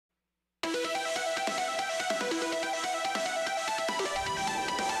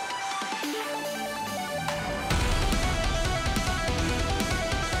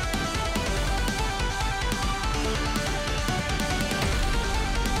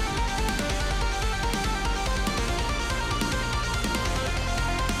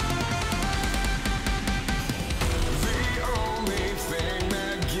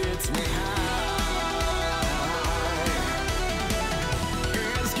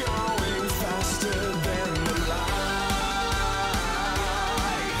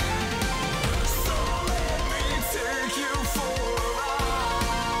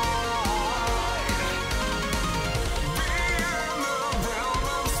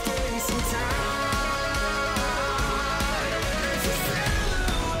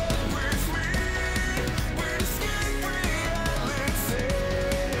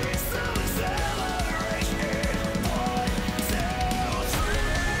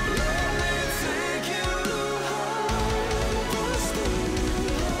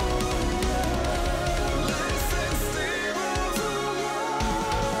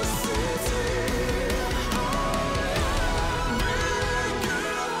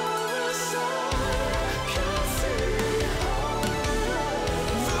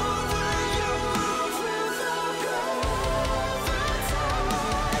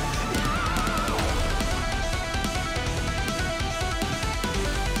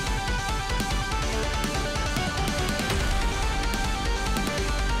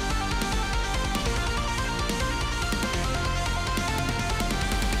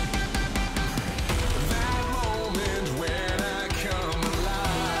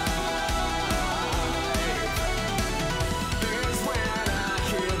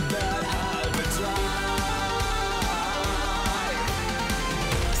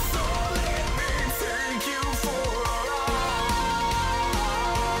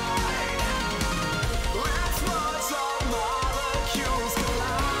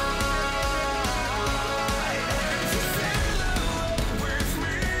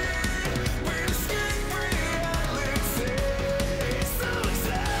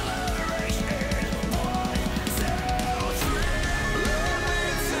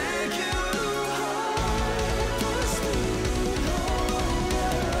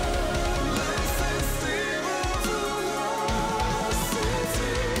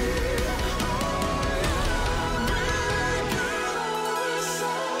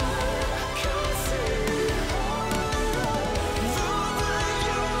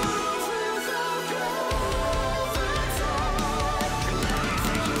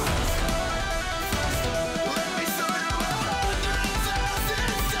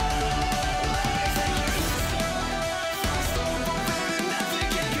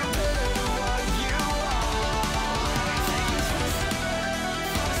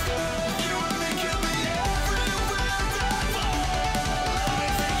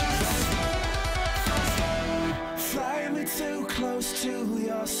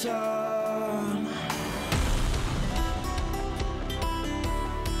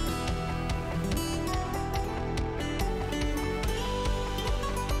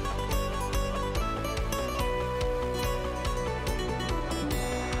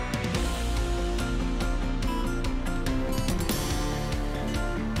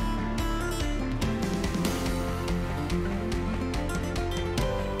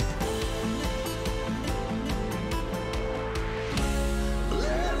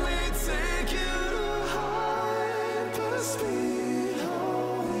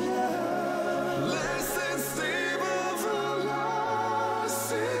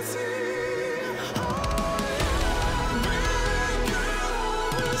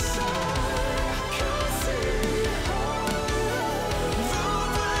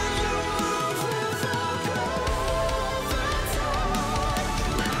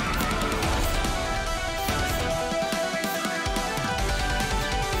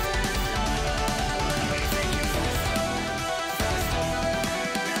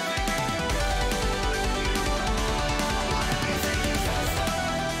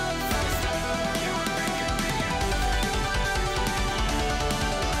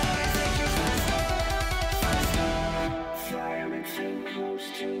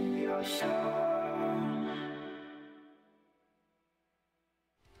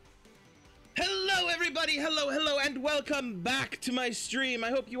everybody, hello, and welcome back to my stream. I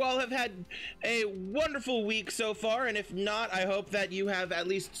hope you all have had a wonderful week so far, and if not, I hope that you have at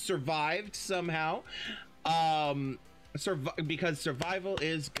least survived somehow. Because survival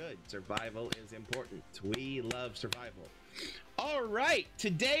is good. Survival is important. We love survival. All right,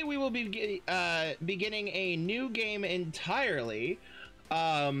 today we will be beginning a new game entirely.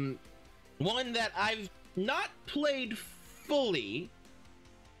 One that I've not played fully,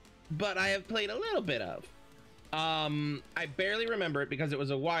 but I have played a little bit of. I barely remember it because it was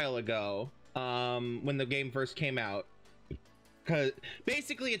a while ago, when the game first came out. Because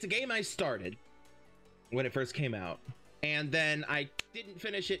basically it's a game I started when it first came out, and then I didn't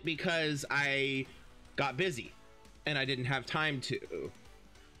finish it because I got busy and I didn't have time to.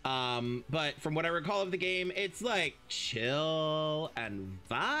 But from what I recall of the game, it's like chill and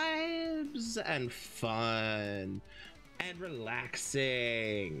vibes and fun and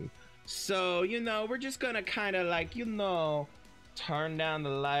relaxing. So, you know, we're just gonna kind of like, you know, turn down the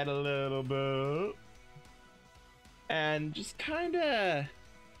light a little bit and just kind of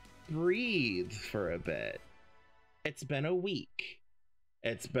breathe for a bit. It's been a week.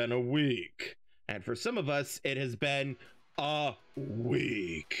 It's been a week. And for some of us, it has been a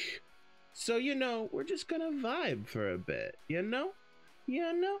week. So, you know, we're just gonna vibe for a bit, you know?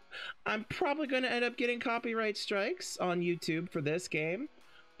 You know? I'm probably gonna end up getting copyright strikes on YouTube for this game,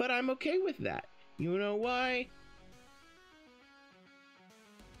 but I'm okay with that. You know why?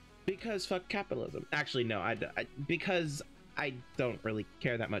 Because fuck capitalism. Actually, no, because I don't really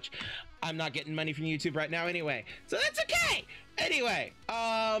care that much. I'm not getting money from YouTube right now anyway, so that's okay. Anyway,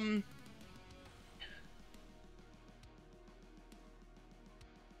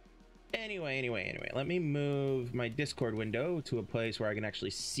 Anyway, let me move my Discord window to a place where I can actually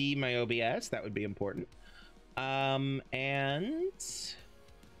see my OBS. That would be important. And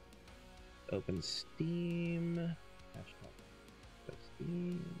open Steam.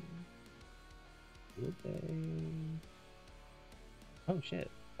 Steam. Oh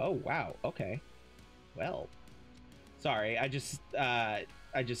shit. Oh wow. Okay. Well, sorry. I just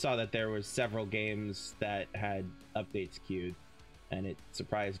saw that there was several games that had updates queued, and it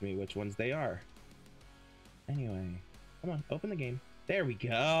surprised me which ones they are. Anyway, come on, open the game. There we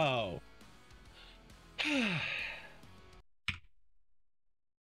go.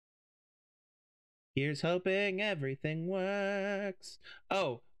 Here's hoping everything works.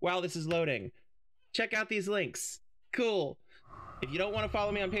 Oh, while this is loading, check out these links. Cool. If you don't want to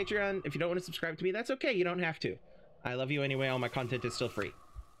follow me on Patreon, if you don't want to subscribe to me, that's okay. You don't have to. I love you anyway. All my content is still free.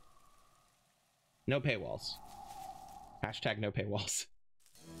 No paywalls. Hashtag no paywalls.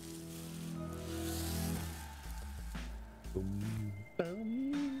 Boom,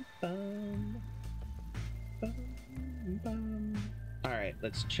 bum, bum, bum, bum. All right,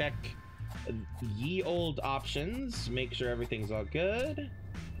 let's check ye old options. Make sure everything's all good.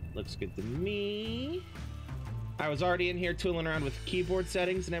 Looks good to me. I was already in here tooling around with keyboard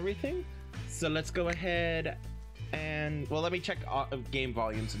settings and everything. So let's go ahead and, well, let me check game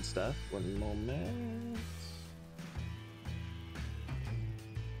volumes and stuff. One moment.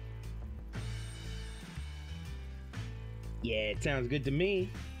 Yeah, it sounds good to me.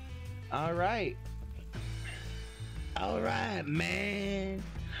 All right. All right, man.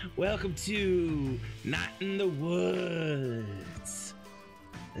 Welcome to Not in the Woods.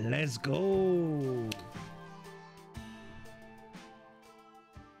 Let's go.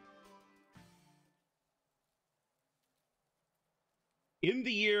 In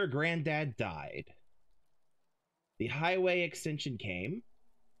the year Granddad died, the highway extension came.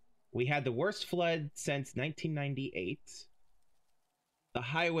 We had the worst flood since 1998. The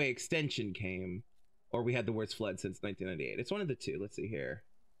highway extension came, or we had the worst flood since 1998. It's one of the two. Let's see here.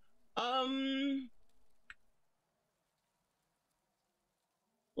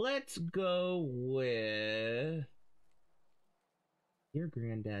 Let's go with your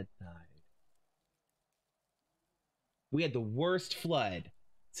granddad died. We had the worst flood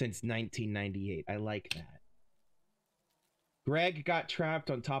since 1998. I like that. Greg got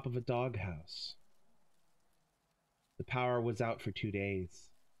trapped on top of a doghouse. The power was out for 2 days.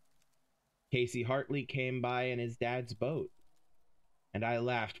 Casey Hartley came by in his dad's boat, and I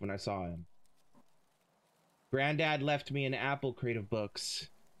laughed when I saw him. Granddad left me an apple crate of books.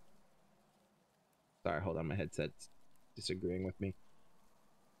 Sorry, hold on, my headset's disagreeing with me.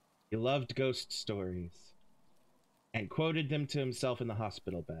 He loved ghost stories and quoted them to himself in the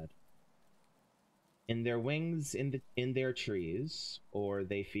hospital bed. In their wings, in their trees, or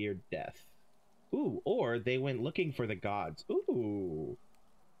they feared death. Ooh, or they went looking for the gods. Ooh.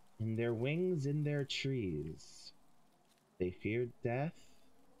 In their wings, in their trees. They feared death.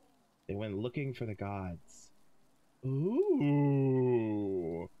 They went looking for the gods.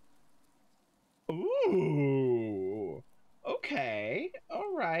 Ooh. Ooh. Okay.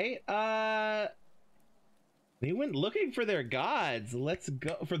 All right. They went looking for their gods. Let's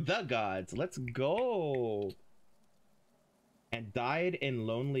go. For the gods. Let's go. And died in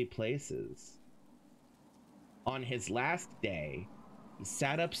lonely places. On his last day, he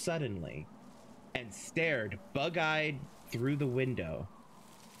sat up suddenly and stared bug-eyed through the window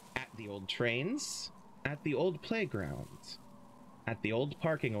at the old trains, at the old playground, at the old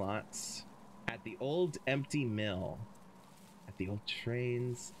parking lots, at the old empty mill, at the old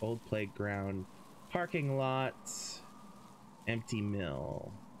trains, old playground, parking lots, empty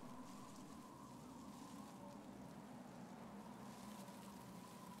mill.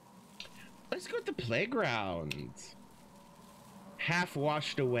 Let's go with the playground. Half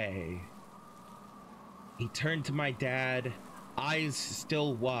washed away. He turned to my dad, eyes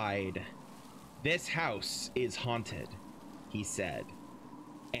still wide. This house is haunted, he said,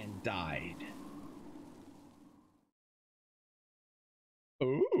 and died.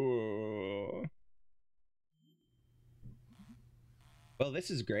 Ooh. Well,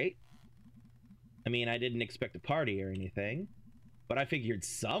 this is great. I mean, I didn't expect a party or anything, but I figured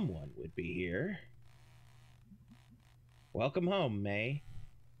someone would be here. Welcome home, May.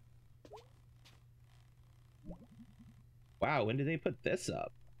 Wow, when did they put this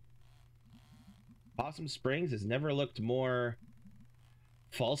up? Possum Springs has never looked more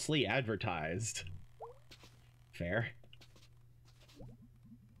falsely advertised. Fair.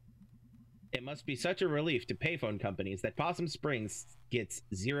 It must be such a relief to payphone companies that Possum Springs gets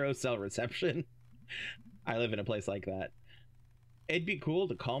 0 cell reception. I live in a place like that. It'd be cool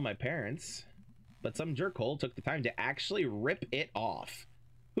to call my parents, but some jerkhole took the time to actually rip it off.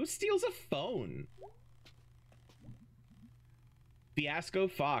 Who steals a phone? Fiasco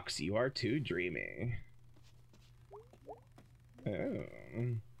Fox, you are too dreamy. Oh.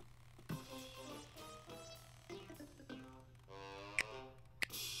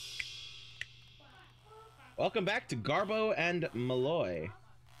 Welcome back to Garbo and Malloy.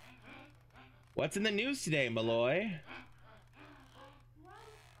 What's in the news today, Malloy?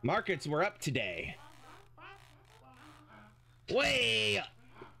 Markets were up today. Way up.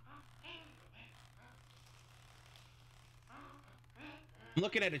 I'm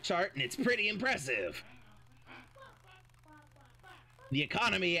looking at a chart and it's pretty impressive. The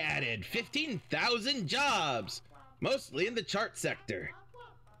economy added 15,000 jobs, mostly in the chart sector,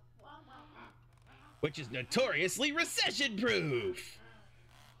 which is notoriously recession-proof.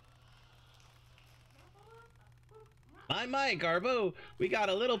 My, Garbo, we got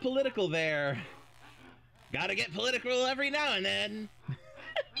a little political there. Gotta get political every now and then.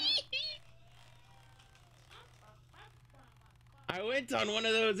 I went on one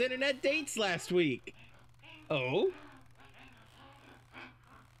of those internet dates last week. Oh?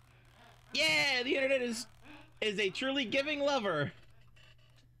 Yeah, the internet is a truly giving lover.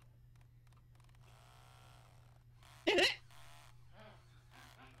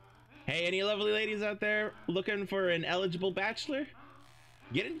 Hey, any lovely ladies out there looking for an eligible bachelor?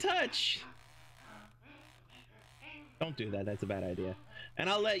 Get in touch. Don't do that, that's a bad idea. And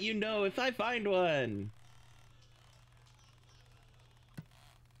I'll let you know if I find one.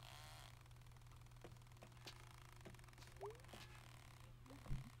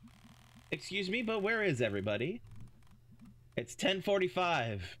 Excuse me, but where is everybody? It's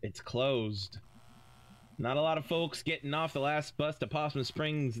 10:45. It's closed. Not a lot of folks getting off the last bus to Possum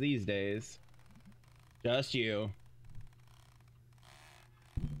Springs these days. Just you.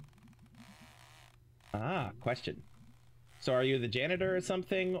 Ah, question. So are you the janitor or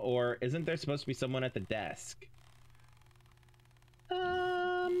something, or isn't there supposed to be someone at the desk?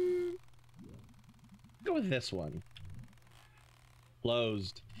 Go with this one.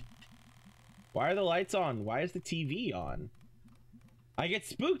 Closed. Why are the lights on? Why is the TV on? I get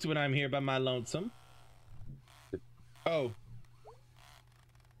spooked when I'm here by my lonesome. Oh.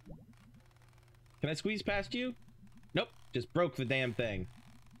 Can I squeeze past you? Nope, just broke the damn thing.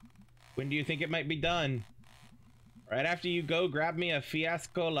 When do you think it might be done? Right after you go grab me a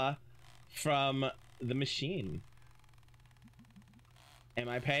Fiascola from the machine. Am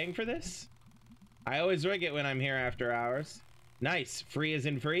I paying for this? I always rig it when I'm here after hours. Nice. Free as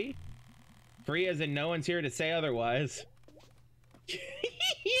in free? Free as in no one's here to say otherwise.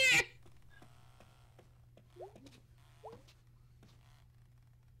 Yeah.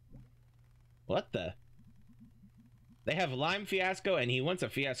 What the? They have lime fiasco and he wants a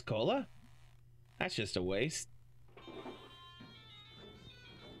fiascola? That's just a waste.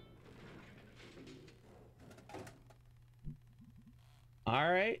 All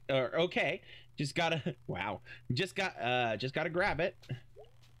right. Or okay. Just gotta. Wow. Just gotta grab it.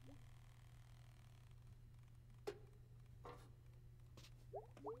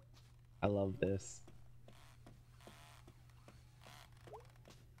 I love this.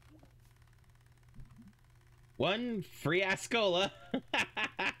 One free Ascola.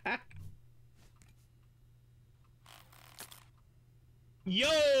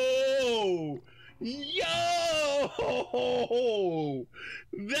 Yo! Yo!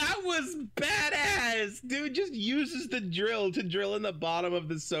 That was badass! Dude just uses the drill to drill in the bottom of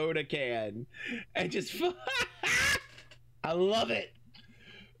the soda can. And just... I love it!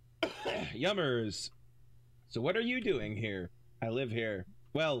 Yummers. So what are you doing here? I live here.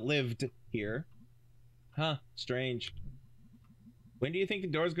 Well, lived here. Huh, strange. When do you think the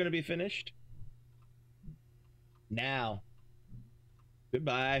door's gonna be finished? Now.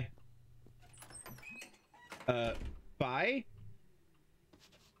 Goodbye. Bye?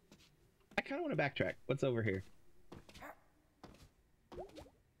 I kinda wanna backtrack. What's over here?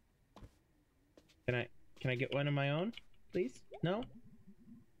 Can I get one of my own, please? No?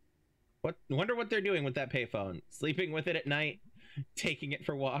 What? Wonder what they're doing with that payphone. Sleeping with it at night, taking it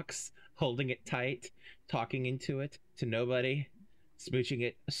for walks, holding it tight, talking into it to nobody, smooching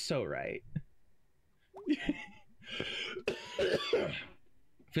it so right.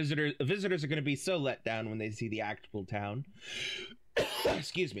 Visitors are going to be so let down when they see the actual town.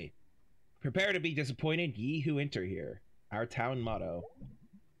 Excuse me. Prepare to be disappointed, ye who enter here. Our town motto.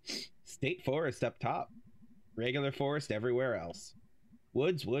 State forest up top. Regular forest everywhere else.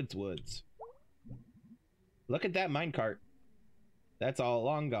 Woods, woods, woods. Look at that minecart. That's all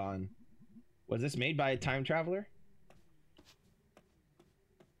long gone. Was this made by a time traveler?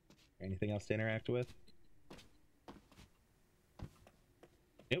 Anything else to interact with?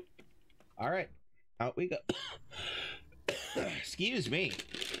 Nope. All right. Out we go. Excuse me.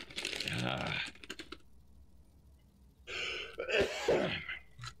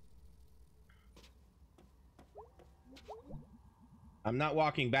 I'm not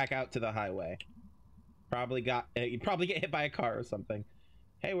walking back out to the highway. Probably got you'd probably get hit by a car or something.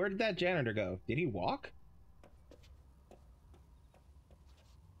 Hey, where did that janitor go? Did he walk?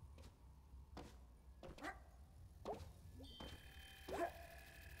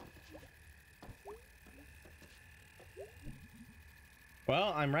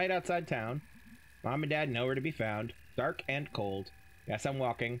 Well, I'm right outside town. Mom and Dad nowhere to be found. Dark and cold. Guess I'm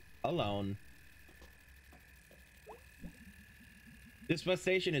walking alone. This bus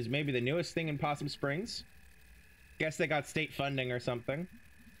station is maybe the newest thing in Possum Springs. Guess they got state funding or something.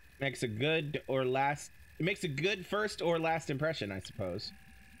 Makes a good first or last impression, I suppose.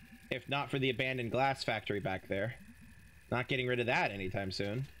 If not for the abandoned glass factory back there. Not getting rid of that anytime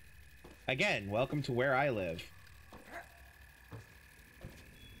soon. Again, welcome to where I live.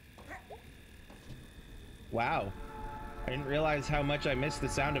 Wow. I didn't realize how much I missed the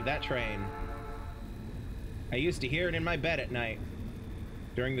sound of that train. I used to hear it in my bed at night.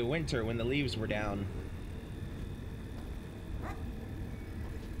 During the winter when the leaves were down.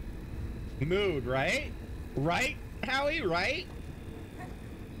 Mood, right? Right, Howie? Right?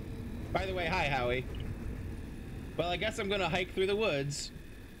 By the way, hi, Howie. Well, I guess I'm gonna hike through the woods.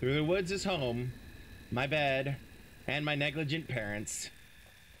 Through the woods is home. My bed. And my negligent parents.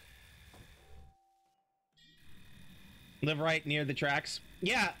 Live right near the tracks.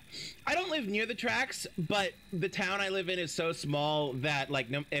 Yeah, I don't live near the tracks, but the town I live in is so small that, like,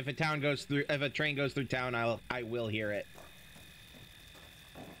 if a train goes through town, I will hear it.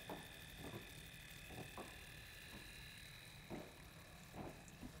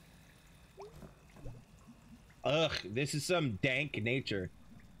 Ugh, this is some dank nature.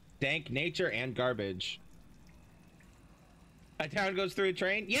 Dank nature and garbage. A town goes through a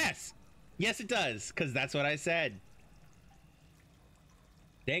train? Yes! Yes, it does, because that's what I said.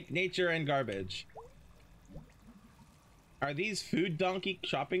 Dank nature and garbage. Are these food donkey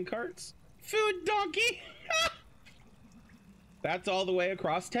shopping carts? Food donkey? That's all the way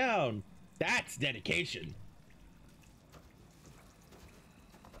across town. That's dedication.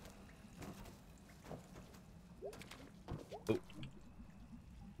 Oh.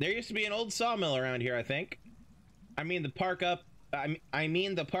 There used to be an old sawmill around here, I think. I mean the park up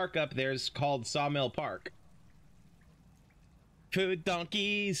there's called Sawmill Park. Food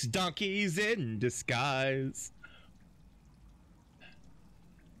donkeys, donkeys in disguise.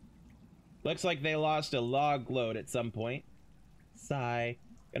 Looks like they lost a log load at some point. Sigh.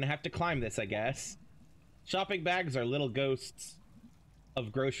 Gonna have to climb this, I guess. Shopping bags are little ghosts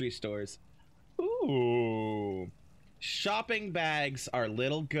of grocery stores. Ooh. Shopping bags are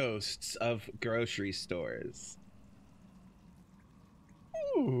little ghosts of grocery stores.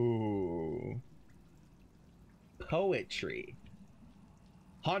 Ooh. Poetry.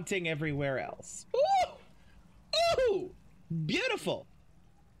 Haunting everywhere else. Ooh! Ooh! Beautiful!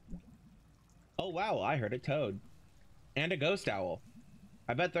 Oh wow, I heard a toad. And a ghost owl.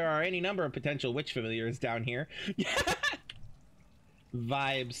 I bet there are any number of potential witch familiars down here.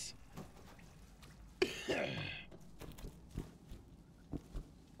 Vibes.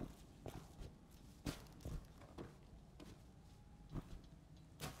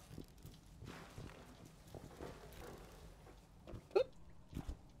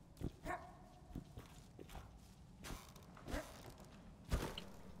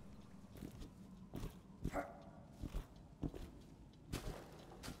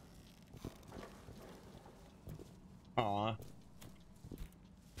 Aw.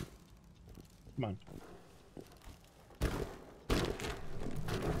 Come on.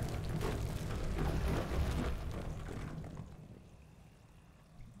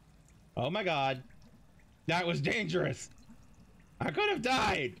 Oh my god. That was dangerous. I could have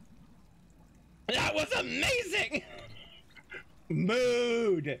died. That was amazing.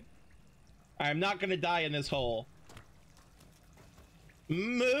 Mood. I'm not gonna die in this hole.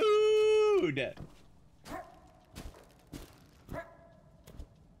 Mood.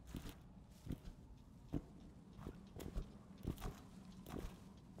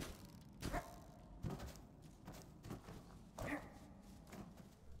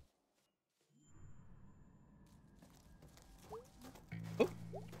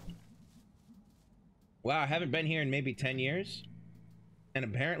 Wow, I haven't been here in maybe 10 years. And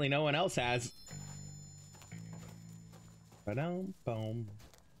apparently no one else has. Ba-dum, boom.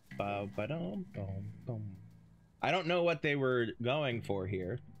 Ba-ba-dum, boom, boom. I don't know what they were going for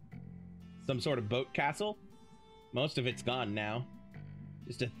here. Some sort of boat castle? Most of it's gone now.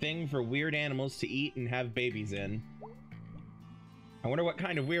 Just a thing for weird animals to eat and have babies in. I wonder what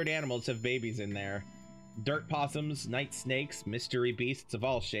kind of weird animals have babies in there. Dirt possums, night snakes, mystery beasts of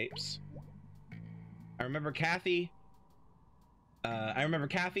all shapes. I remember Kathy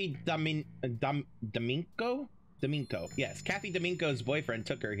Dominco? Yes, Kathy Dominco's boyfriend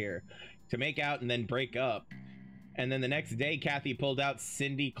took her here to make out and then break up. And then the next day, Kathy pulled out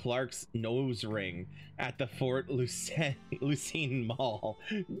Cindy Clark's nose ring at the Fort Lucine Mall.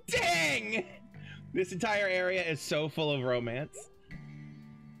 Dang! This entire area is so full of romance.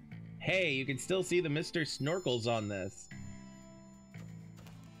 Hey, you can still see the Mr. Snorkels on this.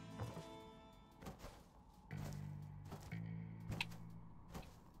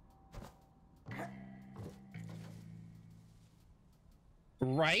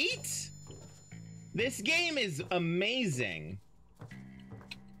 Right? This game is amazing.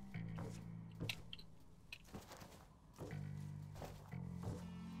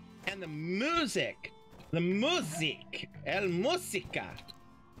 And the music. El música.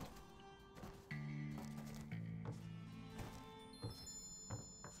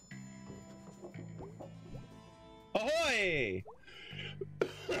 Ahoy!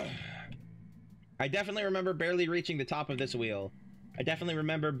 I definitely remember barely reaching the top of this wheel. I definitely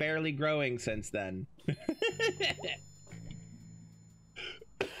remember barely growing since then.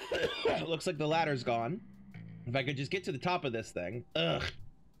 Looks like the ladder's gone. If I could just get to the top of this thing. Ugh.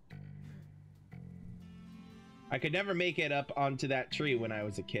 I could never make it up onto that tree when I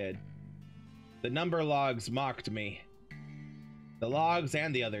was a kid. The number logs mocked me. The logs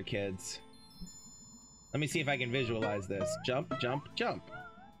and the other kids. Let me see if I can visualize this. Jump, jump, jump.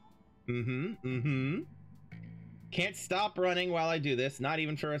 Can't stop running while I do this, not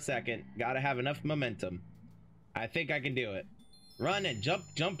even for a second. Gotta have enough momentum. I think I can do it. Run and jump,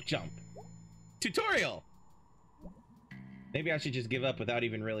 jump, jump. Tutorial! Maybe I should just give up without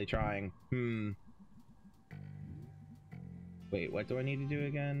even really trying. Wait, what do I need to do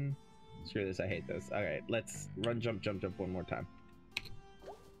again? Screw this, I hate this. Alright, let's run, jump, jump, jump one more time.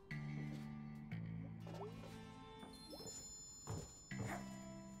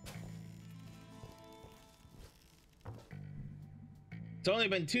 It's only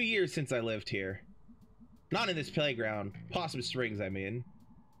been 2 years since I lived here. Not in this playground. Possum Springs, I mean.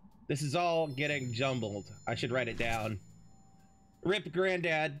 This is all getting jumbled. I should write it down. Rip,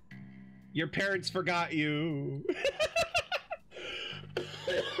 Granddad. Your parents forgot you.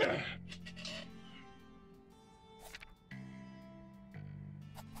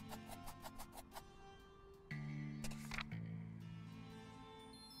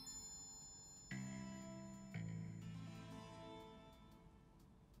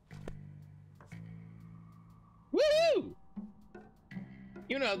 Woo!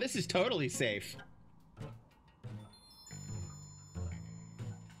 You know, this is totally safe.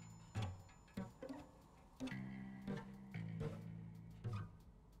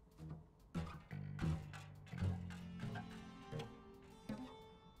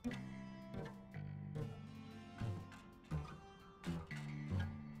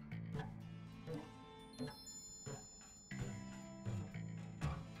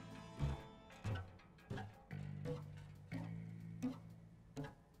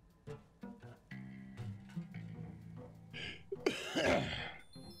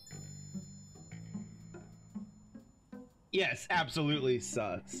 Yes, absolutely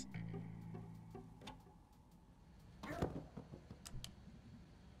sus.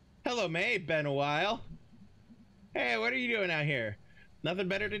 Hello, May. Been a while. Hey, what are you doing out here? Nothing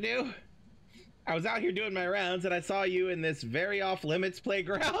better to do? I was out here doing my rounds and I saw you in this very off-limits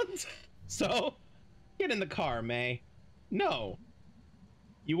playground. So, get in the car, May. No.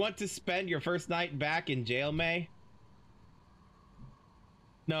 You want to spend your first night back in jail, May?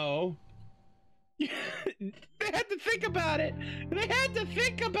 No. They had to think about it. They had to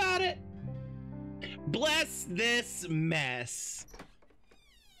think about it. Bless this mess.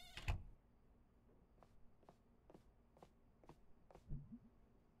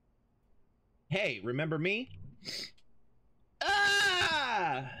 Hey, remember me?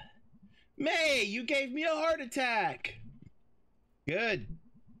 Ah! May, you gave me a heart attack. Good.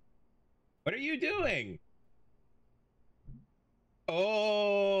 What are you doing? Oh,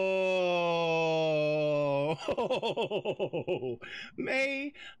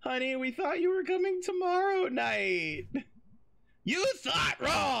 May, honey, we thought you were coming tomorrow night. You thought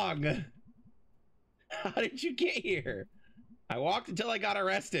wrong. How did you get here? I walked until I got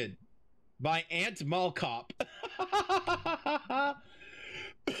arrested by Aunt Mall Cop.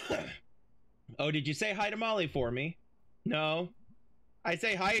 Oh, did you say hi to Molly for me? No. I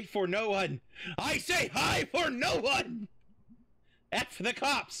say hi for no one. I say hi for no one. F the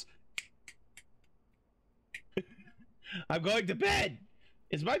cops. I'm going to bed.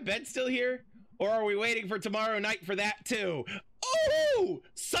 Is my bed still here? Or are we waiting for tomorrow night for that too? Oh,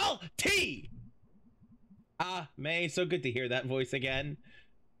 salty. Ah, May, so good to hear that voice again.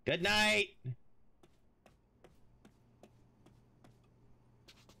 Good night.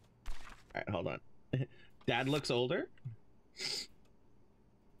 All right, hold on. Dad looks older.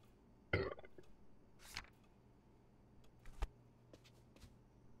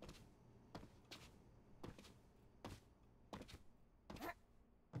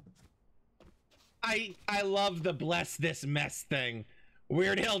 I love the bless this mess thing.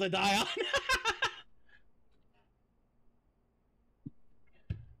 Weird hill to die on.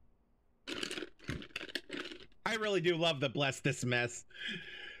 I really do love the bless this mess.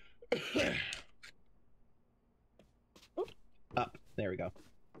 Up. There we go.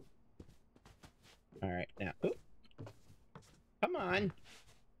 All right, now. Oop. Come on.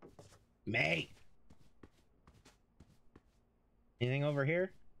 May. Anything over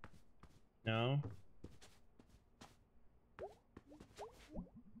here? No.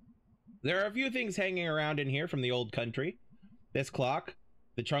 There are a few things hanging around in here from the old country. This clock,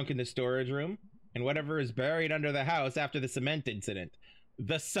 the trunk in the storage room, and whatever is buried under the house after the cement incident.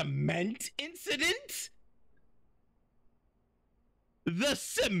 The cement incident? The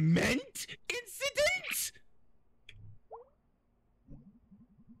cement incident?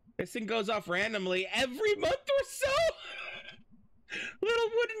 This thing goes off randomly every month or so. Little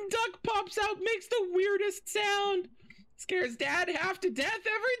wooden duck pops out, makes the weirdest sound. Scares Dad half to death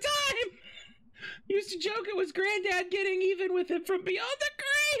every time. Used to joke it was Granddad getting even with him from beyond the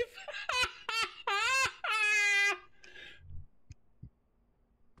grave.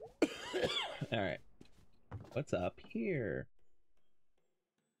 All right. What's up here?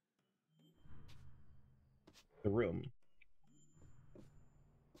 The room.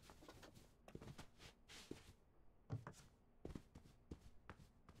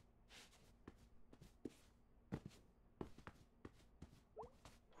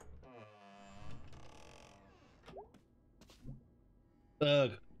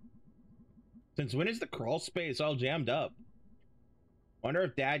 Ugh. Since when is the crawl space all jammed up? Wonder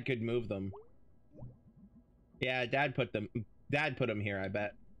if Dad could move them. Yeah, Dad put them here, I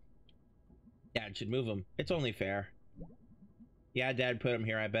bet. Dad should move them. It's only fair. Yeah, Dad put them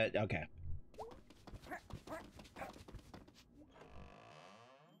here, I bet. Okay.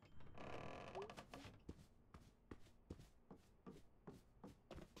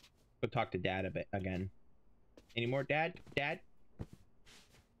 Go talk to Dad a bit again. Any more, Dad? Dad?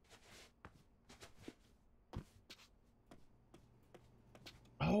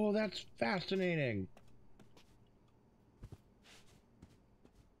 Oh, that's fascinating.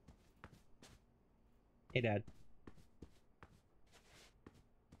 Hey, Dad.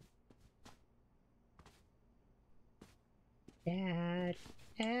 Dad.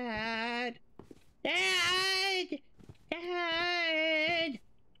 Dad. Dad. Dad.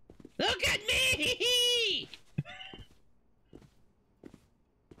 Look at me!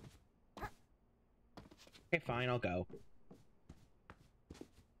 Okay, fine, I'll go.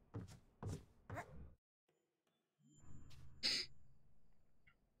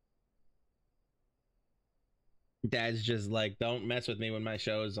 Dad's just like, don't mess with me when my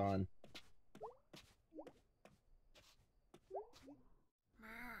show's on.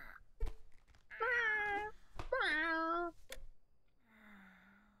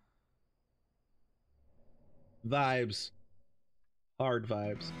 Vibes. Hard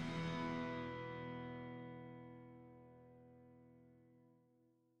vibes.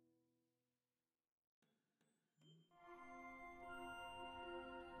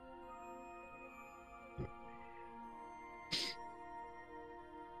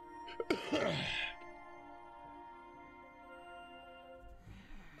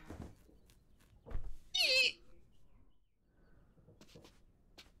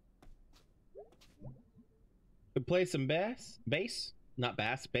 Could play some bass, not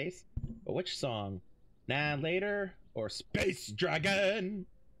bass. But which song? Nah, later or Space Dragon?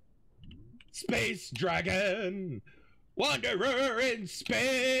 Space Dragon, wanderer in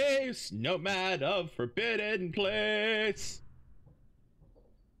space, nomad of forbidden place.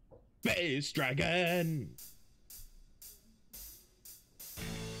 Space Dragon.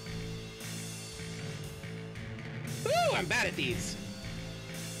 Woo, I'm bad at these.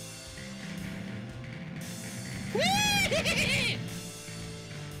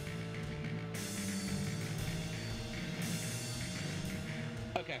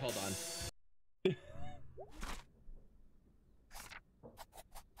 Okay, hold on.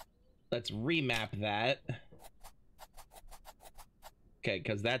 Let's remap that. Okay,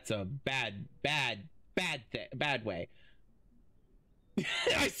 because that's a bad way.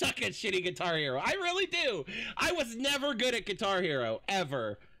 I suck at shitty Guitar Hero. I really do. I was never good at Guitar Hero,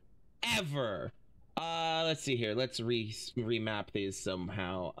 ever. Let's see here. Let's remap these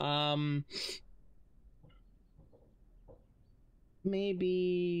somehow.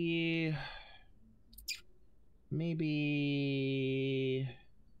 Maybe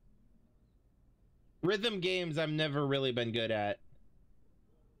rhythm games I've never really been good at.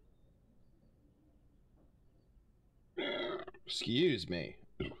 Excuse me.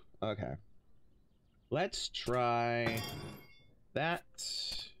 Okay. Let's try that.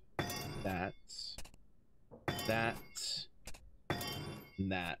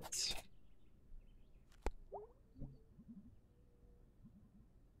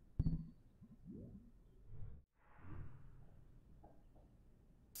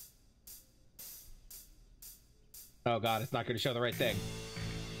 Oh god, it's not going to show the right thing.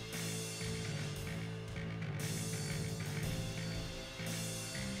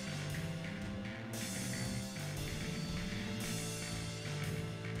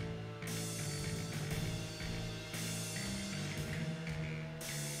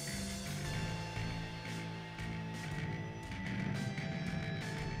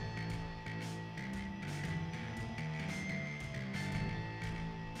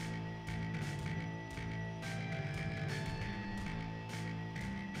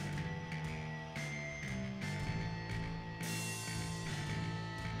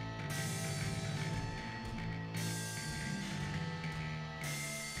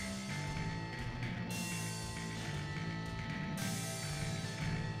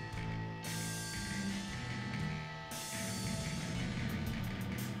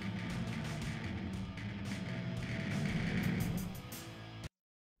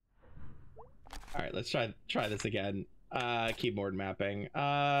 All right, let's try this again. Keyboard mapping.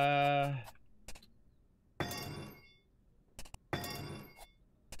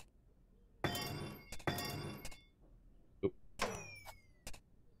 Oop.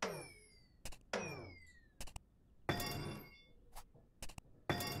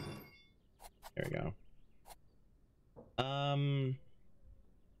 There we go. I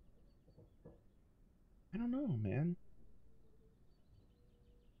don't know, man.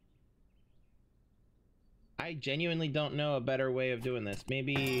 I genuinely don't know a better way of doing this.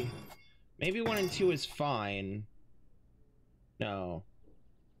 Maybe 1 and 2 is fine. No.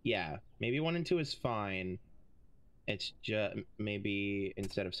 Yeah, maybe 1 and 2 is fine. It's just maybe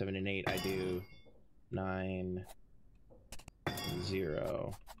instead of 7 and 8, I do 9,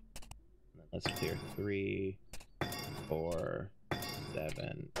 0. Let's clear 3, 4,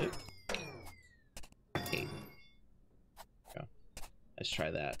 7, 8. Go. Let's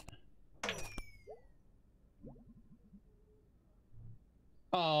try that.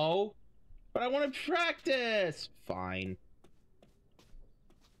 Oh, but I want to practice. Fine.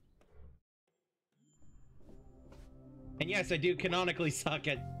 And yes, I do canonically suck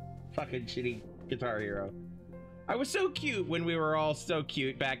at fucking shitty Guitar Hero. I was so cute when we were all so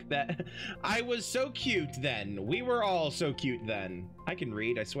cute back then. I was so cute then. We were all so cute then. I can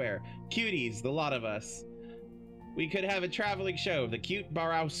read, I swear. Cuties, the lot of us. We could have a traveling show of the cute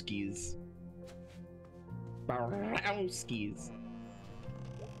Borowskis. Borowskis.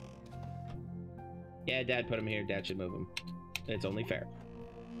 Yeah, Dad put him here. Dad should move him. It's only fair.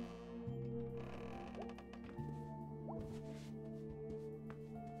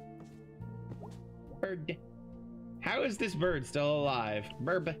 Bird. How is this bird still alive?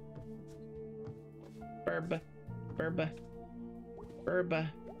 Burba. Burba. Burba. Burba.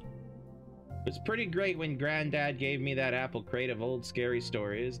 It was pretty great when Granddad gave me that apple crate of old scary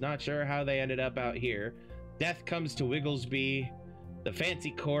stories. Not sure how they ended up out here. Death Comes to Wigglesby, The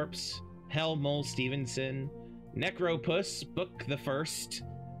Fancy Corpse, Hell Mole Stevenson, Necropus, Book the First,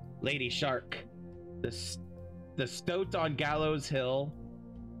 Lady Shark, the Stoat on Gallows Hill.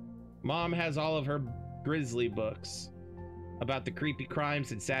 Mom has all of her Grizzly books about the creepy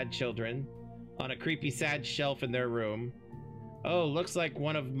crimes and sad children on a creepy sad shelf in their room. Oh, looks like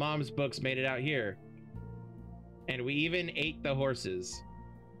one of Mom's books made it out here. And we even ate the horses.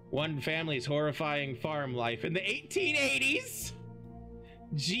 One family's horrifying farm life in the 1880s.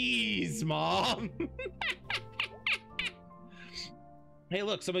 Jeez, Mom. Hey,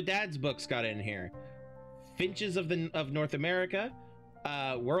 look, some of Dad's books got in here. Finches of North America,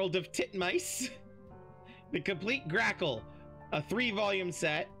 World of Titmice, The Complete Grackle, a 3-volume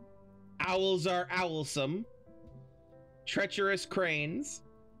set, Owls Are Owlsome, Treacherous Cranes.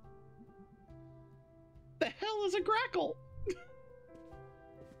 The hell is a grackle?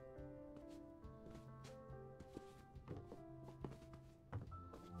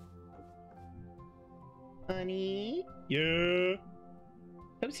 Honey? Yeah?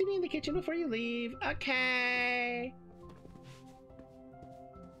 Come see me in the kitchen before you leave. Okay.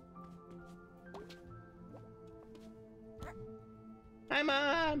 Hi,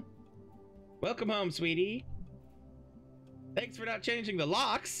 Mom. Welcome home, sweetie. Thanks for not changing the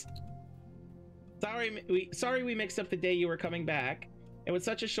locks. Sorry we mixed up the day you were coming back. It was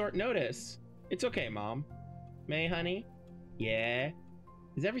such a short notice. It's okay, Mom. May, honey? Yeah?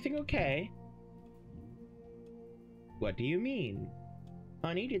 Is everything okay? What do you mean?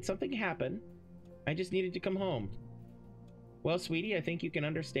 Honey, did something happen? I just needed to come home. Well, sweetie, I think you can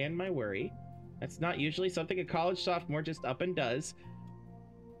understand my worry. That's not usually something a college sophomore just up and does.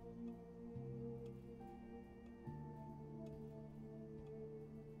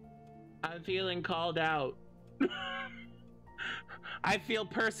 I'm feeling called out. I feel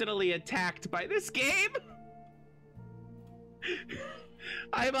personally attacked by this game.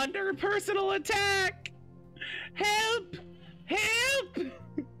 I'm under personal attack. Help! Help!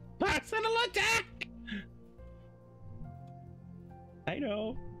 Personal attack! I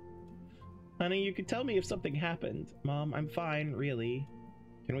know. Honey, you can tell me if something happened. Mom, I'm fine, really.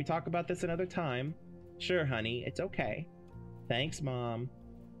 Can we talk about this another time? Sure, honey, it's okay. Thanks, Mom.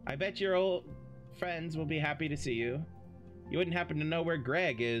 I bet your old friends will be happy to see you. You wouldn't happen to know where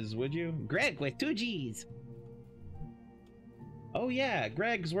Greg is, would you? Greg with 2 G's. Oh yeah,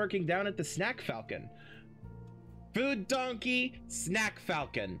 Greg's working down at the Snack Falcon. Food Donkey, Snack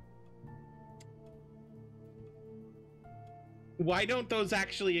Falcon. Why don't those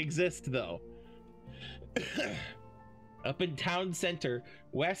actually exist, though? Up in town center,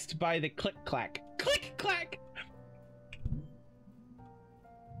 west by the Click-Clack. Click-Clack!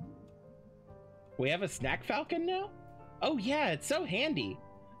 We have a Snack Falcon now? Oh yeah, it's so handy.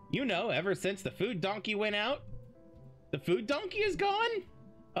 You know, ever since the Food Donkey went out. The Food Donkey is gone?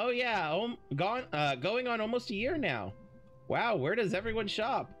 Oh yeah, going on almost a year now. Wow, where does everyone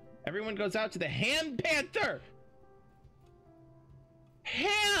shop? Everyone goes out to the Ham Panther!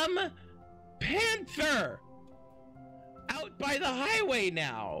 Ham Panther! Out by the highway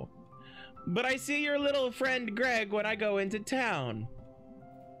now. But I see your little friend Greg when I go into town.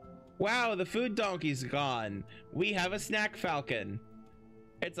 Wow, the Food Donkey's gone. We have a Snack Falcon.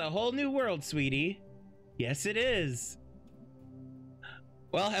 It's a whole new world, sweetie. Yes, it is.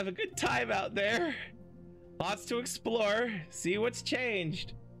 Well, have a good time out there. Lots to explore. See what's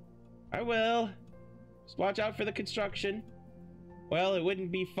changed. I will. Just watch out for the construction. Well, it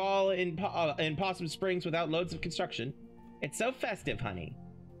wouldn't be fall in Possum Springs without loads of construction. It's so festive, honey.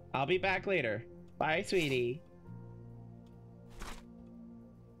 I'll be back later. Bye, sweetie.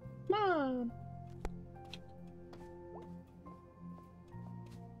 Mom.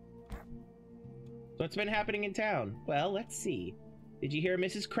 So what's been happening in town? Well, let's see. Did you hear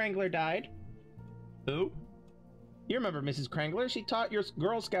Mrs. Krangler died? Who? You remember Mrs. Krangler? She taught your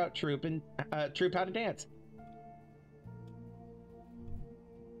Girl Scout troop how to dance.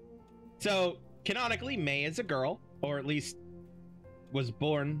 So, canonically, May is a girl, or at least was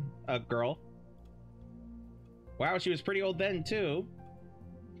born a girl. Wow, she was pretty old then, too.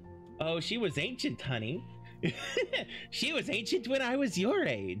 Oh, she was ancient, honey. She was ancient when I was your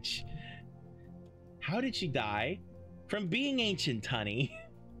age. How did she die? From being ancient, honey.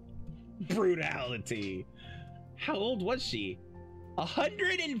 Brutality. How old was she?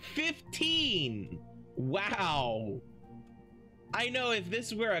 115. Wow. I know if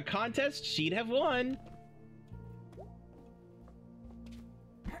this were a contest, she'd have won.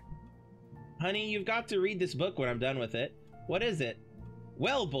 Honey, you've got to read this book when I'm done with it. What is it?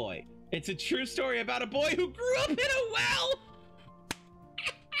 Well, boy. It's a true story about a boy who grew up in a well!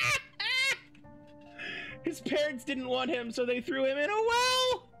 His parents didn't want him, so they threw him in a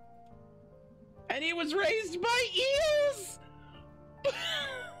well! And he was raised by eels!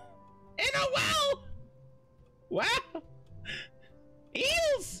 In a well! Wow!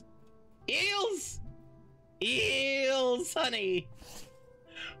 Eels! Eels! Eels, honey!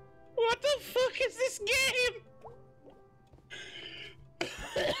 What the fuck is this game?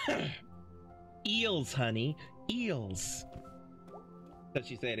 Eels, honey. Eels. Does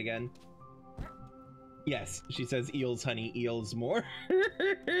she say it again? Yes, she says eels, honey, eels more.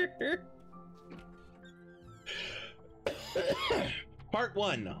 Part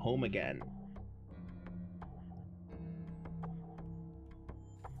 1, home again.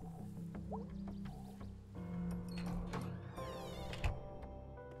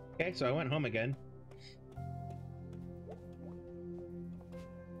 Okay, so I went home again.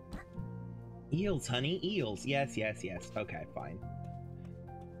 Eels, honey, eels. Yes, yes, yes. Okay, fine.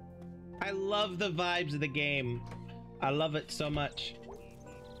 I love the vibes of the game. I love it so much.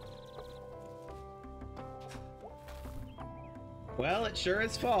 Well, it sure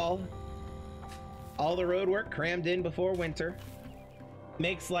is fall. All the road work crammed in before winter.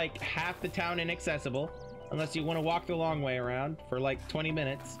 Makes like half the town inaccessible, unless you want to walk the long way around for like 20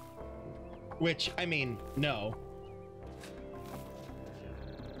 minutes. Which, I mean, no.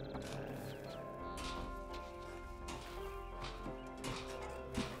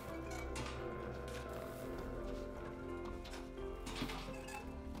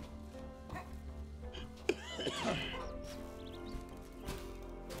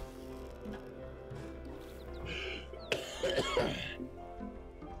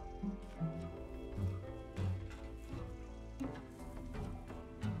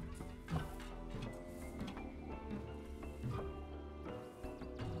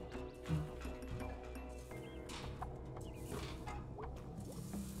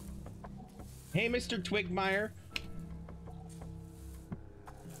 Hey, Mr. Twigmeyer.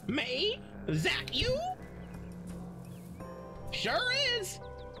 Me? Is that you? Sure is.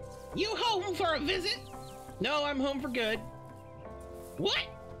 You home for a visit? No, I'm home for good. What?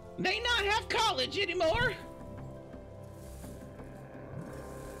 They not have college anymore?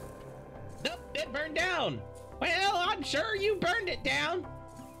 Nope, it burned down. Well, I'm sure you burned it down.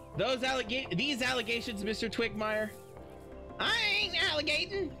 These allegations, Mr. Twigmeyer. I ain't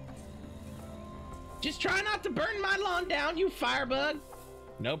allegating. Just try not to burn my lawn down, you firebug.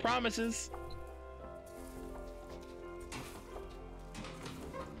 No promises.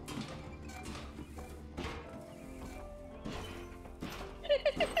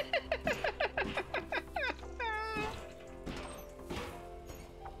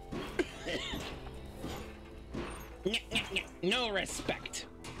 No respect.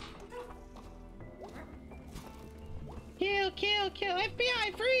 Kill, kill, kill.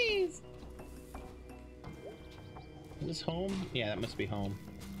 FBI, freeze! Is this home? Yeah, that must be home.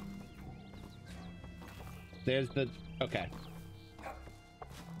 There's the... Okay.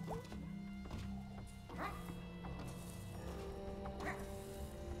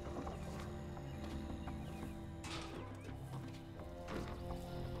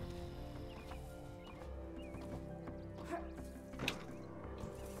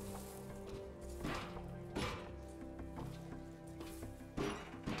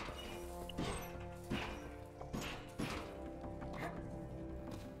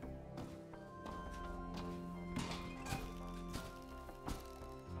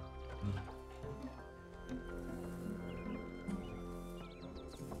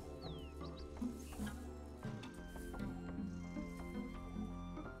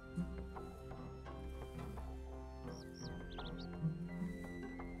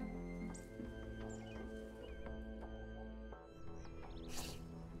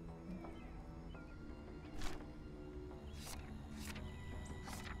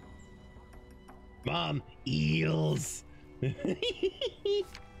 Mom, eels.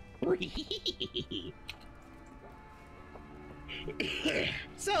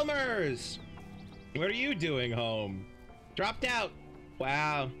 Selmers, what are you doing home? Dropped out.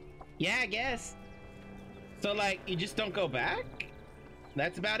 Wow. Yeah, I guess. So, like, you just don't go back?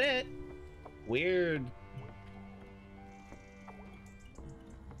 That's about it. Weird.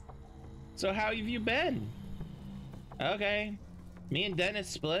 So how have you been? Okay. Me and Dennis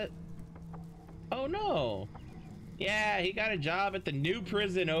split. Oh no. Yeah, he got a job at the new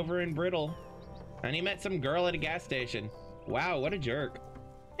prison over in Brittle. And he met some girl at a gas station. Wow, what a jerk.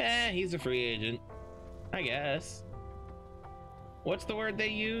 Eh, he's a free agent. I guess. What's the word they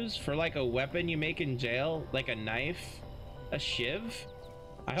use for like a weapon you make in jail? Like a knife? A shiv?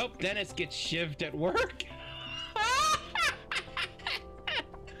 I hope Dennis gets shivved at work.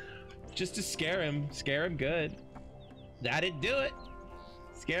 Just to scare him good. That'd do it.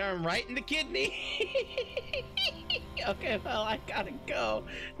 Scare him right in the kidney. Okay, well, I gotta go.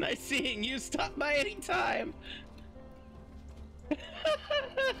 Nice seeing you. Stop by any time.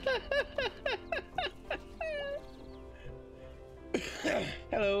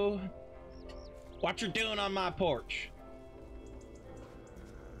 Hello. What you doing on my porch?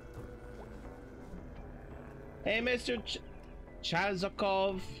 Hey, Mr.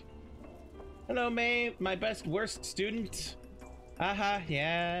 Chazakov. Hello, mate. My best worst student.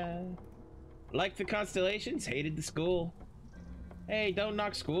 Yeah. Liked the constellations, hated the school. Hey, don't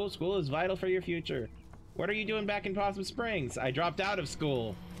knock school. School is vital for your future. What are you doing back in Possum Springs? I dropped out of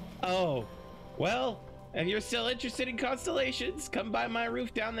school. Oh, well, if you're still interested in constellations, come by my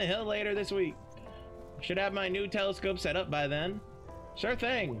roof down the hill later this week. Should have my new telescope set up by then. Sure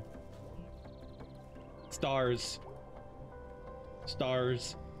thing. Stars.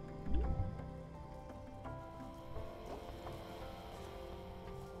 Stars.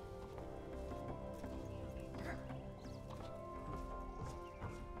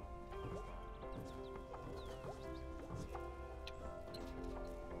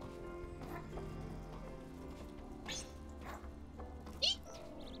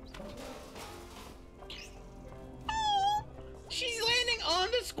 She's landing on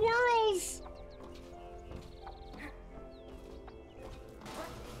the squirrels!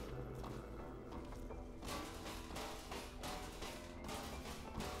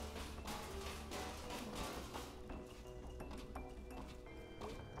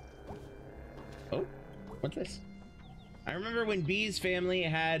 Oh, what's this? I remember when Bee's family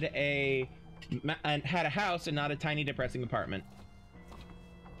had a house and not a tiny depressing apartment.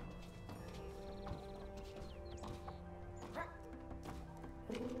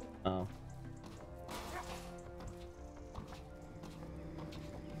 Oh.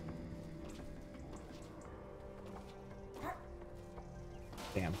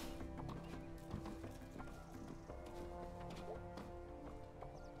 Damn.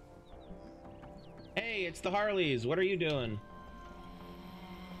 Hey, it's the Harleys. What are you doing?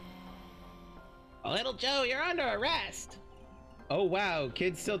 Little Joe, you're under arrest. Oh, wow.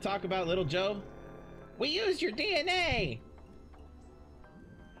 Kids still talk about Little Joe? We used your DNA.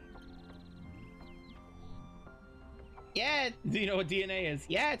 Yeah, do you know what DNA is?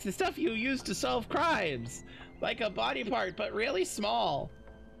 Yeah, it's the stuff you use to solve crimes. Like a body part, but really small.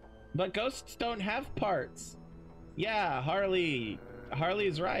 But ghosts don't have parts. Yeah,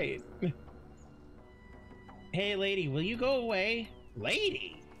 Harley's right. Hey, lady, will you go away?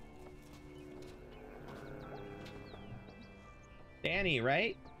 Lady? Danny,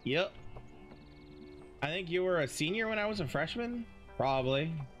 right? Yep. I think you were a senior when I was a freshman?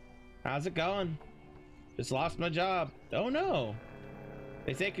 Probably. How's it going? Just lost my job. Oh no.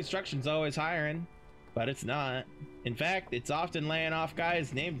 They say construction's always hiring, but it's not. In fact, it's often laying off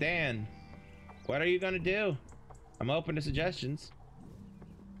guys named Dan. What are you gonna do? I'm open to suggestions.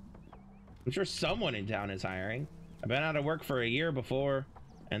 I'm sure someone in town is hiring. I've been out of work for a year before,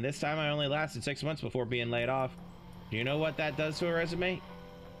 and this time I only lasted 6 months before being laid off. Do you know what that does to a resume?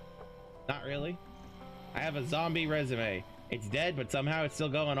 Not really. I have a zombie resume. It's dead, but somehow it's still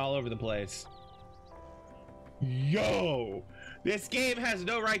going all over the place. Yo! This game has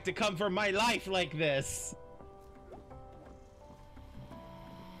no right to come for my life like this!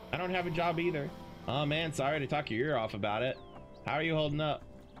 I don't have a job either. Oh man, sorry to talk your ear off about it. How are you holding up?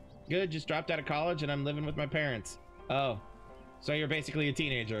 Good, just dropped out of college and I'm living with my parents. Oh, so you're basically a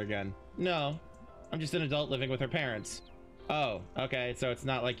teenager again. No, I'm just an adult living with her parents. Oh, okay, so it's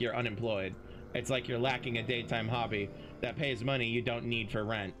not like you're unemployed. It's like you're lacking a daytime hobby that pays money you don't need for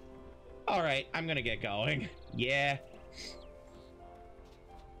rent. All right, I'm gonna get going. Yeah.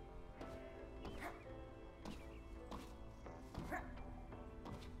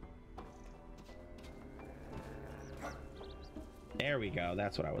 There we go.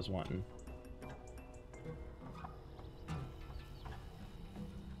 That's what I was wanting.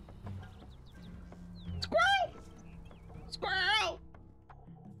 Squirrel! Squirrel!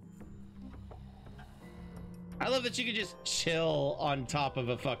 I love that you can just chill on top of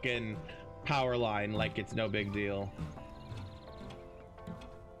a fucking power line like it's no big deal.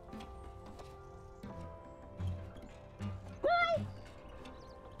 Squirrel!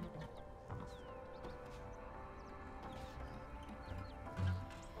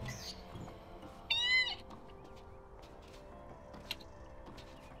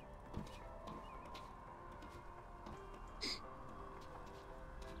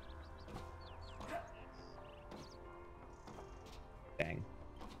 Dang.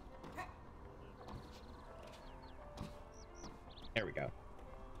 There we go.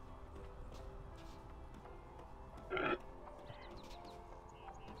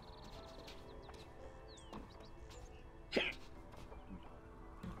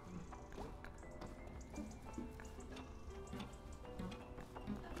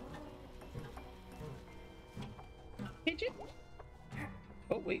 Pigeon?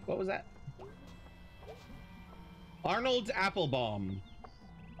 Oh, wait, what was that? Arnold's Applebaum.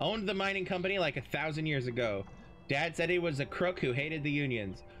 Owned the mining company like 1,000 years ago. Dad said he was a crook who hated the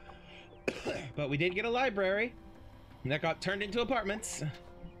unions. But we did get a library. And that got turned into apartments.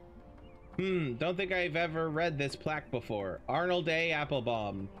 Don't think I've ever read this plaque before. Arnold A.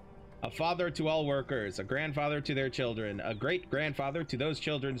 Applebaum. A father to all workers, a grandfather to their children, a great-grandfather to those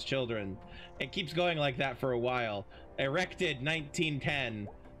children's children. It keeps going like that for a while. Erected 1910.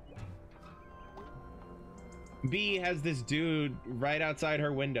 B has this dude right outside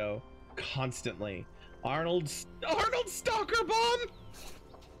her window constantly. Arnold Stalker Bomb?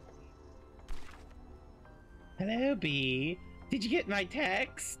 Hello, B. Did you get my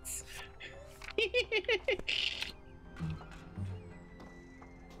texts?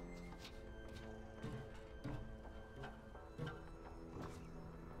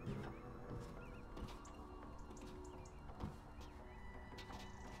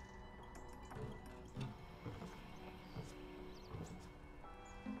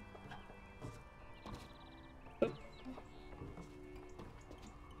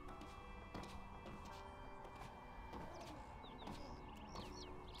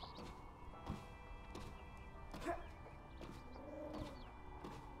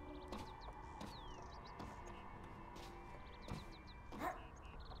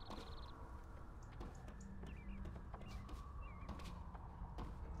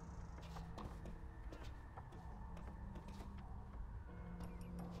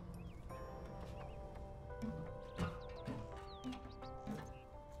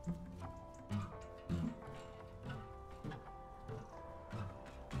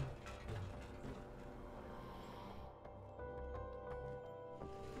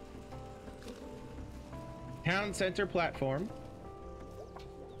 Town center platform.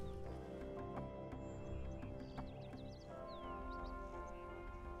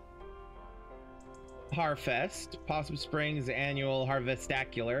 Harfest, Possum Springs annual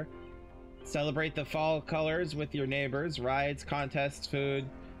Harvestacular. Celebrate the fall colors with your neighbors. Rides, contests, food,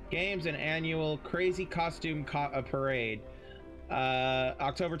 games, and annual crazy costume parade.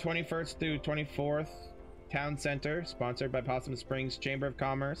 October 21st through 24th. Town Center, sponsored by Possum Springs Chamber of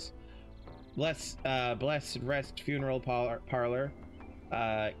Commerce. Blessed Rest Funeral Parlor,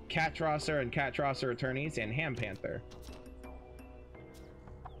 Cat Rosser and Cat Rosser Attorneys, and Ham Panther.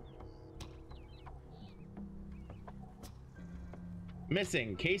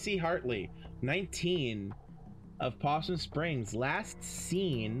 Missing Casey Hartley, 19, of Possum Springs, last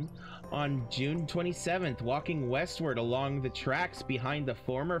seen on June 27th walking westward along the tracks behind the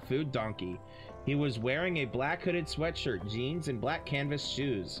former food donkey. He was wearing a black hooded sweatshirt, jeans, and black canvas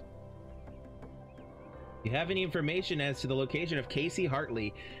shoes. If you have any information as to the location of Casey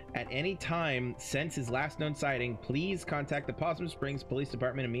Hartley at any time since his last known sighting, please contact the Possum Springs Police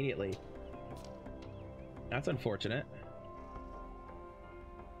Department immediately. That's unfortunate.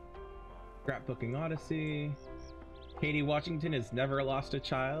 Scrapbooking Odyssey. Katie Washington has never lost a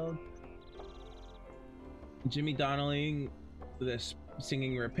child. Jimmy Donnelly, the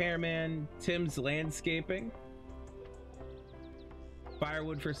singing repairman. Tim's landscaping.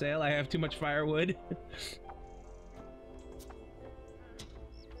 Firewood for sale. I have too much firewood.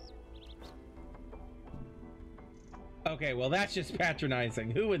 Okay, well that's just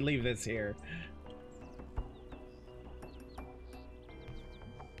patronizing. Who would leave this here?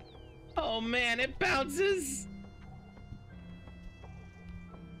 Oh man, it bounces!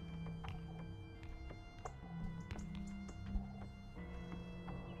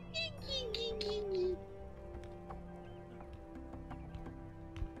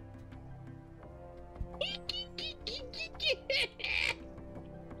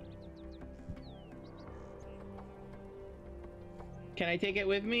 Can I take it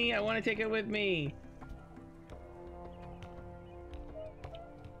with me? I want to take it with me.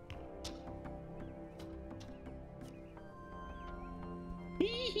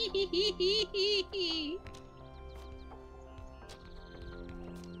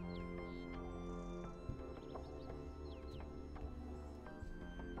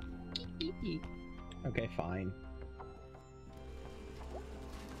 Okay, fine.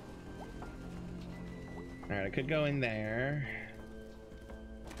 Alright, I could go in there.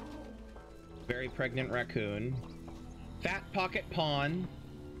 Very pregnant raccoon. Fat Pocket Pawn.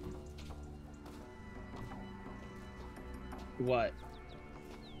 What?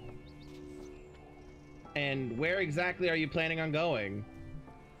 And where exactly are you planning on going?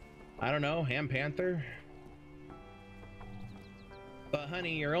 I don't know, Ham Panther? But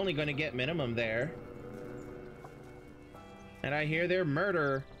honey, you're only going to get minimum there. And I hear they're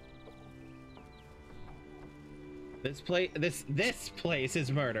murder. This place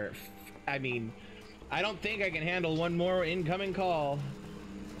is murder. I mean, I don't think I can handle one more incoming call.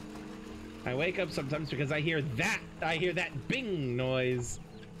 I wake up sometimes because I hear that bing noise.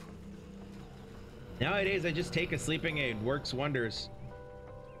 Nowadays, I just take a sleeping aid. Works wonders.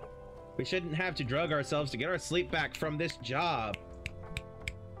 We shouldn't have to drug ourselves to get our sleep back from this job.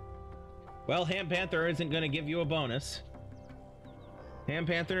 Well, Ham Panther isn't going to give you a bonus. Ham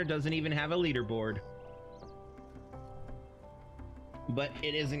Panther doesn't even have a leaderboard. But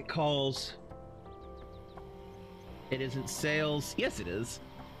it isn't calls. It isn't sales. Yes, it is.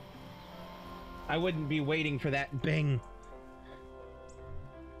 I wouldn't be waiting for that bing.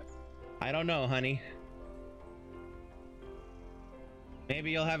 I don't know, honey.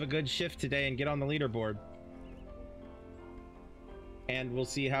 Maybe you'll have a good shift today and get on the leaderboard. And we'll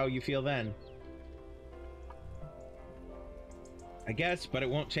see how you feel then. I guess, but it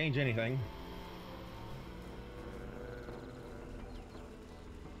won't change anything.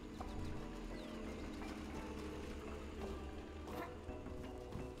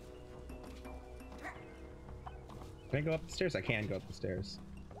 Can I go up the stairs? I can go up the stairs.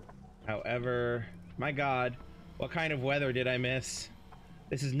 However, my God, what kind of weather did I miss?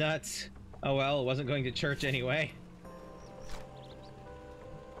 This is nuts. Oh well, wasn't going to church anyway.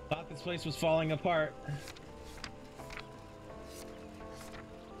 Thought this place was falling apart.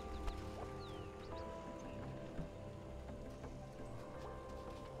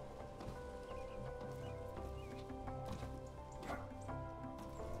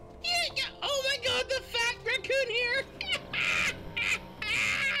 Yeah, oh my God, the fat raccoon here!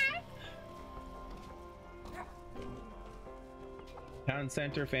 Town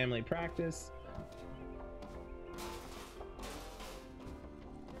center, family practice.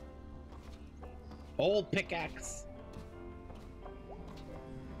 Old pickaxe.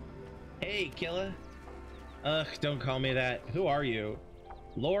 Hey, killer. Ugh, don't call me that. Who are you?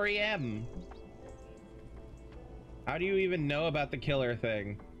 Lori M. How do you even know about the killer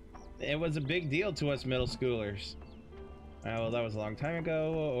thing? It was a big deal to us middle schoolers. Oh, well, that was a long time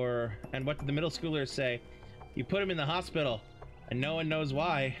ago. And what did the middle schoolers say? You put him in the hospital. And no one knows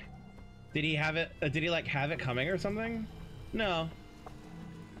why. Did he have it? Did he like have it coming or something? No.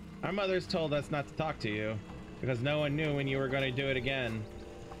 Our mothers told us not to talk to you because no one knew when you were going to do it again.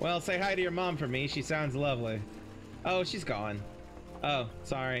 Well, say hi to your mom for me. She sounds lovely. Oh, she's gone. Oh,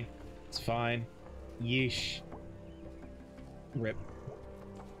 sorry. It's fine. Yeesh. Rip.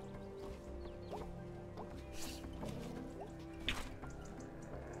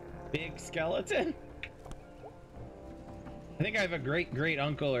 Big skeleton? I think I have a great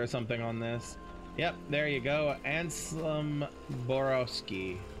uncle or something on this. Yep, there you go. Anselm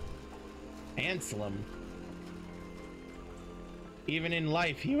Borowski. Anselm. Even in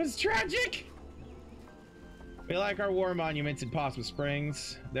life, he was tragic! We like our war monuments in Possum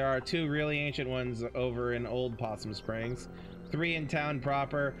Springs. There are 2 really ancient ones over in Old Possum Springs, 3 in town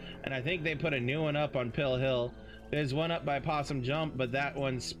proper, and I think they put a new one up on Pill Hill. There's one up by Possum Jump, but that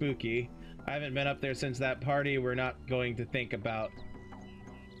one's spooky. I haven't been up there since that party we're not going to think about.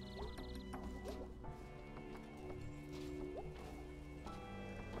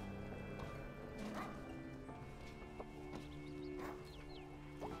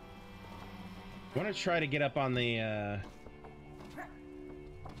 I want to try to get up on the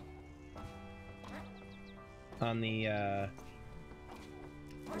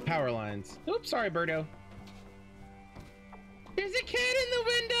power lines. Oops, sorry, Birdo. There's a cat in the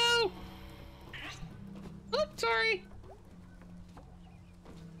window! Oops, sorry.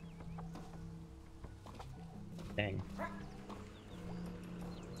 Dang.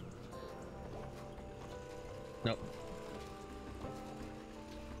 Nope.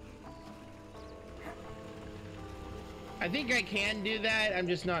 I think I can do that. I'm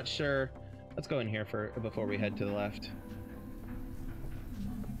just not sure. Let's go in here before we head to the left.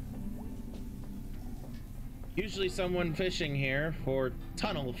 Usually someone fishing here for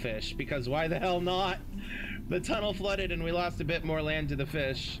tunnel fish, because why the hell not? The tunnel flooded and we lost a bit more land to the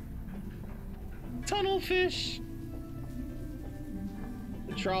fish. Tunnel fish.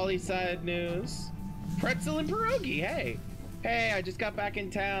 The trolley side news. Pretzel and pierogi, hey. Hey, I just got back in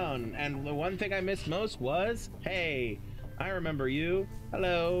town, and the one thing I missed most was, hey, I remember you.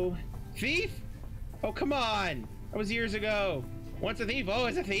 Hello. Thief? Oh, come on. That was years ago. Once a thief,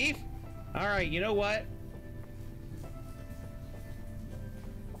 always a thief. All right, you know what?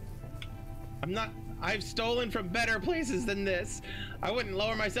 I've stolen from better places than this. I wouldn't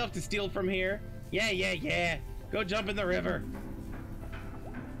lower myself to steal from here. Yeah. Go jump in the river.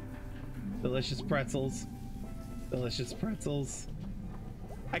 Delicious pretzels. Delicious pretzels.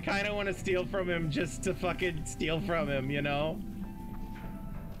 I kind of want to steal from him just to fucking steal from him, you know?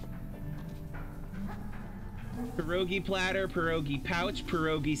 Pierogi platter, pierogi pouch,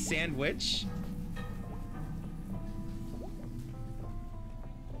 pierogi sandwich.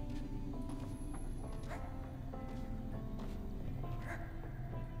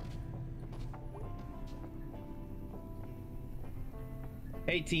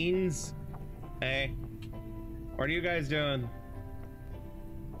 Hey teens. Hey. What are you guys doing?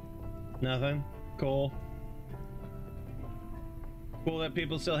 Nothing? Cool. Cool that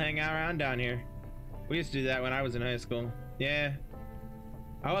people still hang out around down here. We used to do that when I was in high school. Yeah.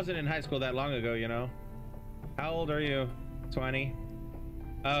 I wasn't in high school that long ago, you know. How old are you? 20?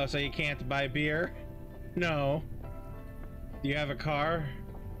 Oh, so you can't buy beer? No. Do you have a car?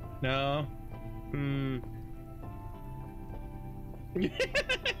 No.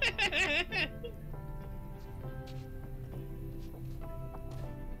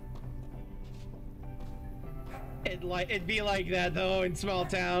 It'd be like that though in small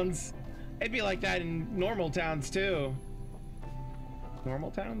towns. It'd be like that in normal towns too.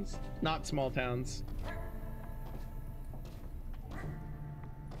 Normal towns? Not small towns.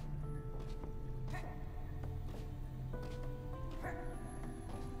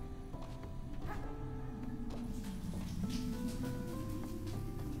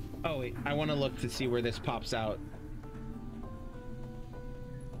 Oh wait, I want to look to see where this pops out.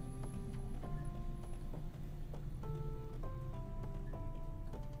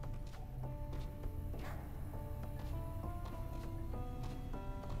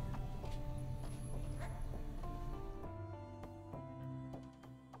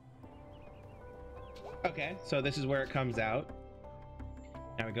 Okay, so this is where it comes out.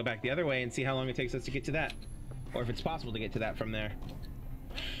 Now we go back the other way and see how long it takes us to get to that. Or if it's possible to get to that from there.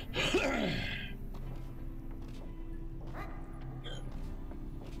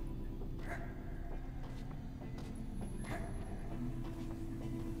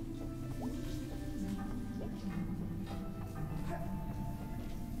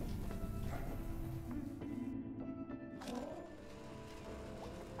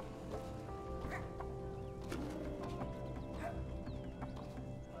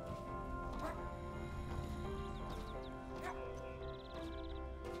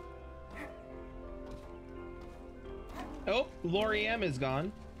 Oh, Lori M is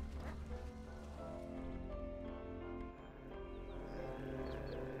gone.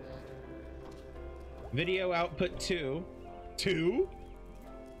 Video output 2. 2?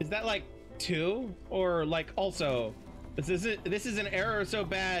 Is that like 2? Or like also? This is an error so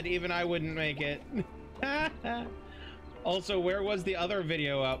bad even I wouldn't make it. Also, where was the other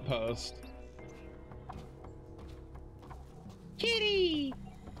video outpost? Kitty!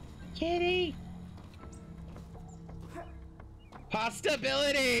 Kitty!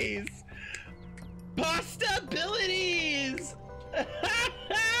 Possibilities! Possibilities!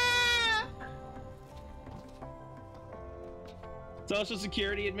 Social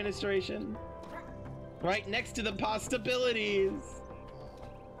Security Administration. Right next to the possibilities.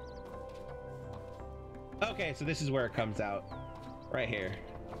 Okay, so this is where it comes out. Right here.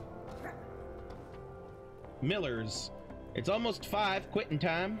 Miller's. It's almost 5, quitting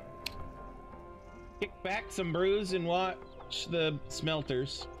time. Kick back some brews and watch the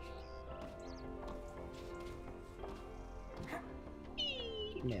smelters.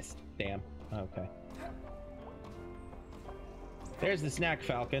 Missed. Damn. Okay. There's the snack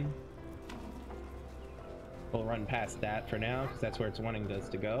falcon. We'll run past that for now because that's where it's wanting us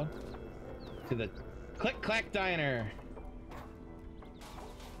to go. To the Click Clack Diner.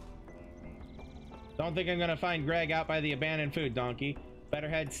 Don't think I'm gonna find Greg out by the abandoned food donkey. Better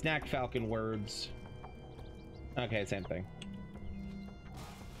head snack falcon words. Okay, same thing.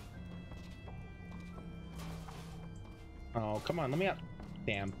 Oh, come on, let me up.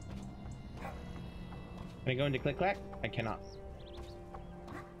 Damn. Can I go into Click Clack? I cannot.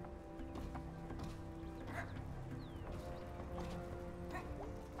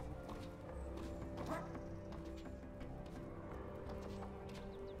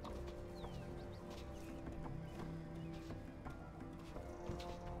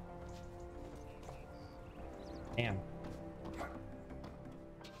 Damn.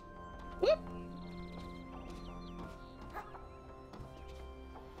 Whoop.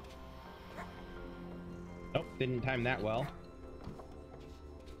 Nope, didn't time that well.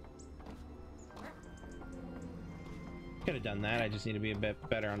 Could have done that. I just need to be a bit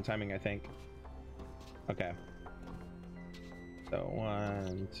better on timing, I think. Okay. So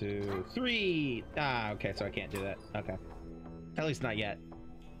 1, 2, 3. Ah, okay, so I can't do that. Okay. At least not yet.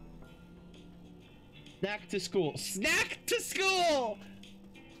 Snack to school. Snack to school!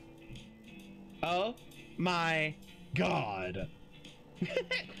 Oh my god.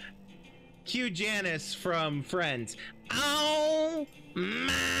 Cue Janice from Friends. Oh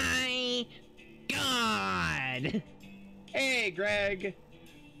my god. Hey, Greg.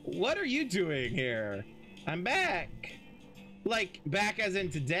 What are you doing here? I'm back. Like, back as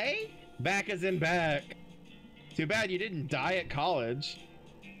in today? Back as in back. Too bad you didn't die at college.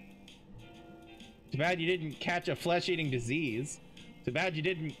 Too bad you didn't catch a flesh-eating disease. Too bad you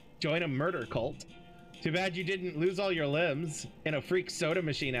didn't join a murder cult. Too bad you didn't lose all your limbs in a freak soda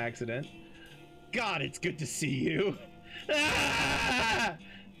machine accident. God, it's good to see you. Ah!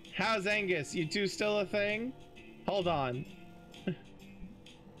 How's Angus? You two still a thing? Hold on.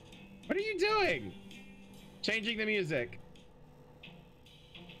 What are you doing? Changing the music.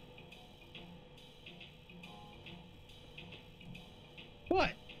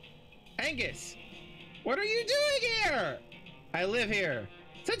 What? Angus, what are you doing here? I live here.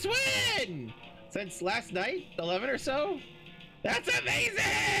 Since when? Since last night? 11 or so? That's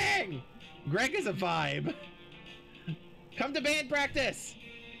amazing! Greg is a vibe. Come to band practice.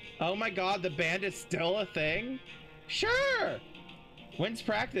 Oh my god, the band is still a thing? Sure. When's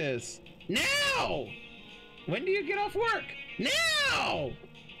practice? Now! When do you get off work? Now!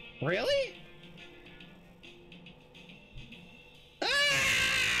 Really? Ah!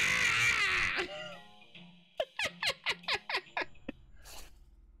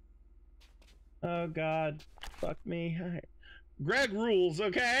 Oh god. Fuck me. Greg rules,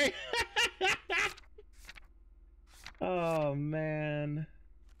 okay? Oh man.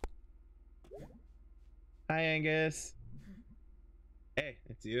 Hi Angus. Hey,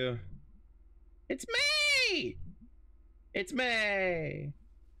 it's you. It's me! It's me!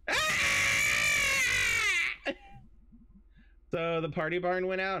 Ah! So the party barn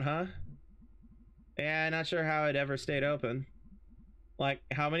went out, huh? Yeah, not sure how it ever stayed open. Like,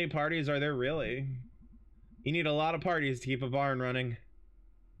 how many parties are there really? You need a lot of parties to keep a barn running.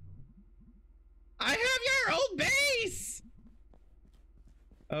 I have your old bass!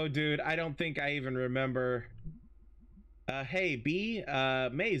 Oh, dude, I don't think I even remember. Hey, B,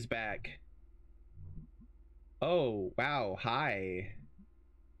 May's back. Oh, wow, hi.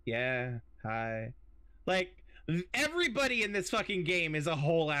 Yeah, hi. Like, everybody in this fucking game is a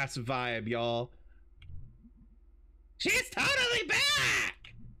whole ass vibe, y'all. She's totally back!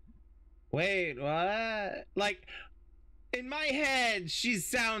 Wait, what? Like, in my head, she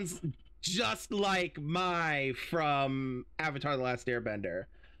sounds just like Mai from Avatar: The Last Airbender.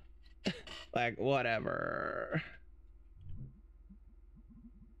 Like, whatever.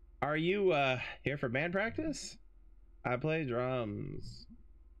 Are you, here for band practice? I play drums.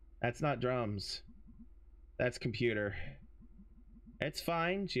 That's not drums. That's computer. It's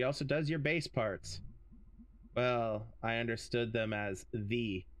fine. She also does your bass parts. Well, I understood them as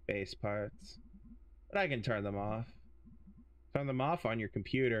the bass parts. But I can turn them off. Turn them off on your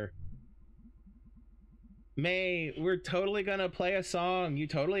computer. May, we're totally gonna play a song. You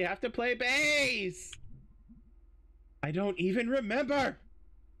totally have to play bass. I don't even remember.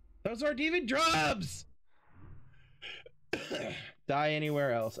 Those aren't even drums. Die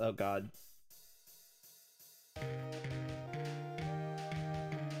anywhere else. Oh god.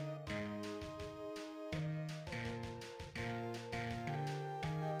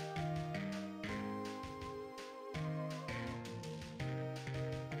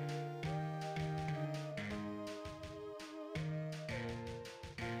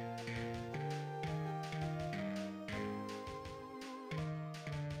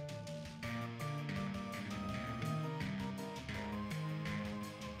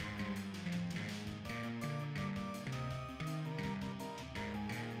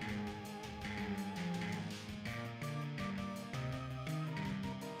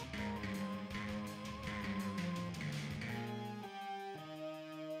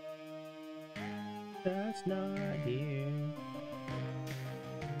 That's not here.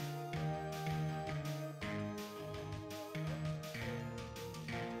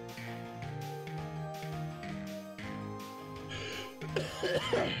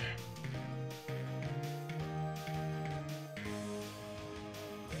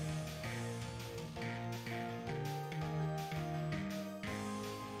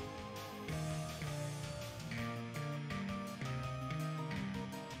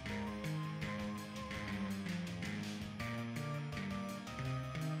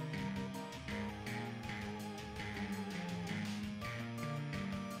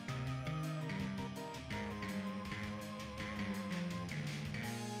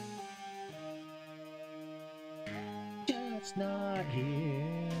 just not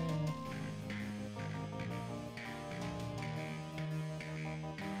here.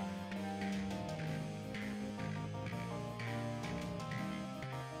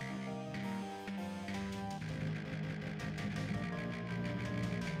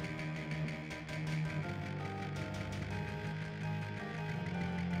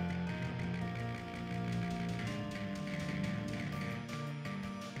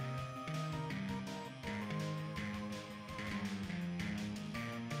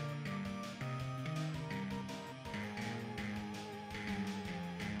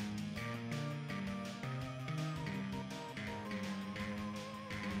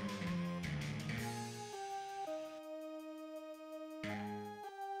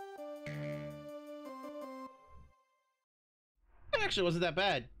 Actually wasn't that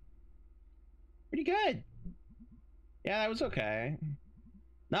bad. Pretty good. Yeah, that was okay.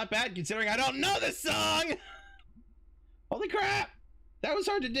 Not bad considering I don't know this song. Holy crap. That was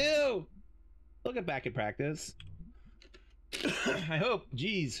hard to do. We'll get back in practice. I hope.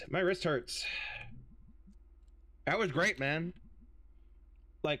 Jeez, my wrist hurts. That was great, man.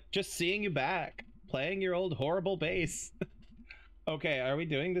 Like, just seeing you back. Playing your old horrible bass. Okay, are we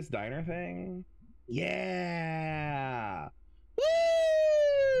doing this diner thing? Yeah.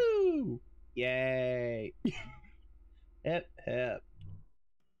 Woo! Yay. Hip, hip.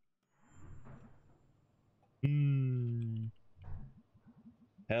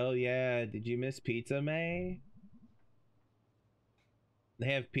 Hell yeah. Did you miss pizza, May?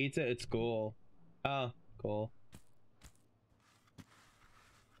 They have pizza at school. Oh, cool.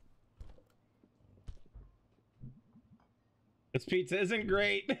 This pizza isn't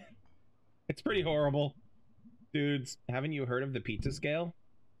great. It's pretty horrible. Dudes, haven't you heard of the pizza scale?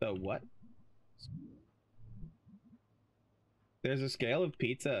 The what? There's a scale of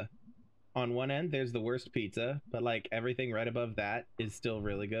pizza. On one end, there's the worst pizza, but like everything right above that is still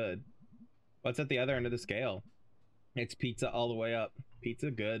really good. What's at the other end of the scale? It's pizza all the way up.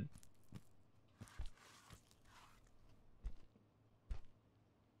 Pizza good.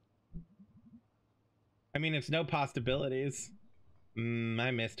 I mean, it's no possibilities.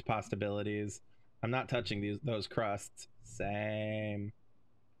 I missed possibilities. I'm not touching those crusts. Same.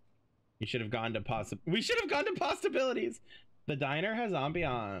 You should have gone to we should have gone to possibilities. The diner has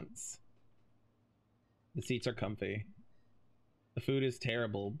ambiance. The seats are comfy. The food is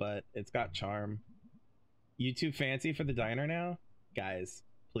terrible, but it's got charm. You too fancy for the diner now? Guys,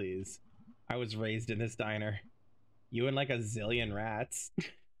 please. I was raised in this diner. You and like a zillion rats.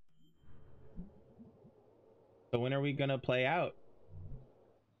 So when are we gonna play out?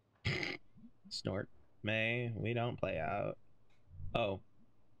 Snort. May, we don't play out. Oh,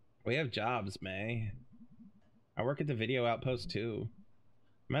 we have jobs, May. I work at the video outpost too.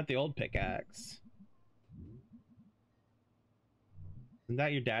 I'm at the old pickaxe. Isn't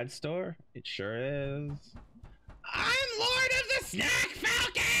that your dad's store? It sure is. I'm Lord of the Snack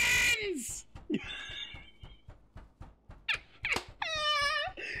Falcons!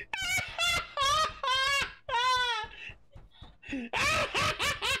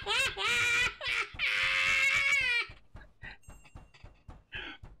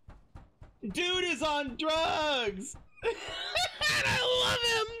 Dude is on drugs! And I love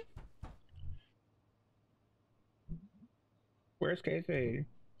him! Where's Casey?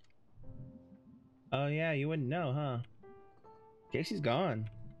 Oh yeah, you wouldn't know, huh? Casey's gone.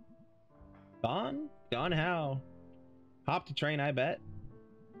 Gone? Gone how? Hopped a train, I bet.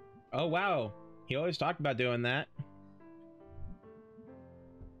 Oh wow, he always talked about doing that.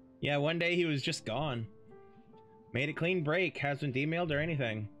 Yeah, one day he was just gone. Made a clean break, hasn't emailed or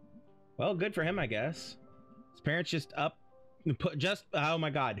anything. Well, good for him, I guess. His parents oh my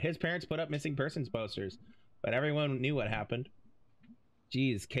god, his parents put up missing persons posters, but everyone knew what happened.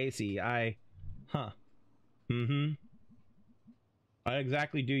 Jeez, Casey, What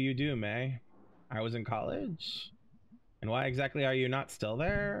exactly do you do, May? I was in college. And why exactly are you not still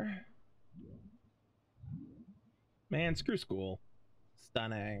there? Man, screw school.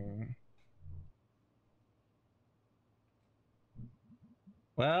 Stunning.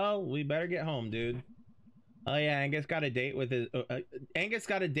 Well, we better get home, dude. Oh yeah, Angus got a date with his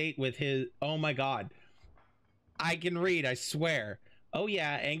oh my god. I can read, I swear. Oh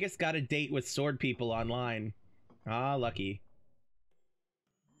yeah, Angus got a date with sword people online. Ah, lucky.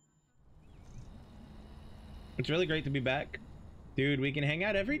 It's really great to be back. Dude, we can hang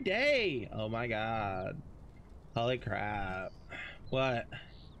out every day. Oh my god. Holy crap. What?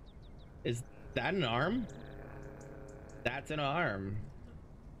 Is that an arm? That's an arm.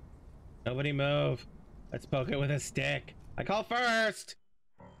 Nobody move. Let's poke it with a stick. I call first.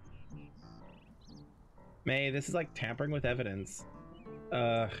 May, this is like tampering with evidence.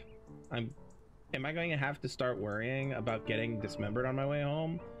 Am I going to have to start worrying about getting dismembered on my way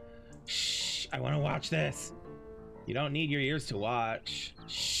home? Shh, I want to watch this. You don't need your ears to watch.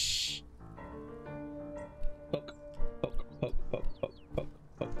 Shh. Poke, poke, poke, poke, poke, poke,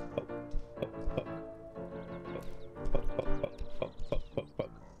 poke, poke, poke, poke.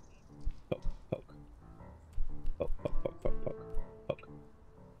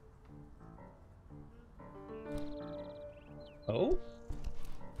 Oh?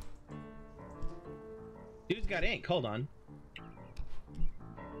 Dude's got ink. Hold on.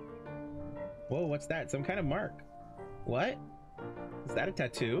 Whoa, what's that? Some kind of mark. What? Is that a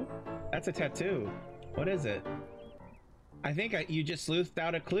tattoo? That's a tattoo. What is it? I think you just sleuthed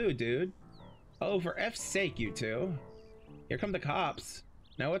out a clue, dude. Oh, for F's sake, you two. Here come the cops.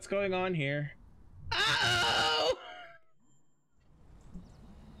 Now what's going on here? Oh!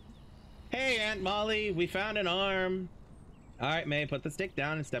 Hey, Aunt Molly, we found an arm. All right, May, put the stick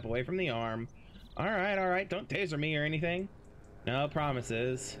down and step away from the arm. All right, don't taser me or anything. No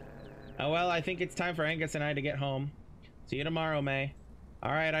promises. Oh, well, I think it's time for Angus and I to get home. See you tomorrow, May.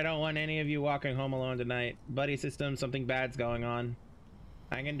 All right, I don't want any of you walking home alone tonight. Buddy system, something bad's going on.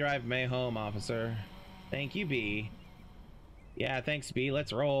 I can drive May home, officer. Thank you, B. Yeah, thanks, B.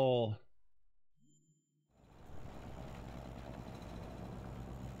 Let's roll.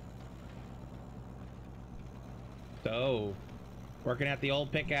 So, working at the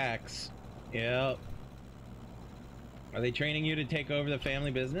old pickaxe. Yep. Are they training you to take over the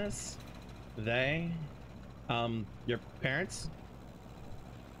family business? They? Your parents?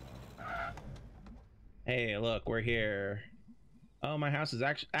 Hey, look, we're here. Oh, my house is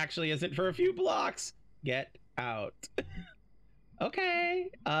actually isn't for a few blocks. Get out. Okay.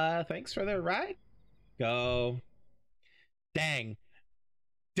 Thanks for the ride. Go. Dang.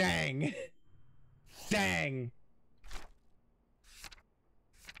 Dang. Dang.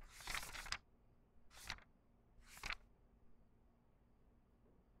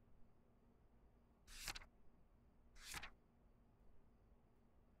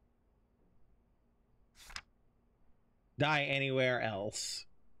 Die anywhere else.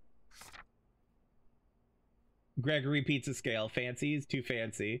 Gregory pizza scale. Fancy is too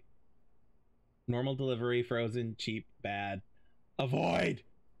fancy. Normal delivery, frozen, cheap, bad. Avoid.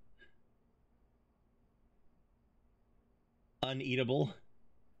 Uneatable.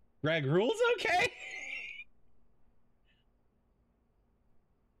 Greg rules, okay.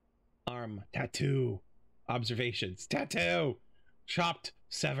 Arm, tattoo. Observations, tattoo. Chopped,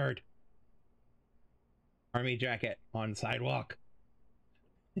 severed. Army jacket on sidewalk.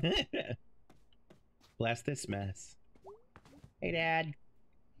 Bless this mess. Hey, Dad.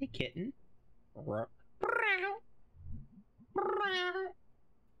 Hey, kitten.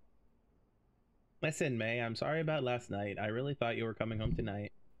 Listen, May, I'm sorry about last night. I really thought you were coming home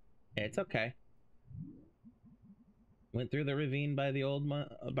tonight. It's okay. Went through the ravine by the old mill.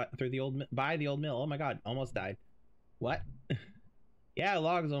 Oh my God, almost died. What? Yeah,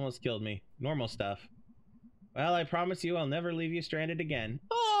 logs almost killed me. Normal stuff. Well, I promise you I'll never leave you stranded again.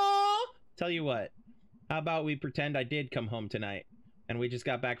 Aww! Tell you what, how about we pretend I did come home tonight and we just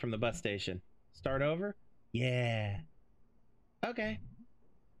got back from the bus station? Start over? Yeah. Okay.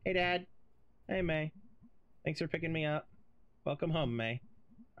 Hey, Dad. Hey, May. Thanks for picking me up. Welcome home, May.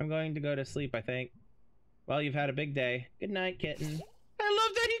 I'm going to go to sleep, I think. Well, you've had a big day. Good night, kitten. I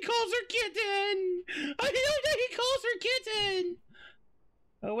love that he calls her kitten! I love that he calls her kitten!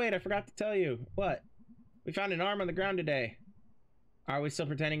 Oh, wait, I forgot to tell you. What? We found an arm on the ground today. Are we still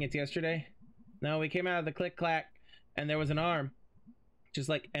pretending it's yesterday? No, we came out of the click-clack, and there was an arm. Just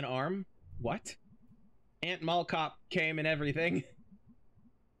like, an arm? What? Aunt Mall Cop came and everything.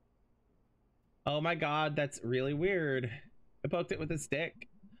 Oh my God, that's really weird. I poked it with a stick.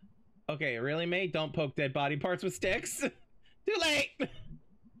 Okay, really, mate? Don't poke dead body parts with sticks. Too late!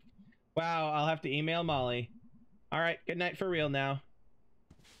 Wow, I'll have to email Molly. Alright, good night for real now.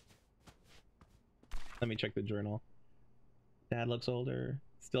 Let me check the journal. Dad looks older.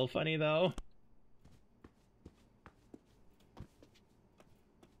 Still funny, though.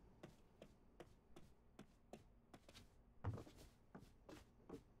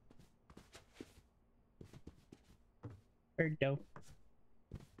 Birdo.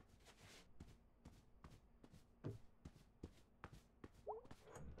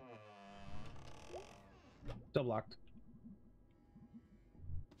 Still blocked.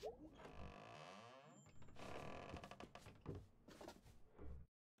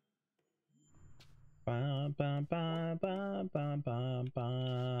 Bum bum bum bum bum bum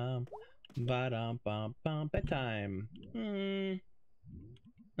bum. Ba-dum bum bum. Bedtime.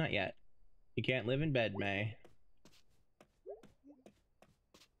 Not yet. You can't live in bed, May.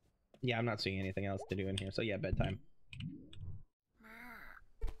 Yeah, I'm not seeing anything else to do in here, so yeah, bedtime.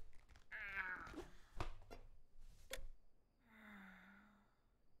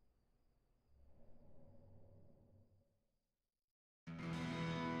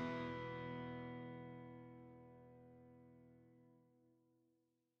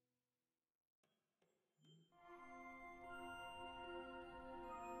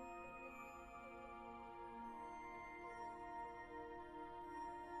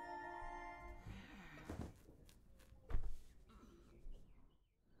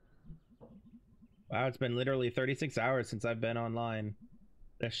 Wow, it's been literally 36 hours since I've been online.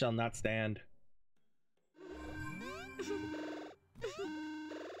 This shall not stand.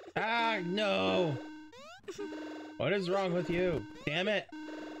 Ah, no! What is wrong with you? Damn it!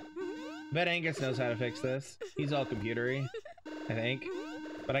 I bet Angus knows how to fix this. He's all computery, I think.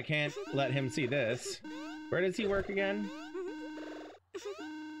 But I can't let him see this. Where does he work again?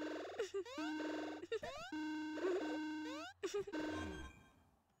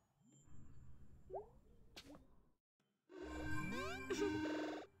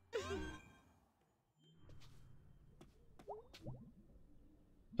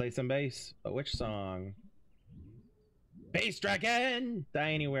 Play some bass. But which song? Space Dragon!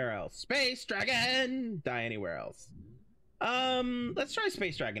 Die anywhere else. Space Dragon! Die anywhere else. Let's try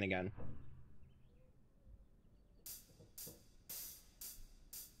Space Dragon again.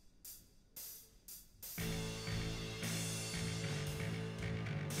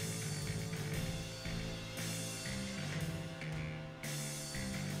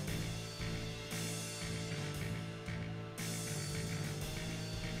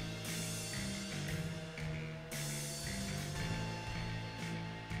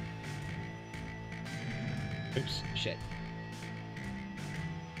 Oops, shit.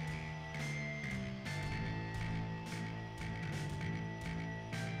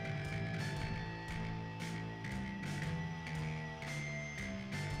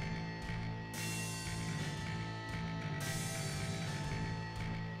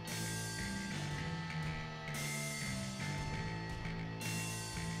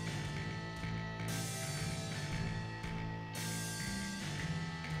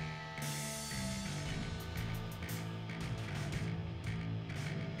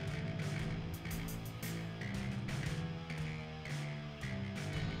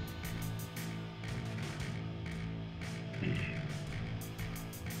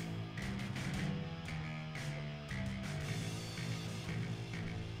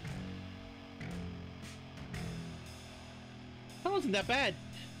 That wasn't that bad.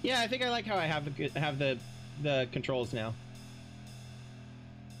 Yeah, I think I like how I have the controls now.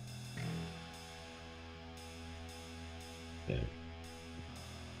 There.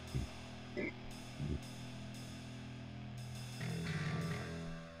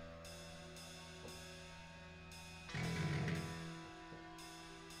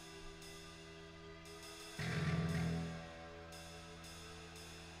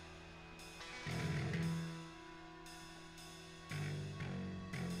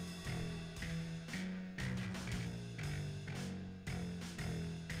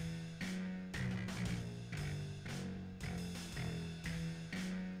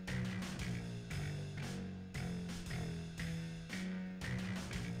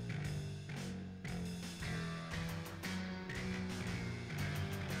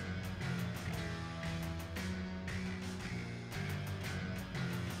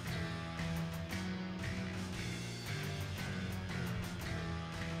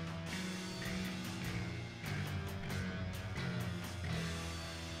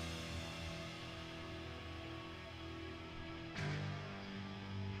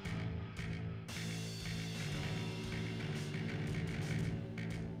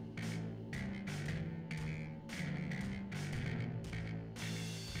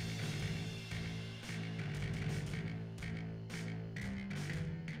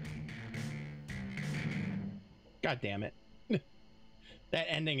 God damn it. That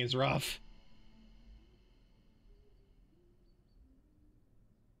ending is rough.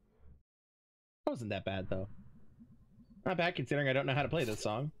 That wasn't that bad, though. Not bad considering I don't know how to play this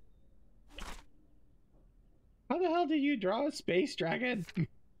song. How the hell did you draw a space dragon?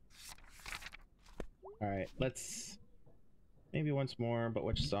 Alright, let's... Maybe once more, but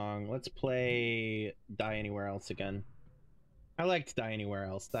which song? Let's play Die Anywhere Else again. I liked Die Anywhere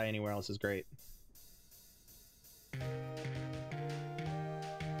Else. Die Anywhere Else is great.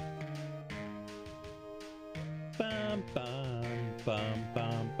 Bum bum bum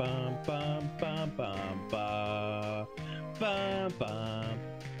bum bum bum bum bum bum bum bum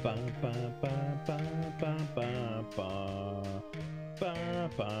Ba ba ba ba ba ba ba. Ba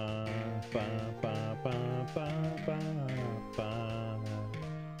ba ba ba ba ba ba ba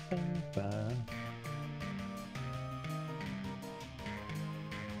ba.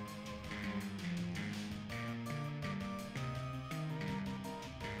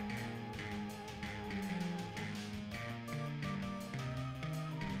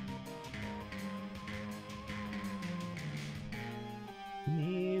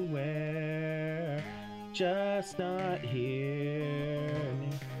 Anywhere, just not here.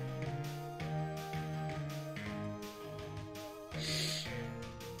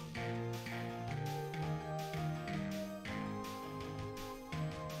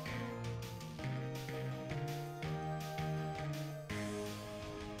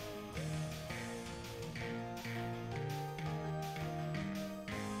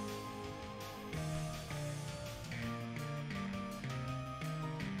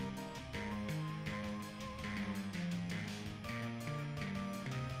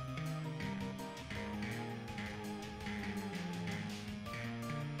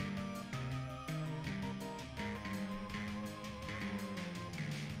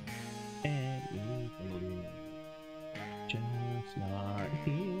 Just not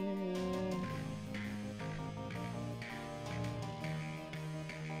here.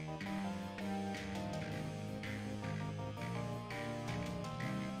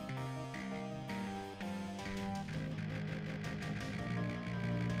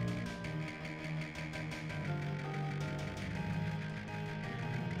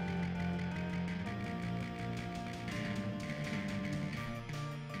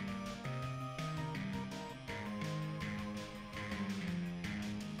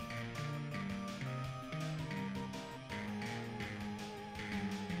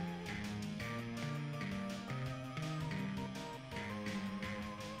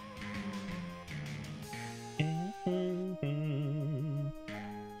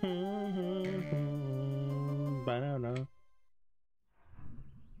 I don't know.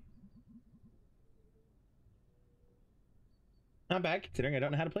 Not bad, considering I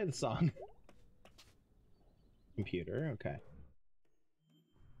don't know how to play the song. Computer, okay.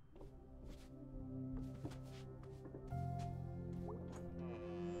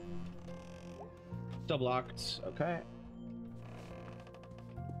 Still blocked, okay.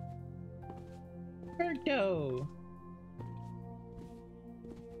 Birdo!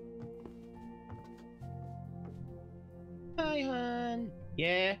 Hi, hon.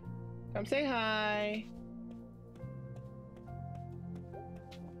 Yeah, come say hi.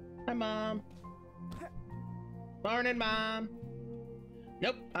 Hi, Mom. Morning, Mom.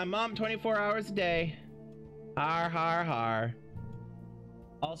 Nope, I'm Mom 24 hours a day. Har, har, har.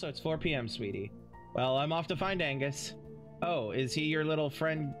 Also, it's 4 p.m., sweetie. Well, I'm off to find Angus. Oh, is he your little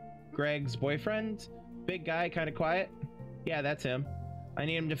friend Greg's boyfriend? Big guy, kind of quiet? Yeah, that's him. I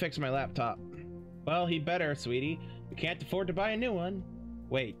need him to fix my laptop. Well, he better, sweetie. We can't afford to buy a new one.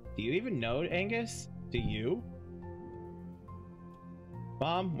 Wait, do you even know Angus? Do you?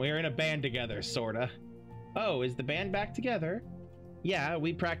 Mom, we're in a band together, sorta. Oh, is the band back together? Yeah,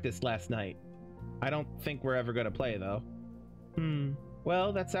 we practiced last night. I don't think we're ever gonna play, though.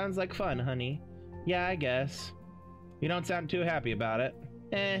 Well, that sounds like fun, honey. Yeah, I guess. You don't sound too happy about it.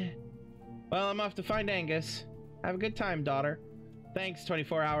 Well, I'm off to find Angus. Have a good time, daughter. Thanks,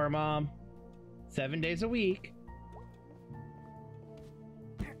 24-hour mom. 7 days a week.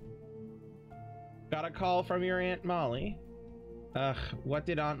 Got a call from your Aunt Molly. Ugh, what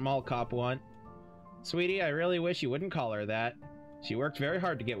did Aunt Mallcop want? Sweetie, I really wish you wouldn't call her that. She worked very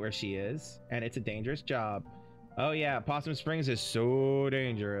hard to get where she is, and it's a dangerous job. Oh yeah, Possum Springs is so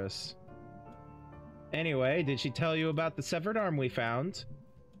dangerous. Anyway, did she tell you about the severed arm we found?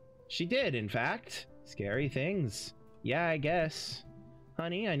 She did, in fact. Scary things. Yeah, I guess.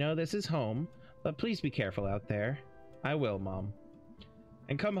 Honey, I know this is home, but please be careful out there. I will, Mom.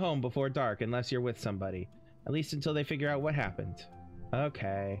 And come home before dark unless you're with somebody. At least until they figure out what happened.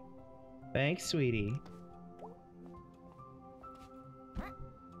 Okay. Thanks, sweetie.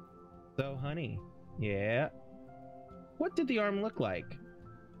 So, honey. Yeah? What did the arm look like?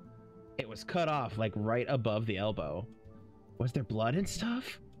 It was cut off, like, right above the elbow. Was there blood and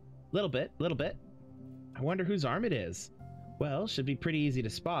stuff? Little bit, little bit. I wonder whose arm it is. Well, should be pretty easy to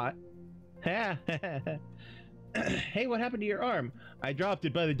spot. Ha! Hey, what happened to your arm? I dropped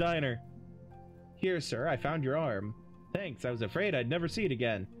it by the diner. Here, sir, I found your arm. Thanks, I was afraid I'd never see it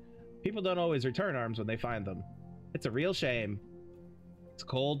again. People don't always return arms when they find them. It's a real shame. It's a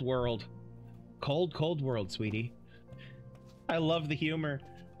cold world. Cold, cold world, sweetie. I love the humor.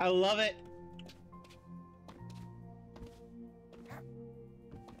 I love it.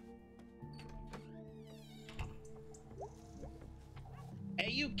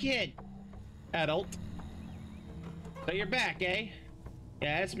 you kid! Adult. So you're back, eh?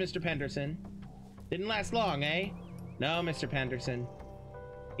 Yes, Mr. Penderson. Didn't last long, eh? No, Mr. Penderson.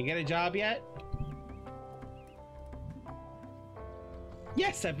 You get a job yet?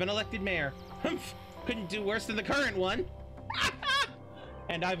 Yes, I've been elected mayor. Humph! Couldn't do worse than the current one.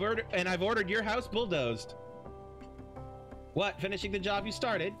 And I've ordered your house bulldozed. What? Finishing the job you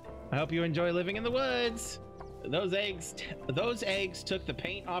started? I hope you enjoy living in the woods. Those eggs took the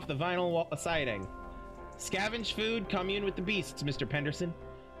paint off the vinyl wall siding. Scavenge food, commune with the beasts, Mr. Penderson.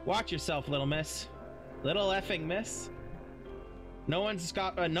 Watch yourself, little miss. Little effing miss. No one's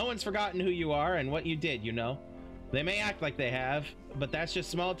forgotten who you are and what you did, you know. They may act like they have, but that's just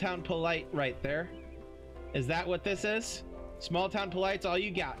small town polite right there. Is that what this is? Small town polite's all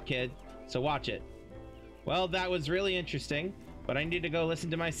you got, kid. So watch it. Well, that was really interesting, but I need to go listen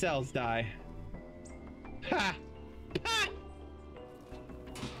to my cells die. Ha! Ha!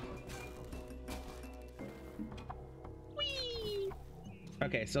 Whee!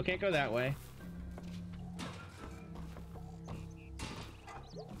 Okay, so can't go that way.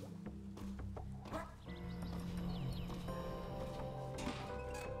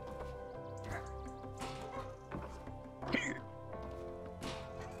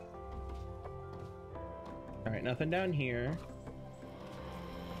 All right, nothing down here.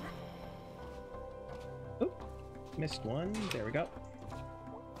 Oop, missed one. There we go.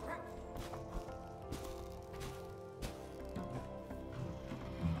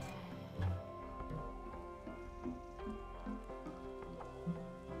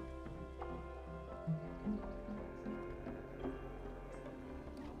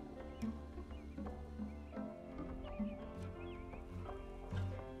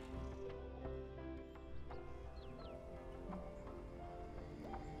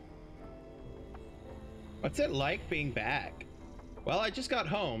 What's it like being back? Well, I just got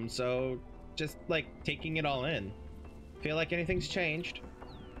home, so just like taking it all in. Feel like anything's changed?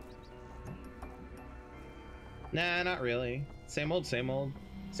 Nah, not really. Same old, same old.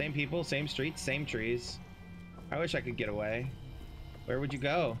 Same people, same streets, same trees. I wish I could get away. Where would you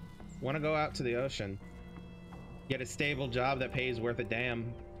go? Want to go out to the ocean. Get a stable job that pays worth a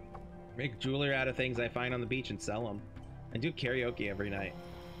damn. Make jewelry out of things I find on the beach and sell them. I do karaoke every night.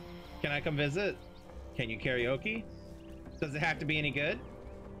 Can I come visit? Can you karaoke? Does it have to be any good?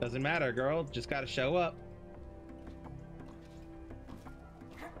 Doesn't matter, girl. Just gotta show up.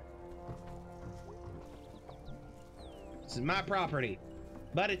 This is my property,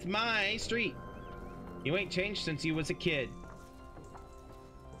 but it's my street. You ain't changed since you was a kid.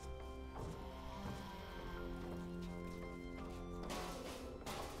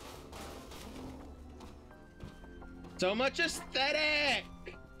 So much aesthetic!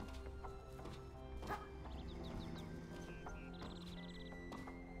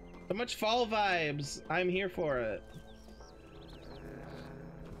 So much fall vibes. I'm here for it.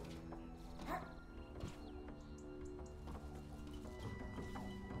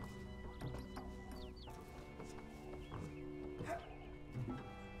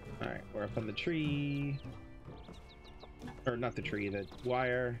 Alright, we're up on the tree. Or not the tree, the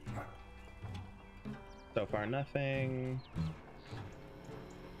wire. So far, nothing.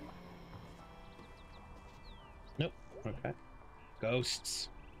 Nope. Okay. Ghosts.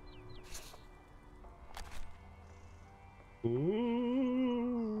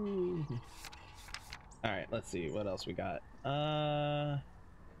 Ooh. All right, let's see what else we got. Thought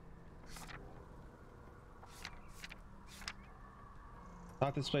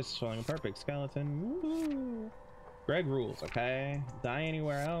this place was falling perfect. Skeleton. Woo. Greg rules. Okay. Die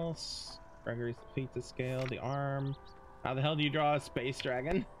anywhere else? Gregory's pizza scale. The arm. How the hell do you draw a space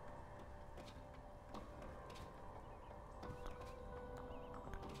dragon?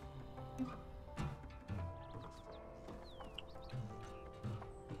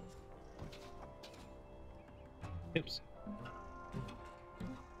 Oops.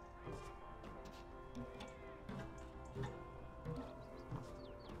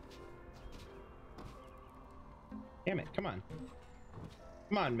 Damn it, come on.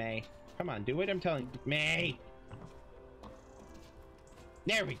 Come on, May. Come on, do what I'm telling you. May!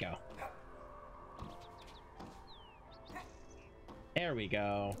 There we go. There we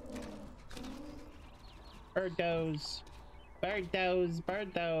go. Birdos. Birdos,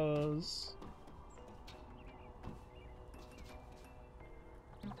 birdos.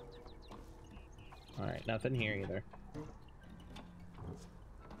 Alright, nothing here either.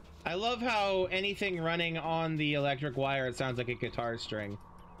 I love how anything running on the electric wire, it sounds like a guitar string.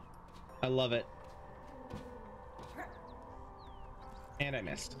 I love it. And I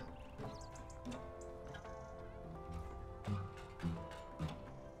missed.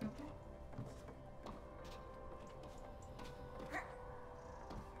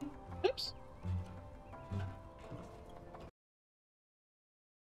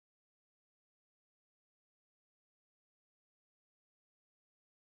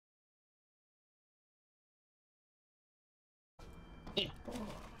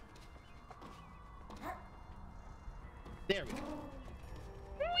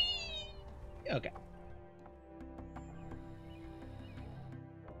 Okay.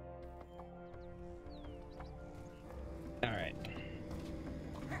 All right.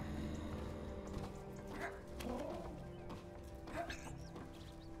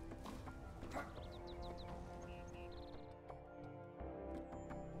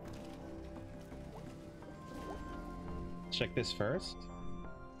 Check this first.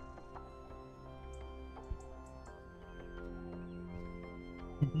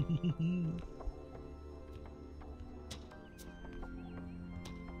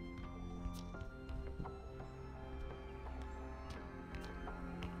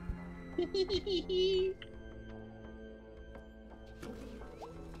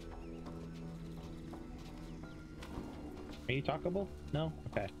 Are you talkable? No?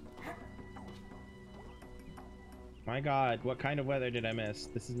 Okay. My god, what kind of weather did I miss?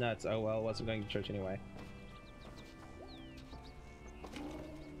 This is nuts. Oh well, wasn't going to church anyway.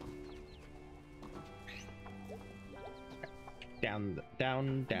 Down,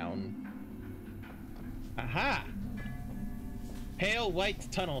 down, down. Aha! Pale white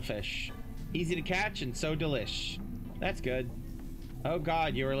tunnelfish. Easy to catch and so delish. That's good. Oh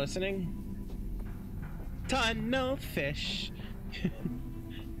god, you were listening? Tunnelfish.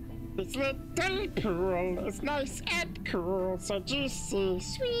 This little pool is nice and cool, so juicy,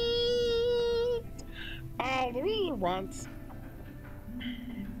 sweet. All we want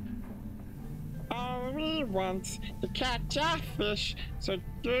to catch a fish, so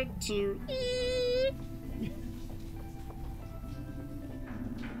good to eat.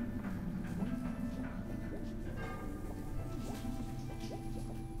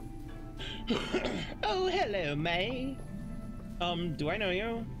 Oh, hello, May. Do I know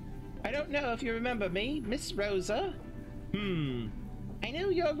you? I don't know if you remember me, Miss Rosa. I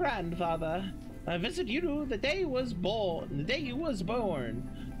knew your grandfather. I visited you the day you was born,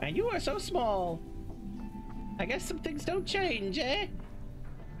 and you were so small. I guess some things don't change, eh?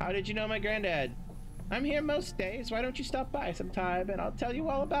 How did you know my granddad? I'm here most days. Why don't you stop by sometime and I'll tell you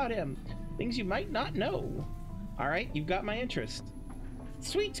all about him. Things you might not know. All right, you've got my interest.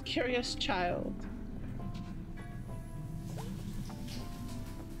 Sweet, curious child.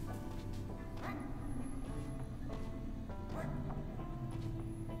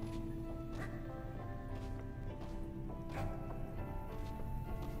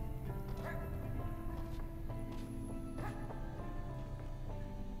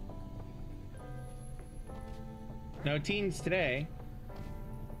 No teens today.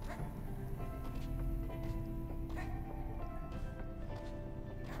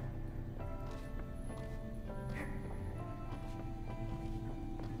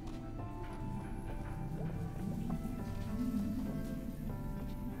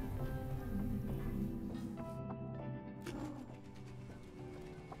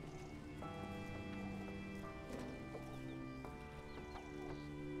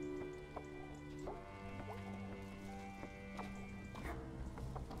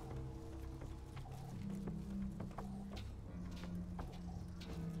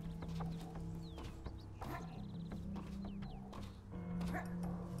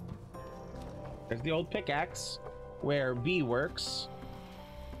 There's the old pickaxe where B works.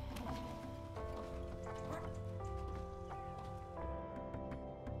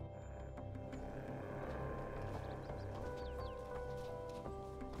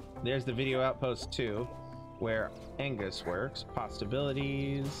 There's the video outpost 2 where Angus works.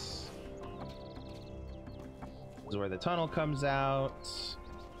 Possibilities. This is where the tunnel comes out.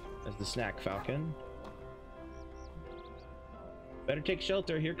 There's the snack falcon. Better take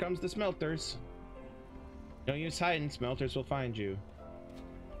shelter. Here comes the smelters. Don't use hiding. Smelters will find you.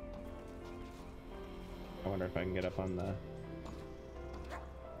 I wonder if I can get up on the...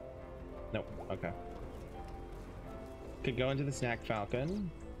 Nope. Okay. Could go into the snack falcon.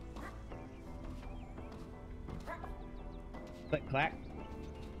 Click clack.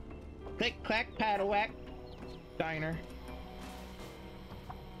 Click clack paddle whack. Diner.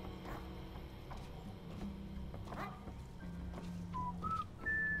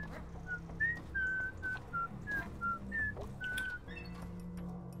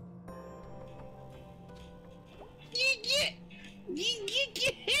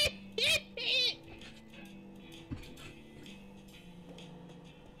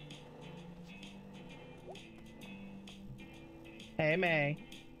 Hey May,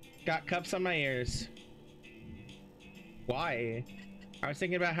 got cups on my ears. Why? I was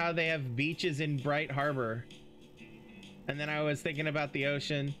thinking about how they have beaches in Bright Harbor, and then I was thinking about the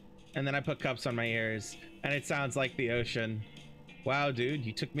ocean, and then I put cups on my ears, and it sounds like the ocean. Wow, dude,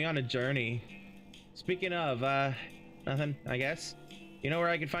 you took me on a journey. Speaking of, nothing, I guess. You know where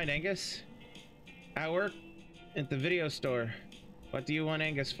I can find Angus? I work at the video store. What do you want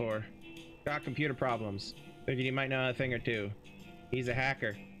Angus for? Got computer problems. Figured you might know a thing or two. He's a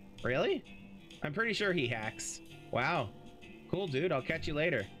hacker. Really? I'm pretty sure he hacks. Wow. Cool, dude. I'll catch you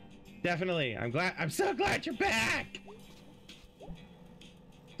later. Definitely. I'm so glad you're back!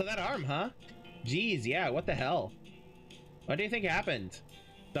 So that arm, huh? Jeez, yeah, what the hell? What do you think happened?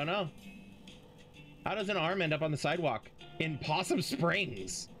 Don't know. How does an arm end up on the sidewalk? In Possum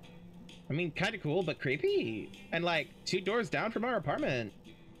Springs? I mean, kind of cool, but creepy. And like, 2 doors down from our apartment.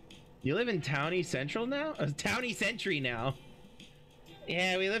 You live in Townie Central now? Townie Century now.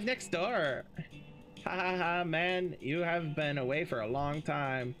 Yeah, we live next door. Ha ha ha, man. You have been away for a long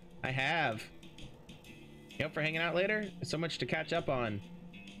time. I have. You up for hanging out later? There's so much to catch up on.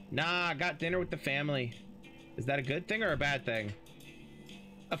 Nah, I got dinner with the family. Is that a good thing or a bad thing?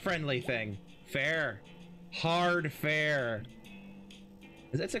 A friendly thing. Fair. Hard fair.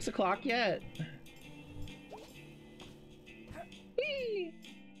 Is it 6 o'clock yet? Whee!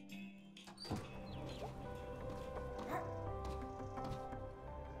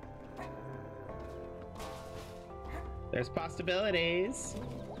 There's possibilities.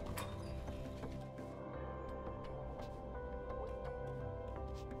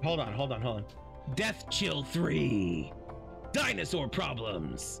 Hold on. Death Chill 3. Dinosaur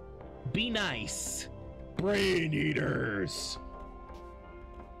problems. Be nice. Brain eaters.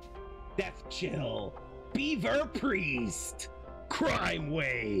 Death Chill. Beaver Priest. Crime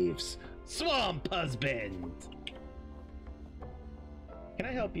Waves. Swamp Husband. Can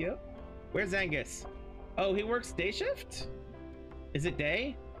I help you? Where's Angus? Oh, he works day shift? Is it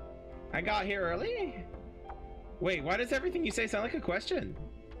day? I got here early? Wait, why does everything you say sound like a question?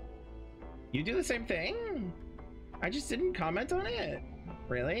 You do the same thing? I just didn't comment on it.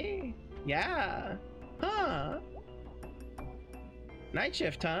 Really? Yeah. Huh. Night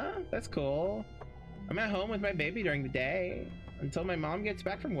shift, huh? That's cool. I'm at home with my baby during the day until my mom gets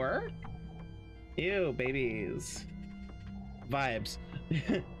back from work. Ew, babies. Vibes.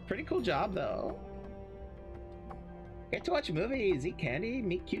 Pretty cool job, though. Get to watch movies, eat candy,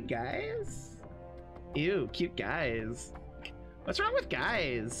 meet cute guys. Ew, cute guys. What's wrong with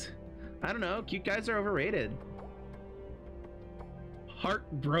guys? I don't know, cute guys are overrated.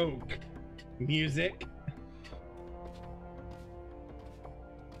 Heart broke. Music.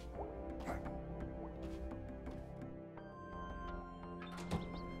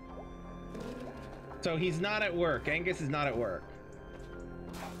 So he's not at work. Angus is not at work.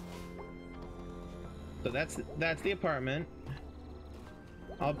 So that's the apartment.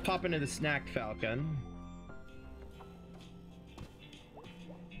 I'll pop into the Snack Falcon.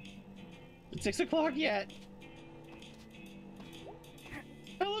 It's 6 o'clock yet.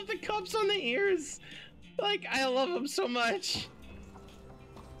 I love the cups on the ears. Like, I love them so much.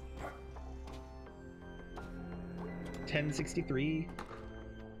 1063.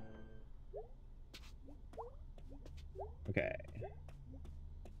 Okay.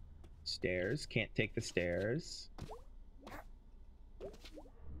 Stairs. Can't take the stairs.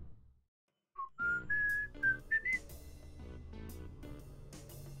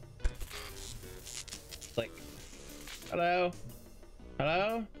 Click. Hello?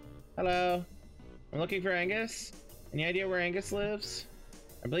 Hello? Hello? I'm looking for Angus. Any idea where Angus lives?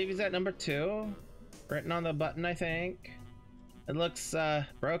 I believe he's at number 2. Written on the button, I think. It looks,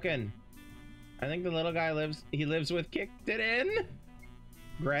 broken. I think the little guy lives with Kicked It In?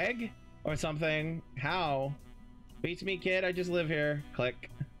 Greg? Or something. How? Beats me, kid. I just live here. Click.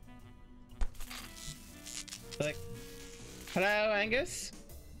 Click. Hello, Angus?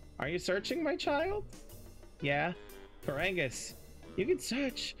 Are you searching, my child? Yeah. For Angus. You can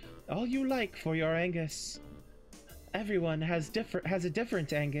search all you like for your Angus. Everyone has a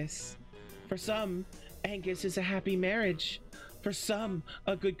different Angus. For some, Angus is a happy marriage. For some,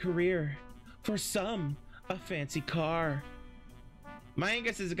 a good career. For some, a fancy car. My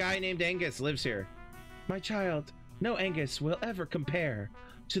Angus is a guy named Angus, lives here. My child, no Angus will ever compare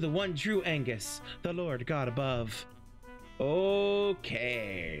to the one true Angus, the Lord God above.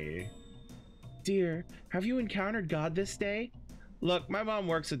 Okay. Dear, have you encountered God this day? Look, my mom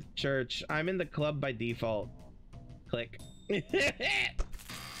works at the church. I'm in the club by default. Click.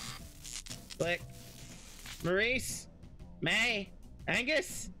 Click. Maurice? May?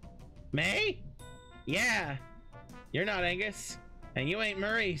 Angus? May? Yeah. You're not Angus. And you ain't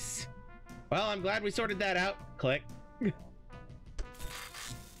Maurice. Well, I'm glad we sorted that out. Click.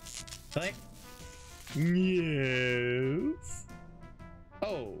 Click. Yes.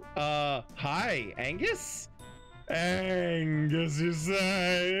 Oh, hi, Angus? Angus, you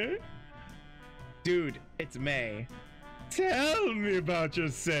say? Dude, it's May. Tell me about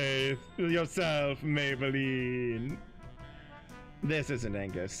yourself, Maybelline. This isn't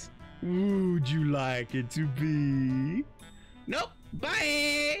Angus. Would you like it to be? Nope.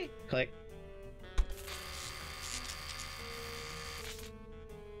 Bye. Click.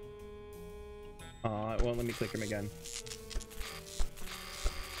 Oh, it won't let me click him again.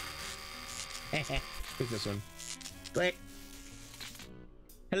 Who's this one? Click.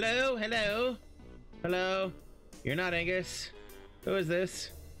 Hello, hello, hello. You're not Angus. Who is this?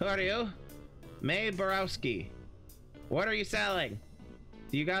 Who are you? May Borowski. What are you selling?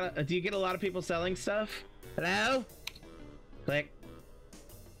 Do you get a lot of people selling stuff? Hello? Click.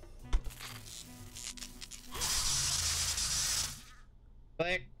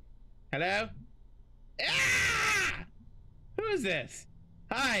 Click. Hello? Ah! Who is this?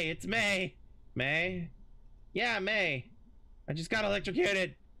 Hi, it's May. May? Yeah, May. I just got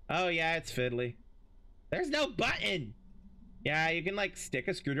electrocuted. Oh yeah, it's fiddly. There's no button. Yeah, you can like stick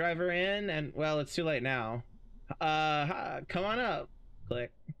a screwdriver in and well, it's too late now. Come on up.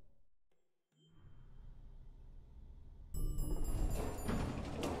 Click.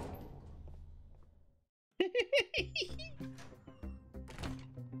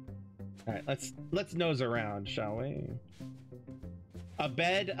 All right, let's nose around, shall we? A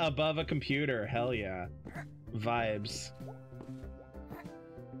bed above a computer. Hell yeah. Vibes.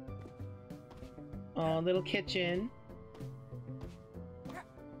 Oh, little kitchen.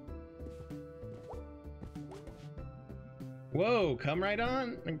 Whoa, come right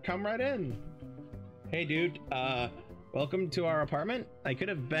on and come right in. Hey dude, welcome to our apartment. I could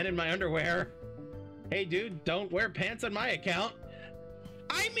have been in my underwear. Hey dude, don't wear pants on my account.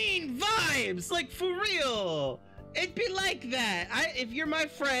 I mean vibes, like for real. It'd be like that. If you're my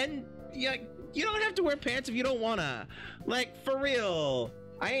friend, you don't have to wear pants if you don't wanna. Like for real.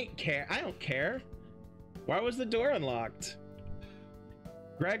 I don't care. Why was the door unlocked?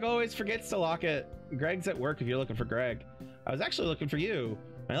 Greg always forgets to lock it. Greg's at work if you're looking for Greg. I was actually looking for you.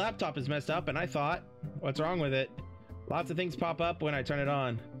 My laptop is messed up and I thought, what's wrong with it? Lots of things pop up when I turn it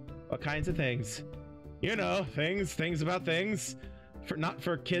on. What kinds of things? You know, things about things. Not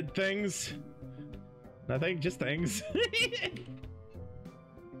for kid things. Nothing, just things.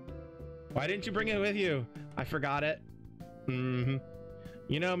 Why didn't you bring it with you? I forgot it. You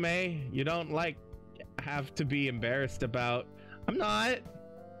know, May, you don't have to be embarrassed about. I'm not.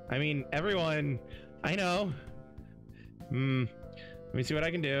 I mean, everyone. I know. Let me see what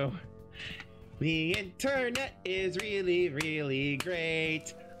I can do. The internet is really, really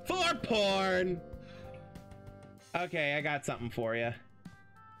great for porn. Okay, I got something for you.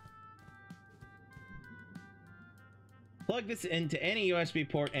 Plug this into any USB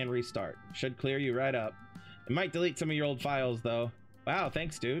port and restart. Should clear you right up. It might delete some of your old files though. Wow,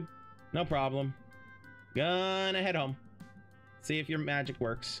 thanks dude. No problem. Gonna head home. See if your magic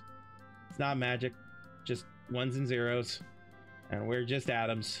works. It's not magic, just ones and zeros. And we're just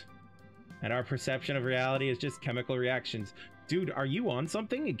atoms. And our perception of reality is just chemical reactions. Dude, are you on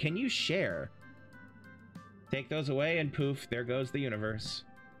something? Can you share? Take those away and poof, there goes the universe.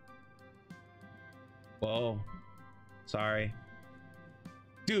 Whoa. Sorry.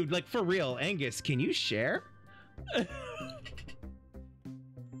 Dude, like for real, Angus, can you share?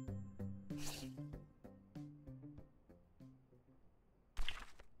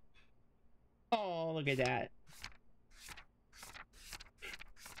 Oh, look at that.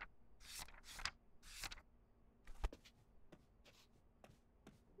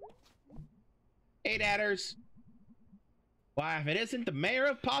 Hey, dadders. Why, if it isn't the mayor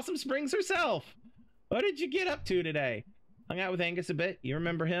of Possum Springs herself. What did you get up to today? Hung out with Angus a bit. You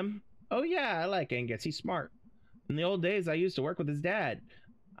remember him? Oh yeah, I like Angus. He's smart. In the old days, I used to work with his dad.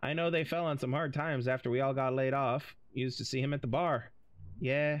 I know they fell on some hard times after we all got laid off. Used to see him at the bar.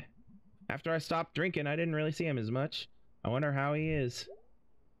 Yeah. After I stopped drinking, I didn't really see him as much. I wonder how he is.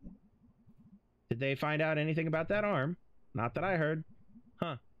 Did they find out anything about that arm? Not that I heard.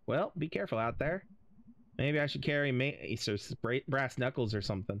 Huh. Well, be careful out there. Maybe I should carry mace or brass knuckles or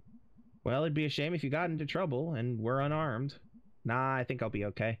something. Well, it'd be a shame if you got into trouble and were unarmed. Nah, I think I'll be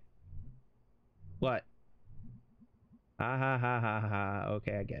okay. What? Ha ha ha ha ha.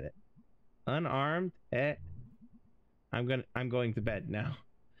 Okay, I get it. Unarmed? Eh. I'm going to bed now.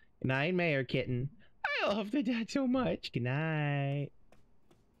 Good night, Mayor Kitten. I love the dad so much. Good night.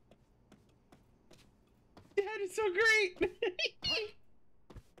 Dad is so great.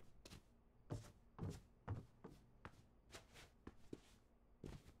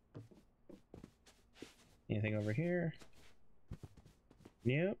 Anything over here?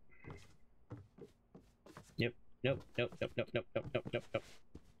 Nope. Nope. Nope. Nope. Nope. Nope. Nope. Nope. Nope. Nope.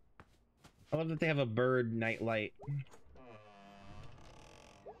 I love that they have a bird night light.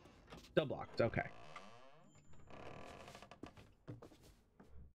 Still blocked. Okay.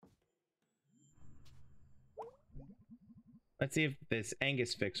 Let's see if this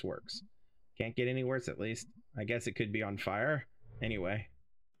Angus fix works. Can't get any worse, at least. I guess it could be on fire. Anyway.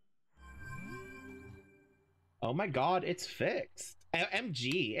 Oh my god, it's fixed.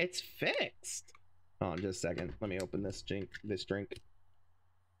 MG, it's fixed. Hold on just a second. Let me open this drink.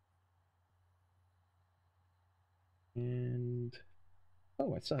 And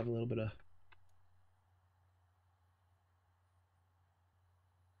oh, I still have a little bit of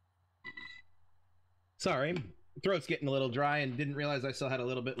sorry, throat's getting a little dry and didn't realize I still had a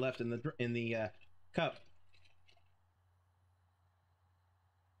little bit left in the cup.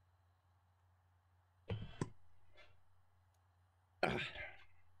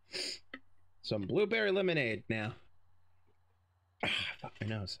 Some blueberry lemonade now. Fuck my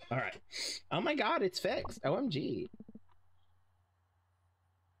nose. All right. Oh my god, it's fixed. OMG.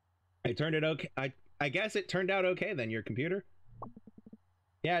 I turned it okay. I guess it turned out okay then, your computer.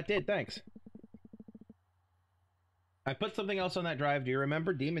 Yeah, it did. Thanks. I put something else on that drive. Do you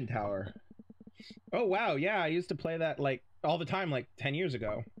remember Demon Tower? Oh wow, yeah, I used to play that like all the time like 10 years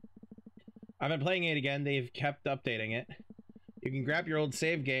ago. I've been playing it again. They've kept updating it. You can grab your old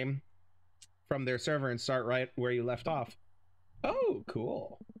save game from their server and start right where you left off. Oh,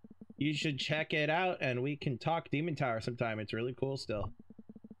 cool. You should check it out and we can talk Demon Tower sometime. It's really cool still.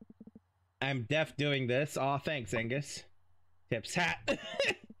 I'm def doing this. Aw, thanks, Angus. Tips hat.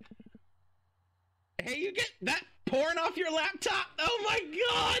 Hey, you get that porn off your laptop? Oh my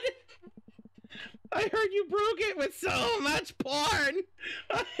god! I heard you broke it with so much porn!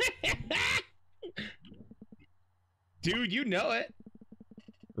 Dude, you know it.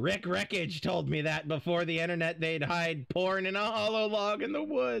 Rick Wreckage told me that before the internet they'd hide porn in a hollow log in the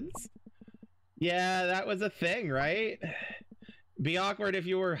woods. Yeah, that was a thing, right? Be awkward if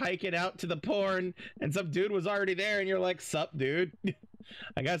you were hiking out to the porn and some dude was already there and you're like, sup, dude?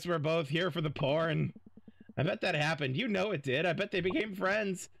 I guess we're both here for the porn. I bet that happened. You know it did. I bet they became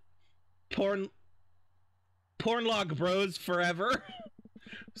friends. Porn log bros forever.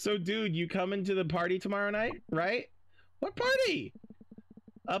 So, dude, you coming to the party tomorrow night, right? What party?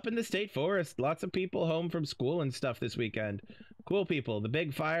 Up in the state forest. Lots of people home from school and stuff this weekend. Cool people. The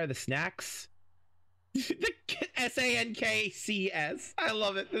big fire, the snacks. The SANKCS. I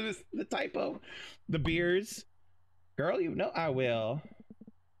love it. The typo. The beers. Girl, you know I will.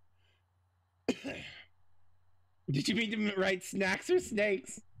 Did you mean to write snacks or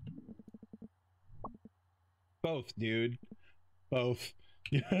snakes? Both, dude. Both.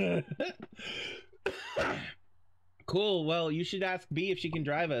 Cool. Well, you should ask B if she can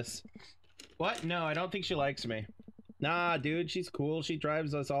drive us. What? No, I don't think she likes me. Nah, dude, she's cool. She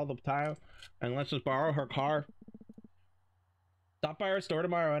drives us all the time and lets us borrow her car. Stop by our store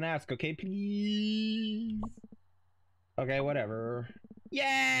tomorrow and ask, okay, please? Okay, whatever.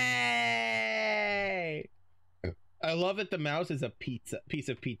 Yay! I love that the mouse is a piece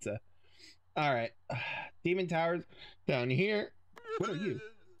of pizza. All right. Demon Tower's down here. What are you?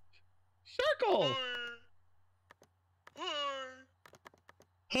 Circle!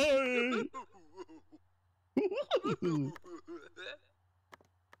 Hi!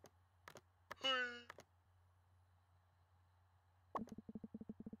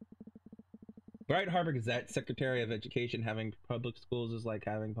 Bright Harbor Gazette, Secretary of Education, having public schools is like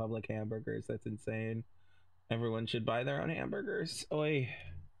having public hamburgers. That's insane. Everyone should buy their own hamburgers. Oi.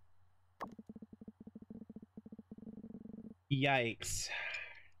 Yikes.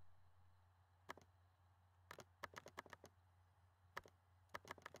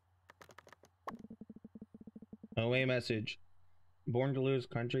 Away message. Born to lose,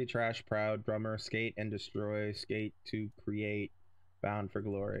 country trash proud, drummer, skate and destroy, skate to create, bound for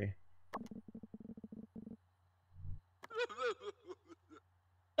glory.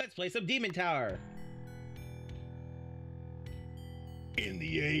 Let's play some Demon Tower. In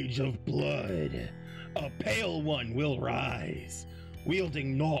the age of blood, a pale one will rise,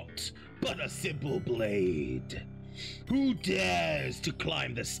 wielding naught but a simple blade. Who dares to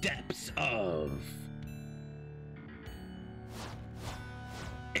climb the steps of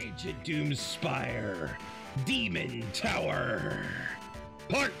Ancient Doom's Spire, Demon Tower,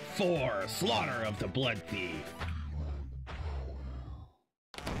 Part 4, Slaughter of the Blood Thief.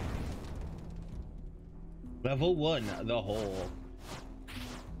 Level 1, the hole.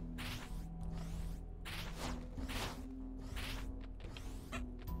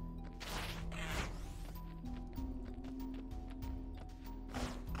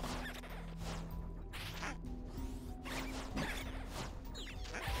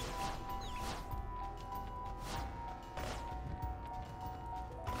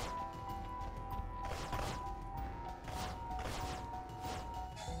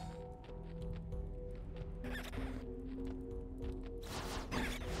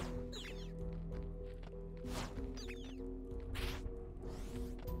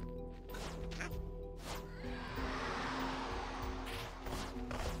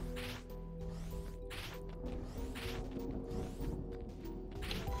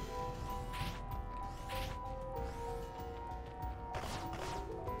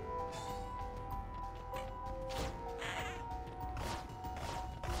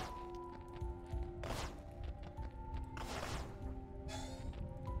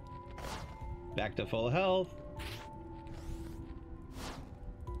 Back to full health.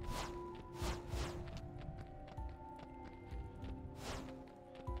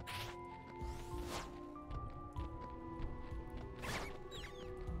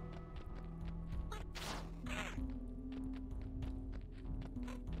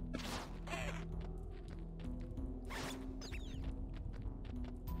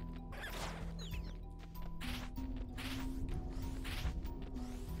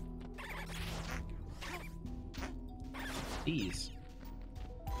 These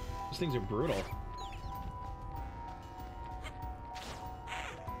things are brutal.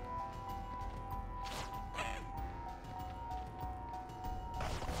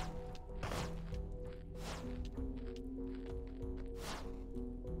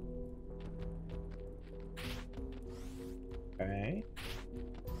 Okay.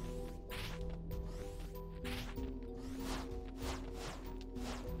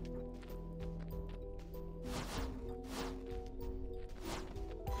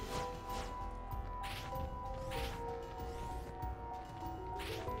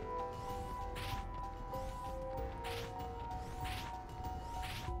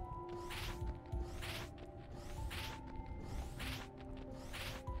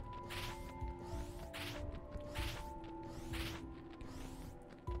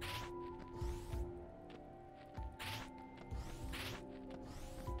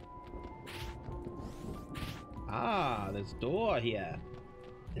 Ah, there's a door here.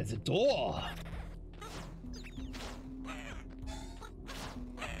 There's a door.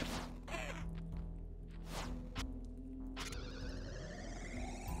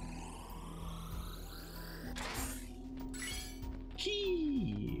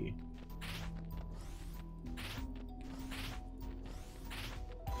 Key.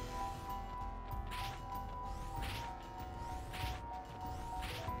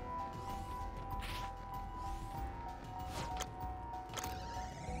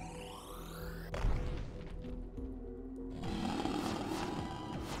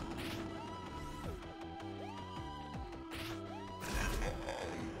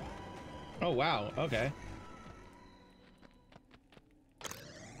 Oh, wow. Okay.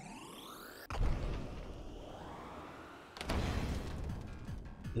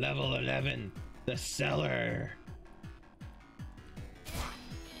 Level 11, the cellar.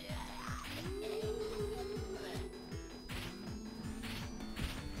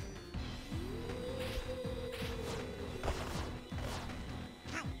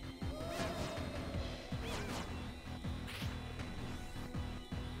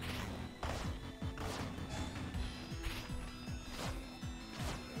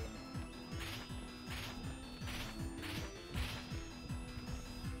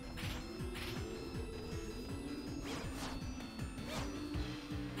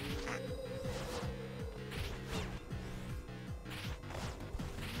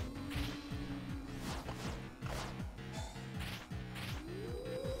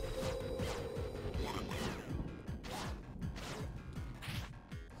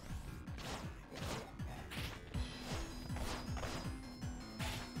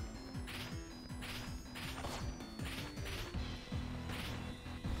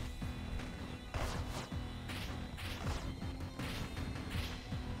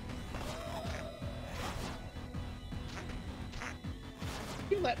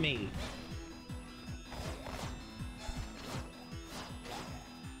 You let me.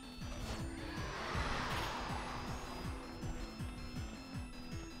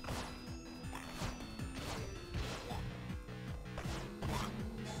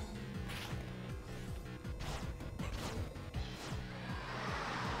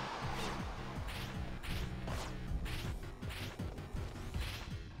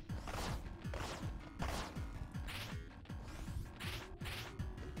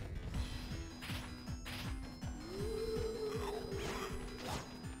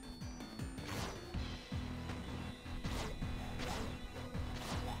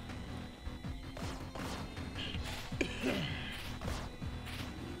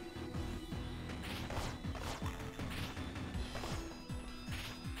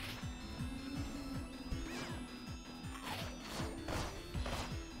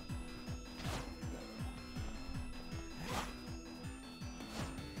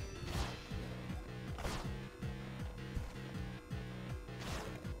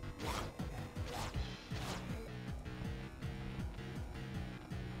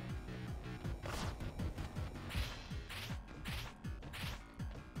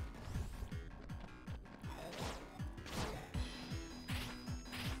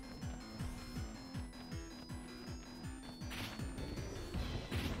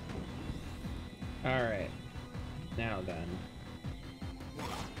 Now then.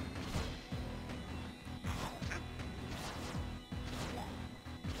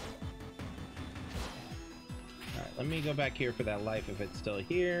 Alright, let me go back here for that life if it's still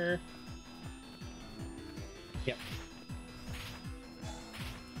here. Yep.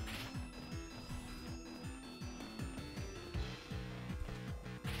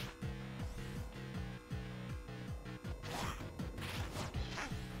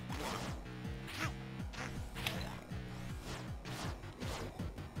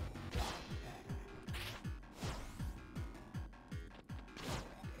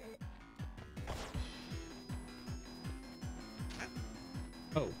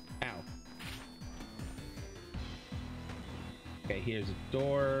 Oh, ow. Okay, here's a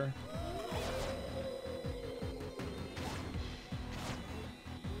door.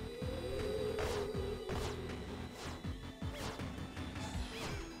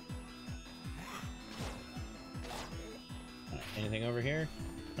 Anything over here?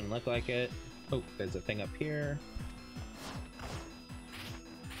 Doesn't look like it. Oh, there's a thing up here.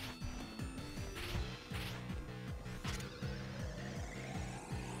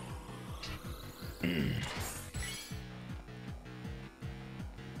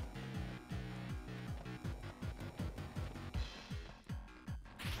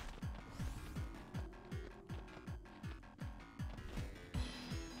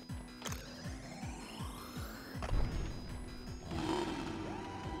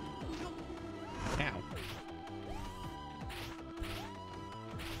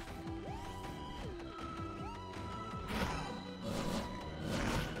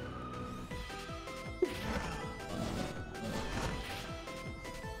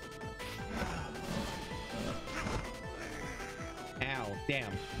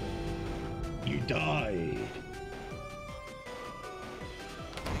 Damn. You died.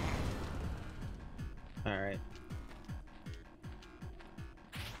 All right.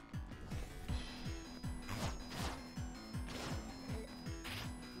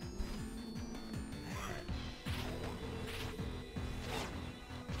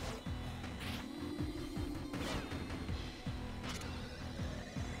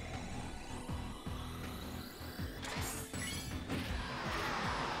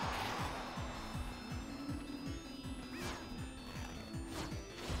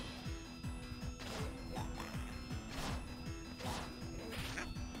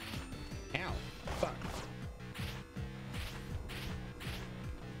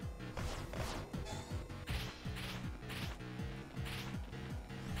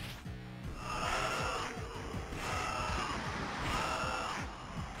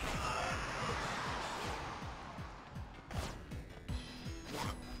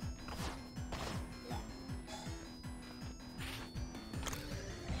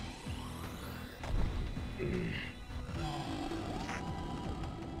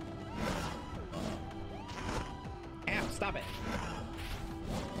 Ow, stop it.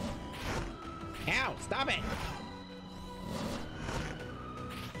 Ow, stop it.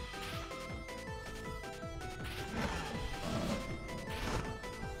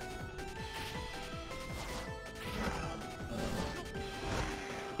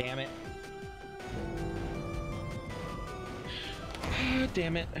 Damn it.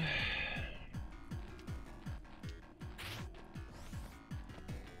 Damn it.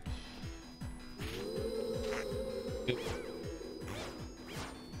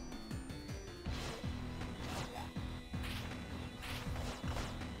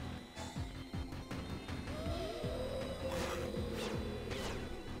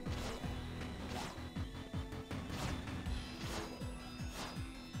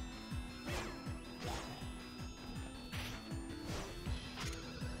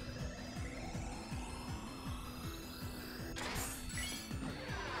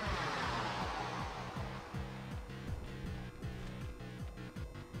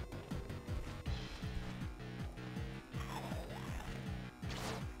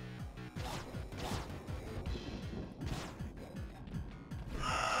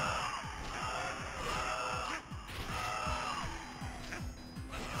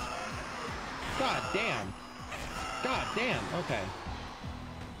 God damn. God damn. Okay.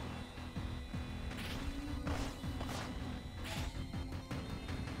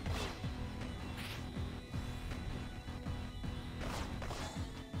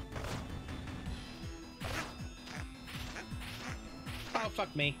 Oh,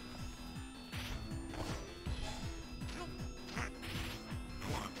 fuck me.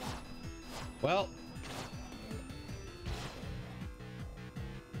 Well.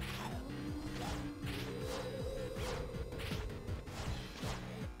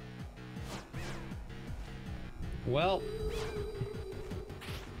 Well.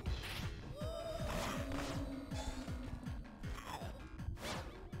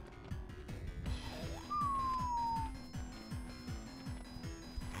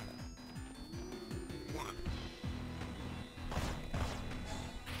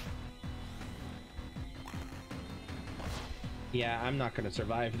 Yeah, I'm not gonna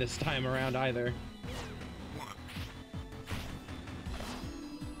survive this time around either.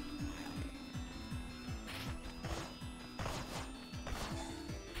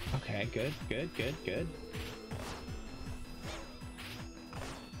 Okay, good, good, good, good.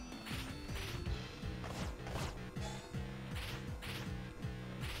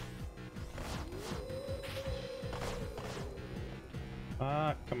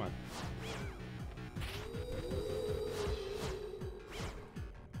 Come on.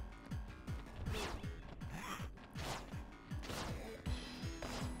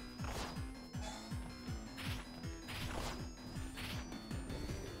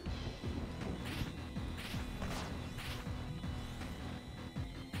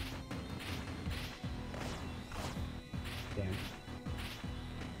 Damn.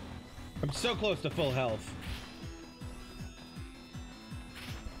 I'm so close to full health.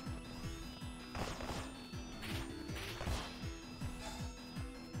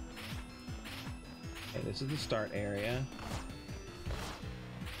 Okay, this is the start area.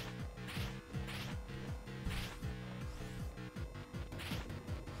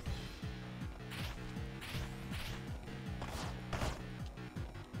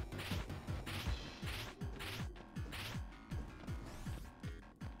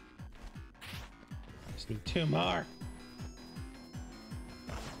 Just need 2 more.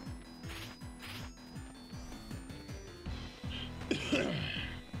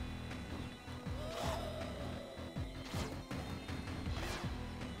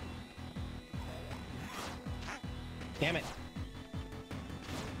 Damn it.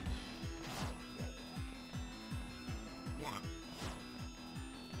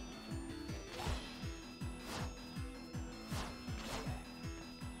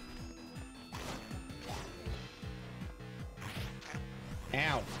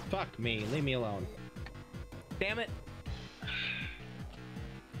 Ow. Fuck me. Leave me alone. Damn it.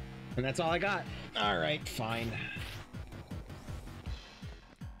 And that's all I got. Alright, fine.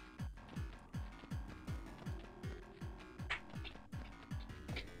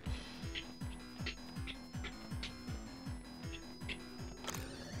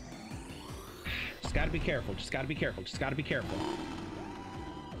 Just gotta be careful. Just gotta be careful. Just gotta be careful.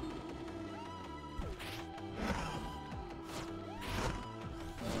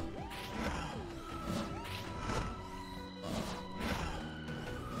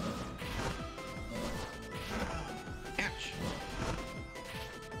 Ouch.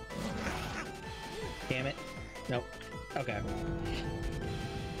 Damn it. Nope. Okay.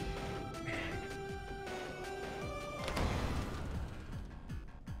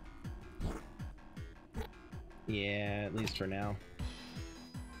 Yeah, at least for now.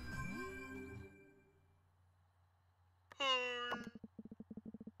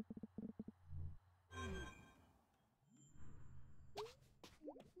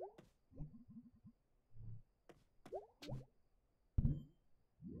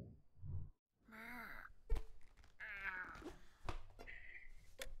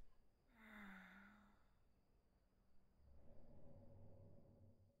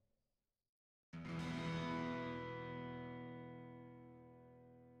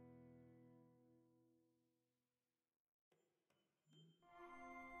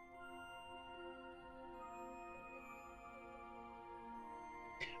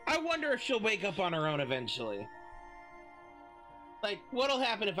 I wonder if she'll wake up on her own eventually. Like, what'll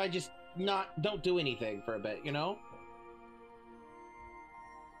happen if I just don't do anything for a bit, you know?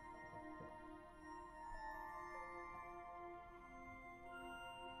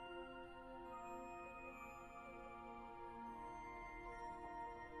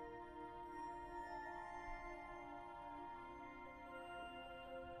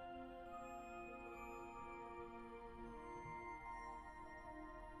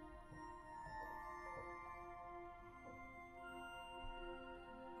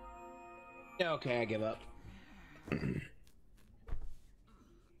 Okay, I give up.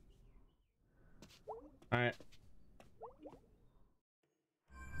 Alright.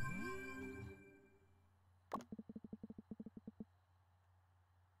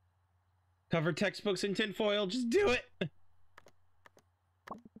 Cover textbooks in tinfoil, just do it!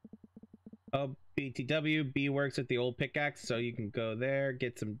 Oh, BTW, B works at the old pickaxe, so you can go there,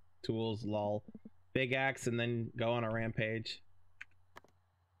 get some tools, lol. Big axe, and then go on a rampage.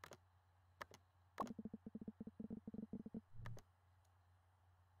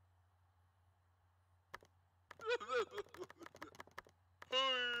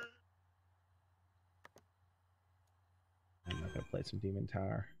 play some Demon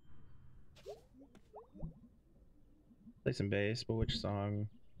Tower. Play some bass, but which song?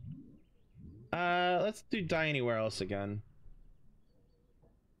 Let's do Die Anywhere Else again.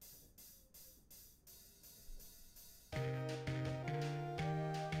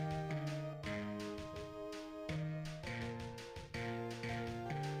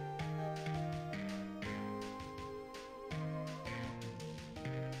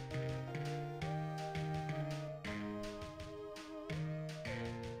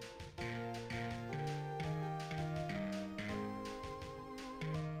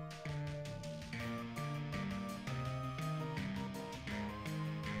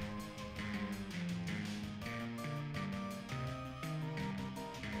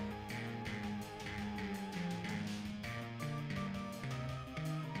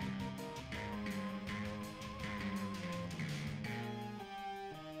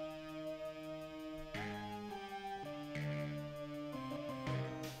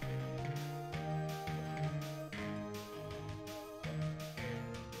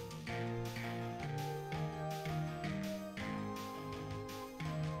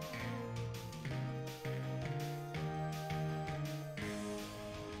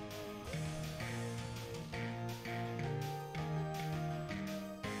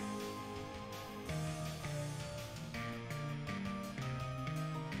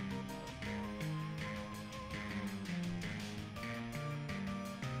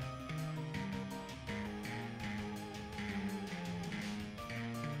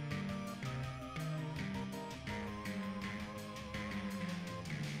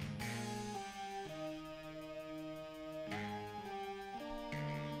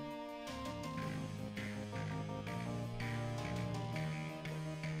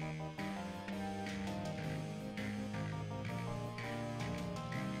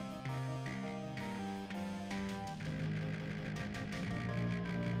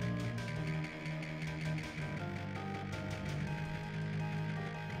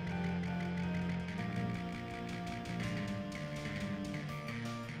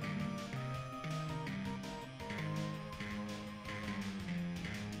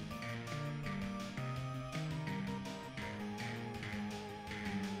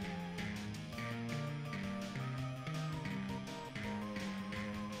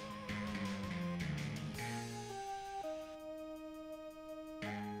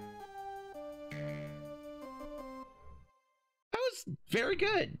 Very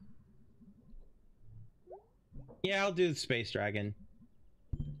good. Yeah, I'll do the Space Dragon.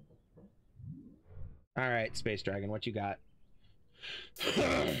 All right, Space Dragon, what you got?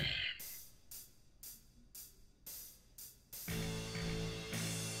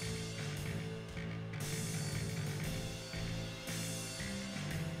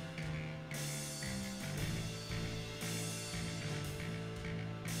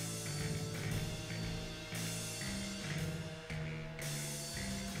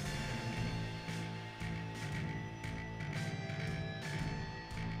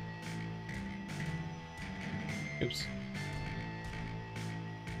 Oops.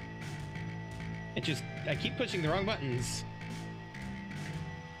 I keep pushing the wrong buttons.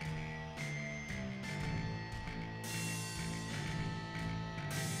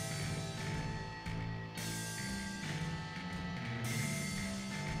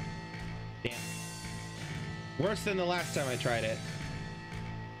 Damn. Worse than the last time I tried it.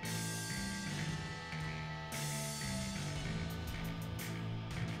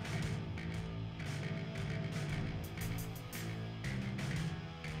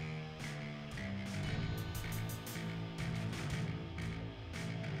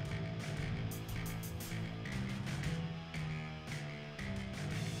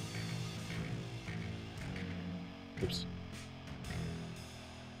 Oops.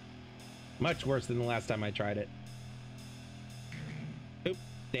 Much worse than the last time I tried it. Oop,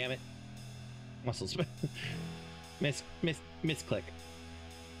 damn it. Muscles. Misclick.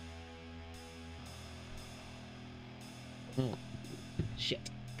 Shit.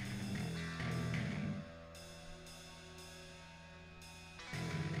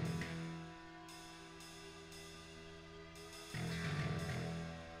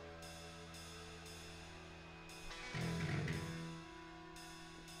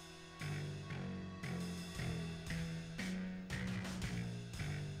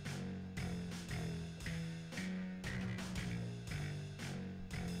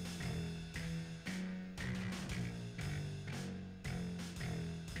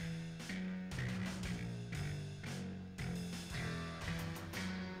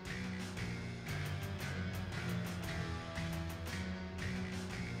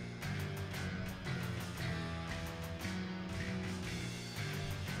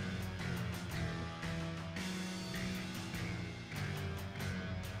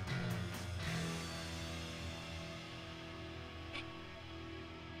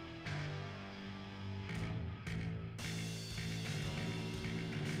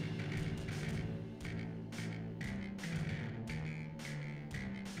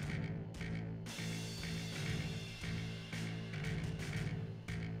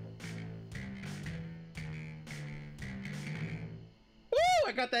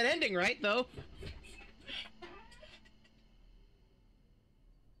 I got that ending right, though.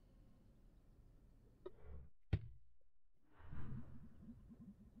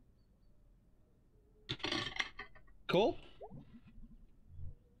 Cool.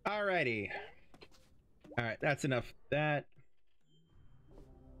 Alrighty. Alright, that's enough of that.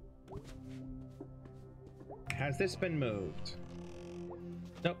 Has this been moved?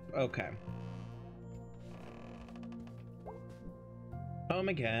 Nope, okay. Home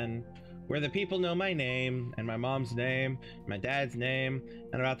again, where the people know my name, and my mom's name, my dad's name,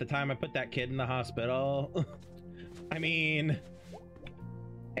 and about the time I put that kid in the hospital. I mean...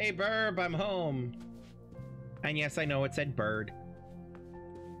 Hey, Burb, I'm home. And yes, I know it said bird.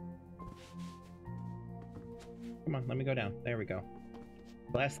 Come on, let me go down. There we go.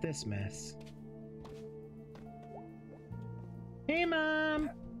 Bless this mess. Hey, Mom!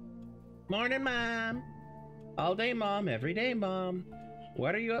 Morning, Mom! All day, Mom. Every day, Mom.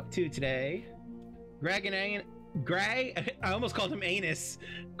 What are you up to today? Greg and Greg? I almost called him Anus.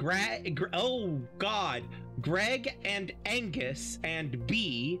 Oh, God. Greg and Angus and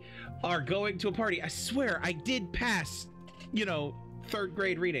B are going to a party. I swear, I did pass, you know, 3rd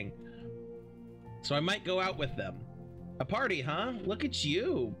grade reading. So I might go out with them. A party, huh? Look at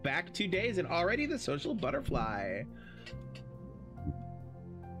you. Back 2 days and already the social butterfly.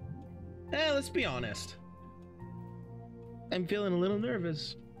 Let's be honest. I'm feeling a little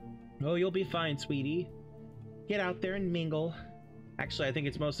nervous. Oh, you'll be fine, sweetie. Get out there and mingle. Actually, I think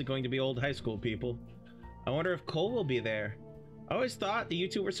it's mostly going to be old high school people. I wonder if Cole will be there. I always thought that you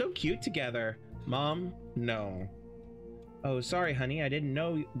two were so cute together. Mom, no. Oh, sorry, honey. I didn't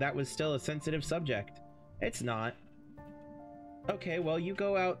know that was still a sensitive subject. It's not. Okay, well, you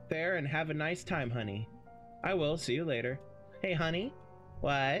go out there and have a nice time, honey. I will. See you later. Hey, honey.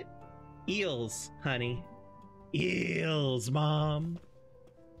 What? Eels, honey. Eels, Mom.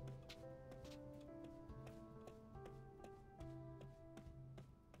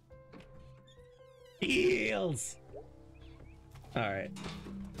 Eels. All right.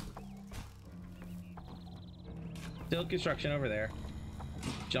 Still construction over there.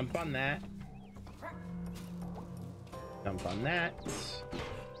 Jump on that. Jump on that.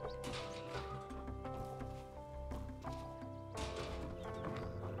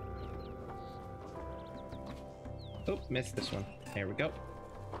 Oh, missed this one. There we go.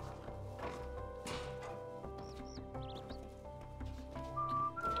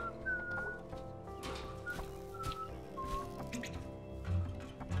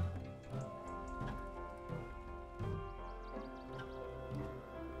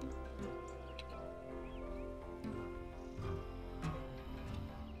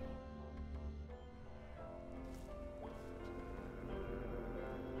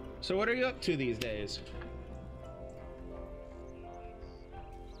 So what are you up to these days?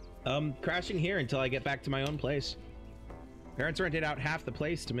 Crashing here until I get back to my own place. Parents rented out half the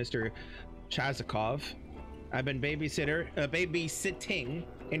place to Mr. Chazakov. I've been babysitting,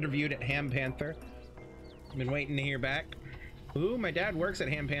 interviewed at Ham Panther. Been waiting to hear back. Ooh, my dad works at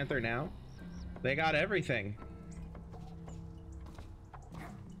Ham Panther now. They got everything.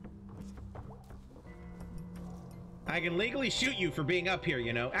 I can legally shoot you for being up here,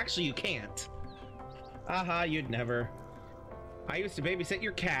 you know. Actually, you can't. Aha, you'd never. I used to babysit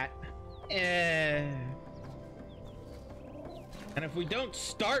your cat. And if we don't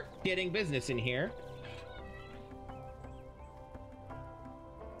start getting business in here,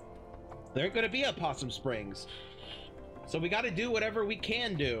 there ain't gonna be a Possum Springs. So we gotta do whatever we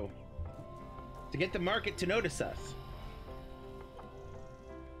can do to get the market to notice us.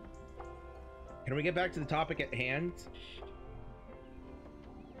 Can we get back to the topic at hand?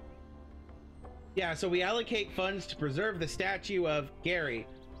 Yeah, so we allocate funds to preserve the statue of Gary.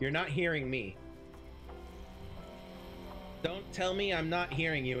 You're not hearing me. Don't tell me I'm not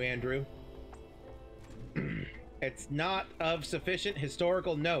hearing you, Andrew. It's not of sufficient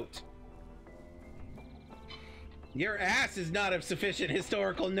historical note. Your ass is not of sufficient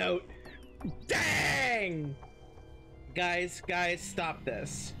historical note. Dang! Guys, stop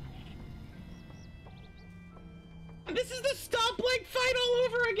this. This is the Stop Blink fight all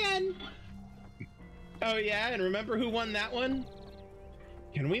over again! Oh yeah, and remember who won that one?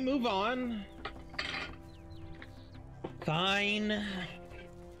 Can we move on? Fine.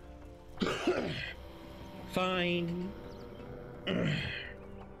 Fine.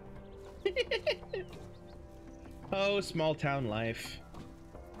 Oh, small town life.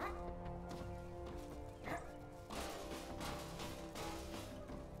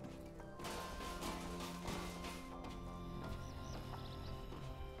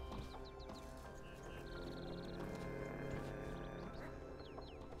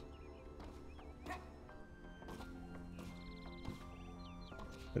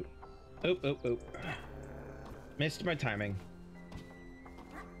 Oop, oop, oop. Missed my timing.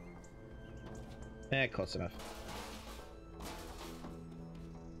 Eh, close enough.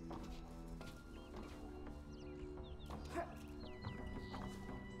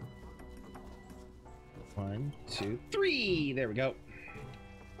 One, two, three! There we go.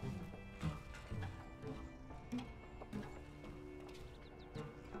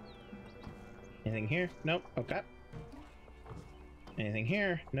 Anything here? Nope. Okay. Anything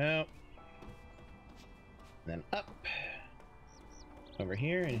here? Nope. Then up. Over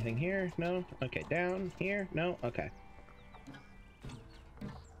here. Anything here? No. Okay. Down. Here? No. Okay.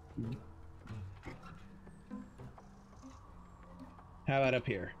 How about up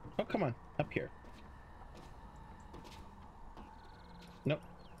here? Oh, come on. Up here. Nope.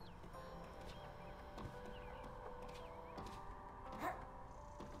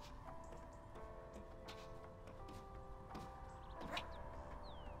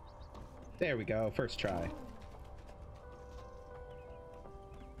 There we go. First try.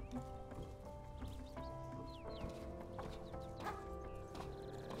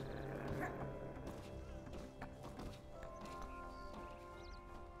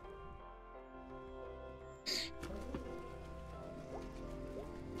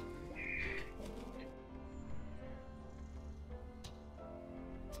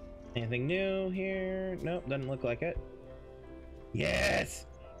 Anything new here? Nope, doesn't look like it. Yes!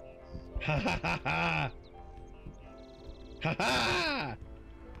 Ha ha ha ha! Ha ha!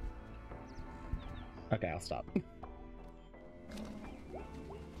 Okay, I'll stop.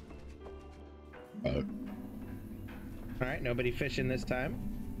 Alright, nobody fishing this time.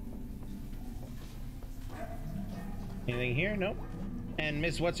 Anything here? Nope. And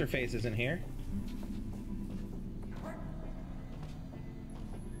Miss What's-Her-Face isn't here.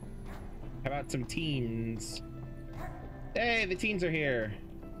 How about some teens? Hey, the teens are here.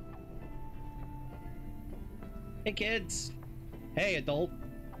 Hey, kids. Hey, adult.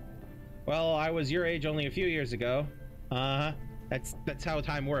 Well, I was your age only a few years ago. Uh-huh. That's how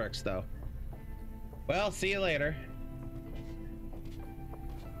time works, though. Well, see you later.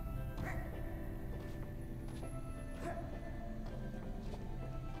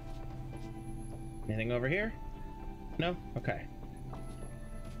 Anything over here? No? Okay.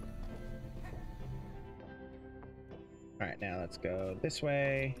 Alright, now let's go this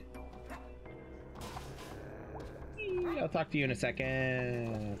way. I'll talk to you in a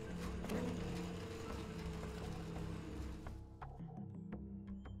second.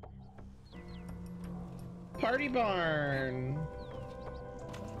 Party barn.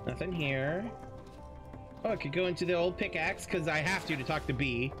 Nothing here. Oh, I could go into the old pickaxe because I have to talk to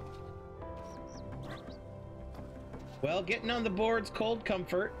B. Well, getting on the board's cold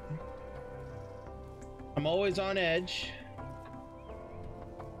comfort. I'm always on edge.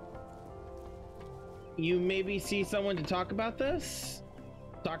 You maybe see someone to talk about this?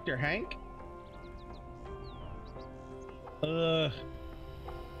 Dr. Hank?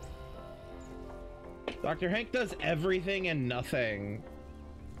 Dr. Hank does everything and nothing.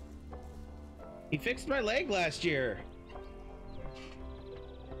 He fixed my leg last year.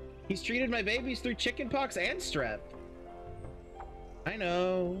 He's treated my babies through chickenpox and strep. I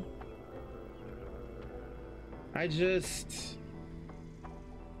know. I just...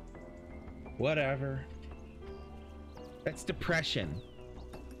 Whatever. That's depression.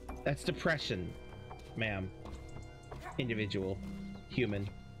 That's depression, ma'am. Individual. Human.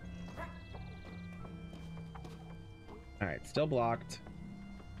 Alright, still blocked.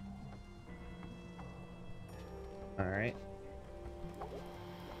 Alright.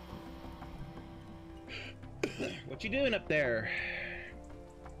 What you doing up there?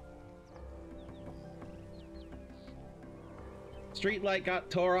 Street light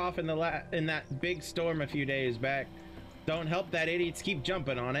got tore off in that big storm a few days back. Don't help that idiots keep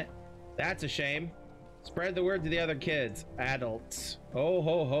jumping on it. That's a shame. Spread the word to the other kids. Adults. Oh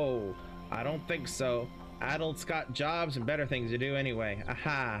ho ho. I don't think so. Adults got jobs and better things to do anyway.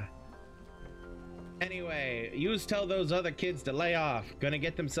 Aha. Anyway, yous tell those other kids to lay off. Gonna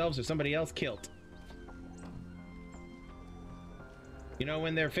get themselves or somebody else killed. You know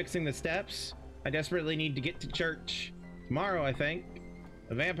when they're fixing the steps? I desperately need to get to church. Tomorrow, I think.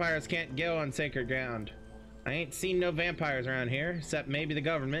 The vampires can't go on sacred ground. I ain't seen no vampires around here, except maybe the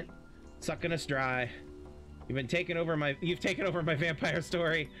government. Sucking us dry. You've taken over my vampire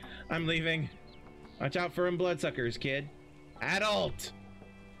story. I'm leaving. Watch out for them bloodsuckers, kid. Adult!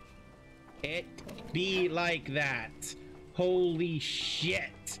 It be like that. Holy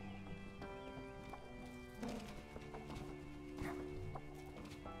shit.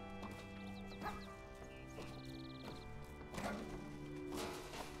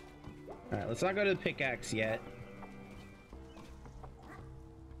 All right, let's not go to the pickaxe yet.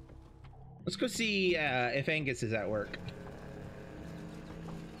 Let's go see if Angus is at work.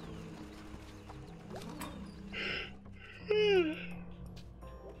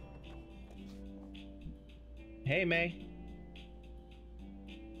 Hey, May.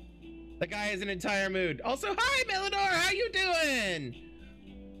 The guy has an entire mood. Also, hi, Melidor. How you doing?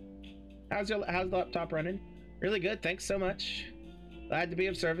 How's the laptop running? Really good. Thanks so much. Glad to be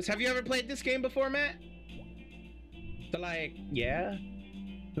of service. Have you ever played this game before, Matt? So, like, yeah.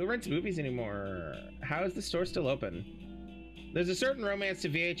 Who rents movies anymore? How is the store still open? There's a certain romance to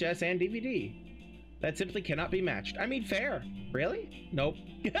VHS and DVD that simply cannot be matched. I mean, fair. Really? Nope.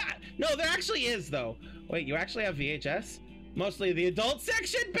 No, there actually is, though. Wait, you actually have VHS? Mostly the adult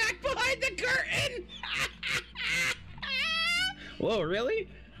section back behind the curtain! Whoa, really?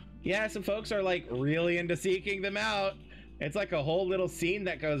 Yeah, some folks are like really into seeking them out. It's like a whole little scene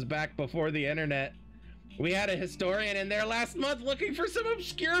that goes back before the internet. We had a historian in there last month looking for some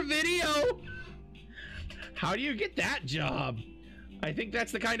obscure video. How do you get that job? I think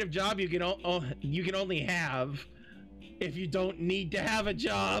that's the kind of job you can only have if you don't need to have a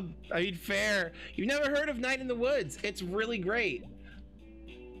job. I mean, fair. You've never heard of Night in the Woods? It's really great.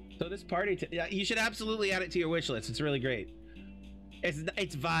 So this party, you should absolutely add it to your wish list. It's really great.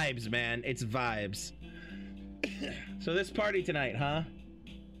 It's vibes, man. It's vibes. So this party tonight, huh?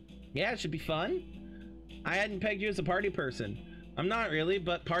 Yeah, it should be fun. I hadn't pegged you as a party person. I'm not really,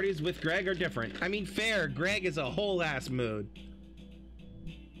 but parties with Greg are different. I mean, fair. Greg is a whole ass mood.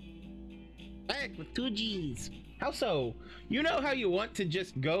 Back with 2 G's. How so? You know how you want to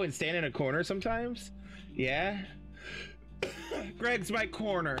just go and stand in a corner sometimes? Yeah? Greg's my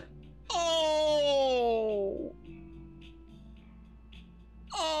corner. Oh!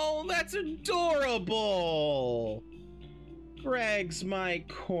 Oh, that's adorable! Greg's my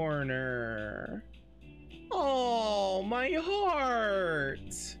corner. Oh, my heart!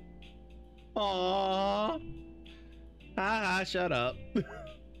 Aww. Haha, shut up.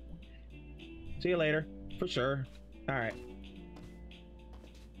 See you later. For sure. Alright.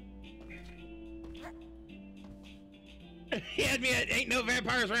 He had me at ain't no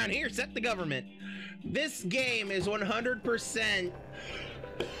vampires around here, except the government. This game is 100%...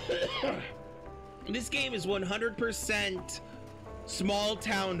 This game is 100% small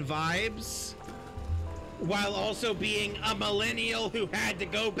town vibes, while also being a millennial who had to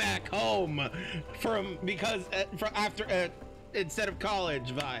go back home instead of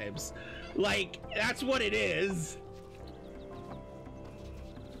college vibes. Like, that's what it is.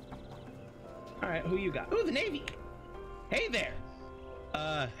 All right, who you got? Oh, the Navy. Hey there.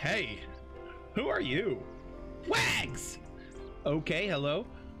 Hey. Who are you? Wags. Okay, hello.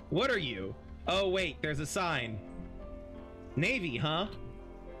 What are you? Oh, wait, there's a sign. Navy, huh?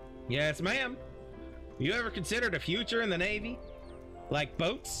 Yes, ma'am. You ever considered a future in the Navy? Like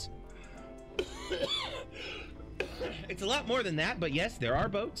boats? It's a lot more than that, but yes, there are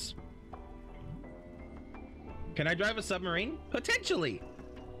boats. Can I drive a submarine? Potentially.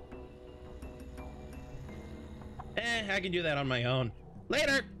 I can do that on my own.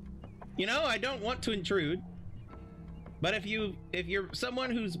 Later. You know, I don't want to intrude. But if you're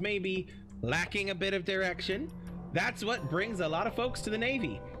someone who's maybe lacking a bit of direction, that's what brings a lot of folks to the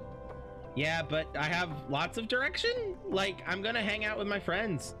Navy. Yeah, but I have lots of direction. Like, I'm gonna hang out with my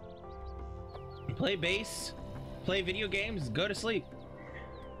friends, play bass, play video games, go to sleep,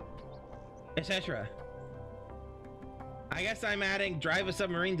 etc. I guess I'm adding drive a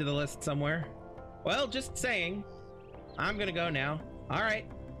submarine to the list somewhere. Well, just saying. I'm gonna go now. All right,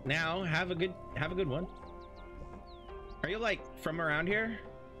 now have a good one. Are you like from around here?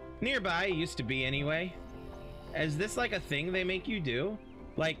 Nearby, used to be anyway. Is this like a thing they make you do?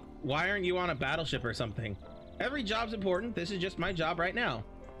 Like, why aren't you on a battleship or something? Every job's important. This is just my job right now.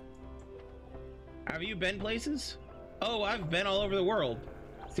 Have you been places? Oh, I've been all over the world.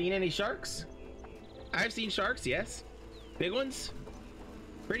 Seen any sharks? I've seen sharks, yes. Big ones?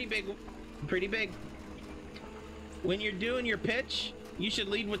 Pretty big. Pretty big. When you're doing your pitch, you should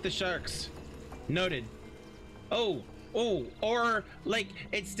lead with the sharks. Noted. Oh, or like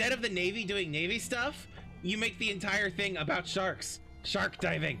instead of the Navy doing Navy stuff, you make the entire thing about sharks. Shark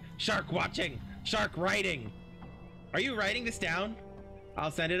diving, shark watching, shark riding. Are you writing this down?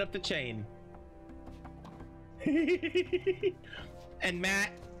 I'll send it up the chain. And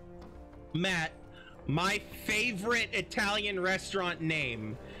Matt, my favorite Italian restaurant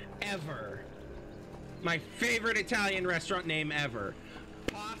name ever. My favorite Italian restaurant name ever.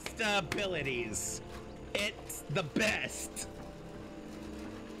 Pasta Abilities. It's the best.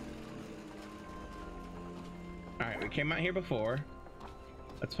 All right, we came out here before.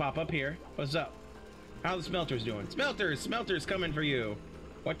 Let's pop up here. What's up? How the smelters doing? Smelters coming for you.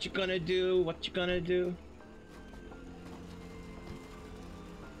 What you gonna do? What you gonna do?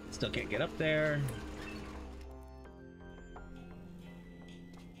 Still can't get up there.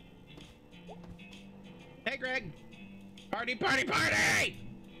 Hey, Greg! Party, party, party!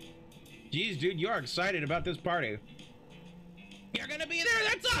 Jeez, dude, you are excited about this party. You're gonna be there?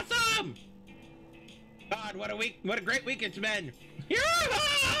 That's awesome! God, what a week! What a great week it's been!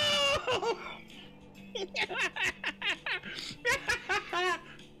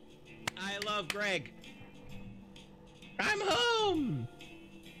 I love Greg. I'm home.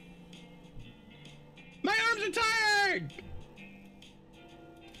 My arms are tired.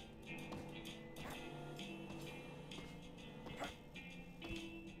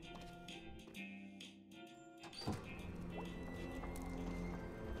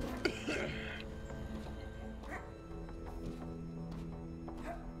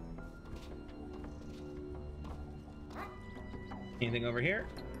 Anything over here?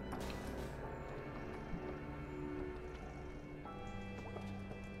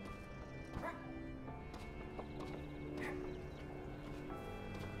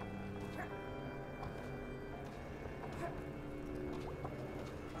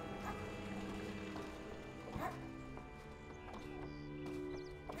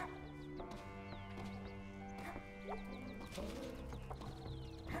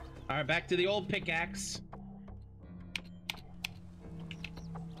 All right, back to the old pickaxe.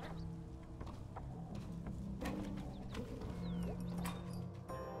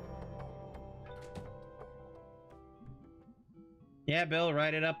 Yeah, Bill,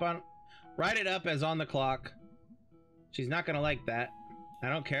 write it up as on the clock. She's not gonna like that. I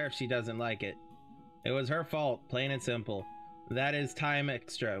don't care if she doesn't like it. It was her fault, plain and simple. That is time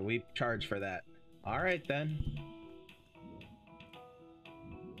extra. We charge for that. All right, then.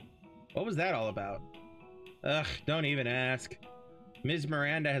 What was that all about? Ugh, don't even ask. Ms.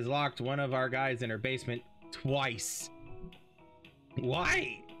 Miranda has locked one of our guys in her basement twice.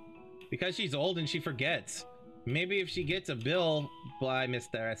 Why? Because she's old and she forgets. Maybe if she gets a bill... Well, I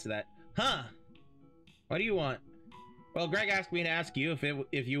missed the rest of that. Huh? What do you want? Well, Greg asked me to ask you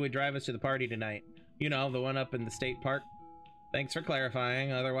if you would drive us to the party tonight. You know, the one up in the state park. Thanks for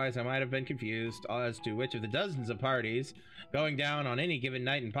clarifying, otherwise I might have been confused as to which of the dozens of parties going down on any given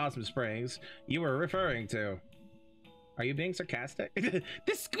night in Possum Springs you were referring to. Are you being sarcastic?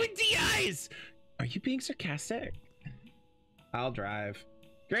 The squinty eyes! Are you being sarcastic? I'll drive.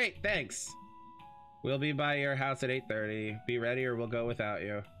 Great, thanks. We'll be by your house at 8:30. Be ready or we'll go without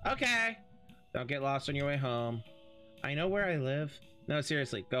you. Okay. Don't get lost on your way home. I know where I live. No,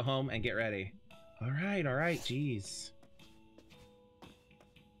 seriously, go home and get ready. All right, jeez.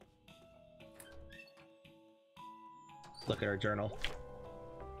 Look at our journal.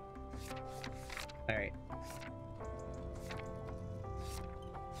 All right.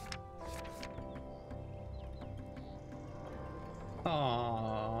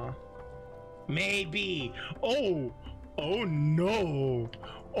 Aww. Maybe. Oh no.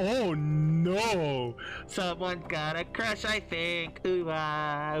 Oh no. Someone got a crush, I think. Ooh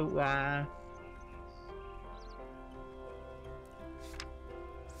ah, ooh ah.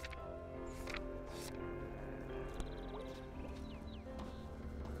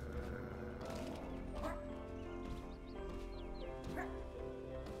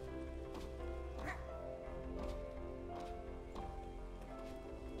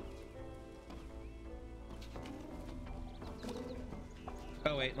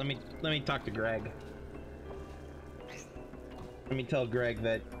 Oh wait, let me talk to Greg. Let me tell Greg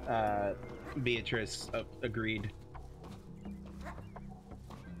that Beatrice agreed.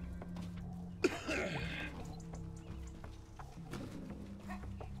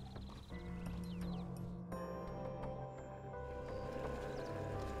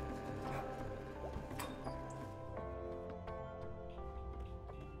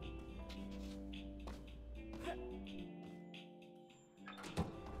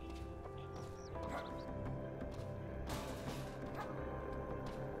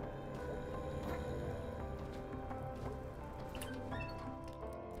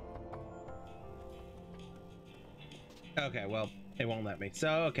 Okay, well, it won't let me. So,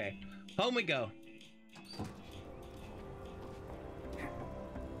 okay. Home we go.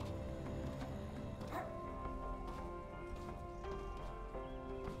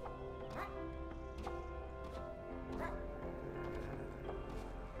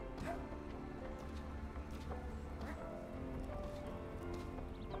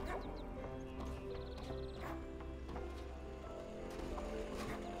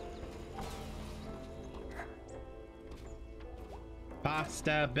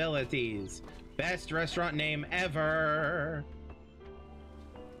 pasta abilities. Best restaurant name ever.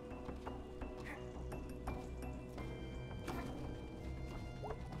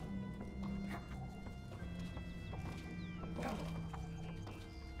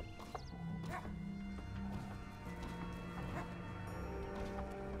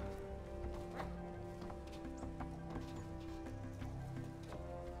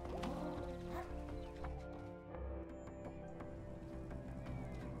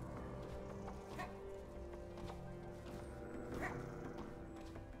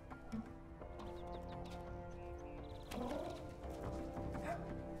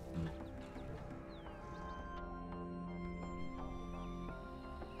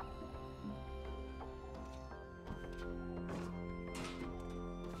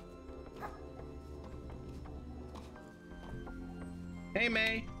 Hey,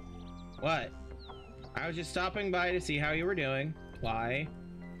 May. What? I was just stopping by to see how you were doing. Why?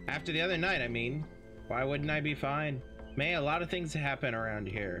 After the other night, I mean. Why wouldn't I be fine? May, a lot of things happen around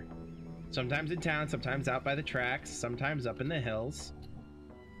here. Sometimes in town, sometimes out by the tracks, sometimes up in the hills.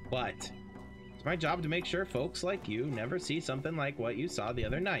 But it's my job to make sure folks like you never see something like what you saw the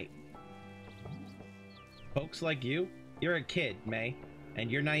other night. Folks like you? You're a kid, May, and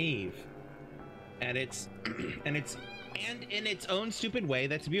you're naive. And it's and in its own stupid way,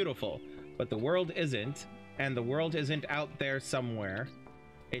 that's beautiful. But the world isn't, and the world isn't out there somewhere.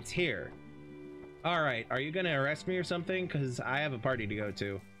 It's here. All right, are you gonna arrest me or something? Because I have a party to go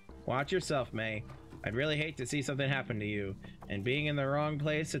to. Watch yourself, May. I'd really hate to see something happen to you, and being in the wrong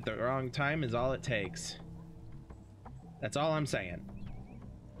place at the wrong time is all it takes. That's all I'm saying.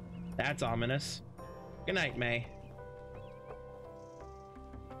 That's ominous. Good night, May.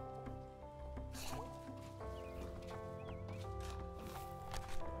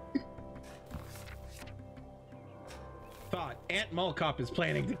 Thought Aunt Molcop is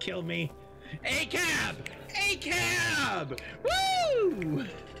planning to kill me. A cab! A cab! Woo!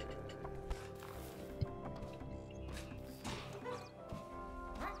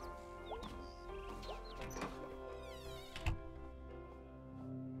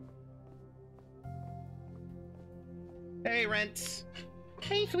 Hey, Rents.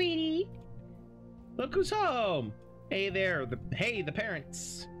 Hey, sweetie. Look who's home. Hey there. The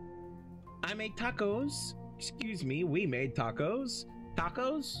parents. I made tacos. Excuse me, we made tacos.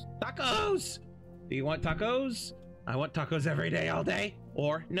 Tacos? Tacos! Do you want tacos? I want tacos every day, all day.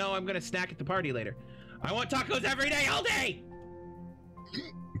 Or, no, I'm gonna snack at the party later. I want tacos every day, all day!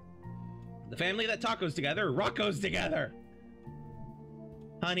 The family that tacos together, Rocco's together.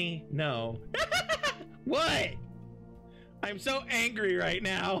 Honey, no. What? I'm so angry right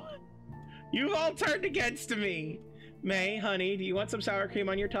now. You've all turned against me. May, honey, do you want some sour cream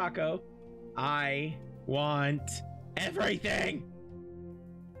on your taco? I want everything.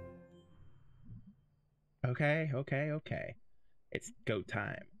 Okay. It's go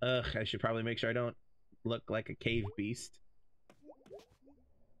time. Ugh, I should probably make sure I don't look like a cave beast.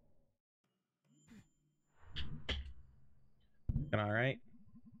 All right.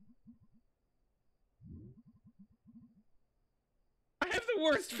 I have the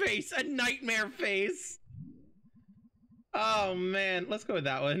worst face, a nightmare face. Oh man, let's go with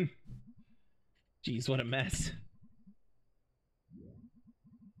that one. Jeez, what a mess.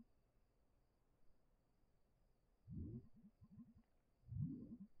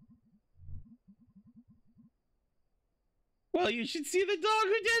 Well, you should see the dog who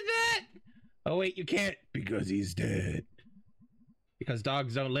did that. Oh wait, you can't because he's dead. Because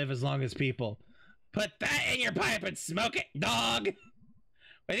dogs don't live as long as people. Put that in your pipe and smoke it, dog.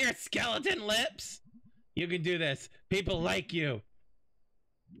 With your skeleton lips. You can do this. People like you.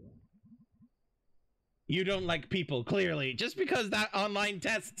 You don't like people, clearly. Just because that online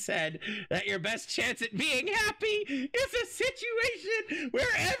test said that your best chance at being happy is a situation where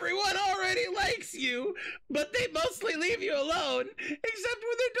everyone already likes you, but they mostly leave you alone, except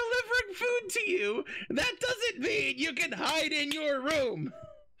when they're delivering food to you. That doesn't mean you can hide in your room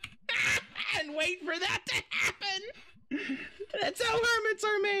and wait for that to happen. That's how hermits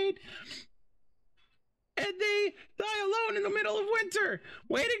are made. And they die alone in the middle of winter,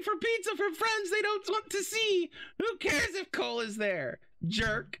 waiting for pizza from friends they don't want to see. Who cares if Cole is there?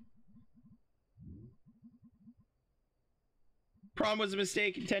 Jerk. Prom was a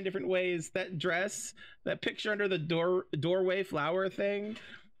mistake in 10 different ways. That dress, that picture under the doorway flower thing,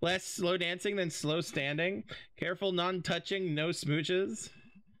 less slow dancing than slow standing. Careful non-touching, no smooches.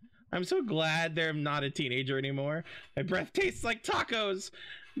 I'm so glad they're not a teenager anymore. My breath tastes like tacos.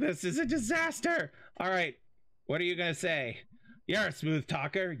 This is a disaster. All right, what are you gonna say? You're a smooth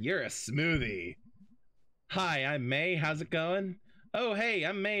talker. You're a smoothie. Hi, I'm May. How's it going? Oh, hey,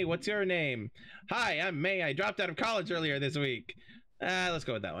 I'm May. What's your name? Hi, I'm May. I dropped out of college earlier this week. Let's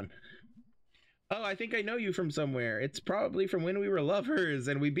go with that one. Oh, I think I know you from somewhere. It's probably from when we were lovers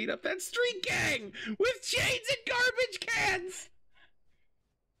and we beat up that street gang with chains and garbage cans.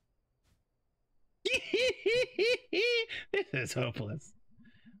 This is hopeless.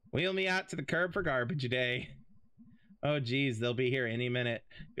 Wheel me out to the curb for garbage day. Oh, geez, they'll be here any minute.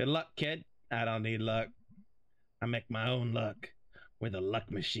 Good luck, kid. I don't need luck. I make my own luck with a luck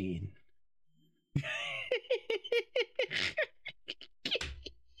machine.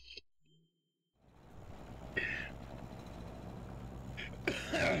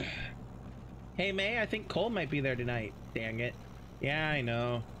 Hey, May, I think Cole might be there tonight. Dang it. Yeah, I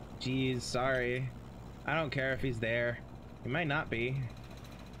know. Geez, sorry. I don't care if he's there. He might not be.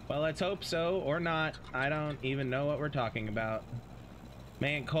 Well, let's hope so, or not. I don't even know what we're talking about.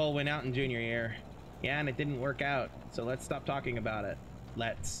 May and Cole went out in junior year. Yeah, and it didn't work out, so let's stop talking about it.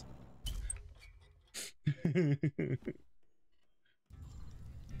 Let's.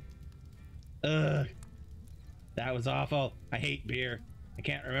 Ugh. That was awful. I hate beer. I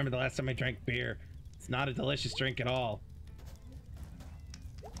can't remember the last time I drank beer. It's not a delicious drink at all.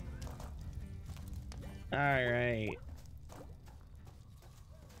 Alright.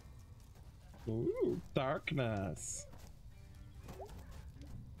 Ooh, darkness.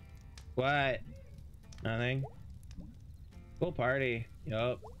 What? Nothing? Cool party.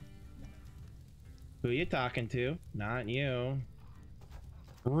 Yup. Who you talking to? Not you.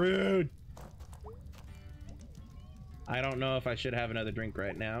 Rude! I don't know if I should have another drink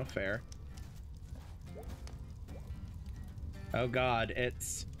right now. Fair. Oh god,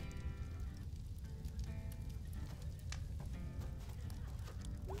 it's...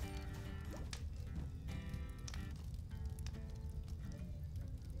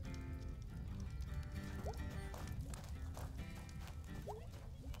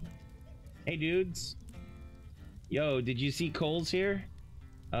 Hey dudes. Yo, did you see Cole's here?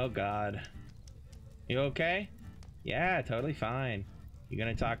 Oh god. You okay? Yeah, totally fine. You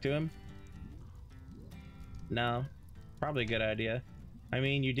gonna talk to him? No. Probably a good idea. I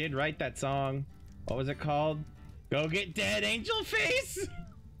mean, you did write that song. What was it called? Go Get Dead, Angel Face?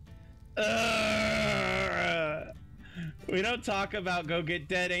 We don't talk about Go Get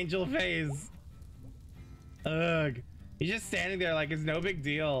Dead, Angel Face. Ugh. He's just standing there like it's no big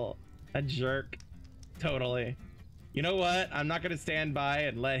deal. A jerk. Totally. You know what? I'm not gonna stand by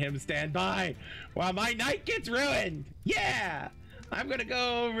and let him stand by while my night gets ruined. Yeah! I'm gonna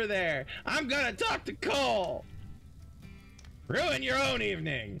go over there. I'm gonna talk to Cole. Ruin your own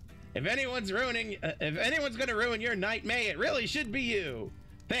evening. If anyone's gonna ruin your night, May, it really should be you.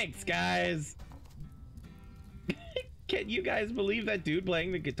 Thanks, guys. Can you guys believe that dude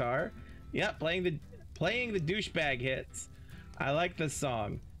playing the guitar? Yeah, playing the douchebag hits. I like this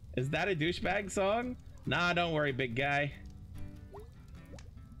song. Is that a douchebag song? Nah, don't worry, big guy.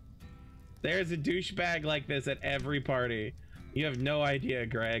 There's a douchebag like this at every party. You have no idea,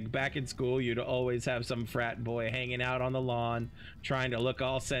 Greg. Back in school, you'd always have some frat boy hanging out on the lawn, trying to look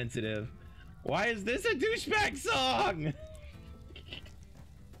all sensitive. Why is this a douchebag song?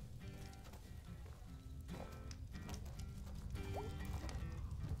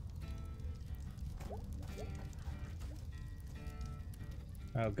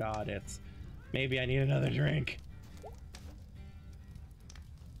 Oh god, it's... Maybe I need another drink.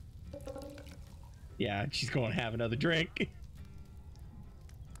 Yeah, she's going to have another drink.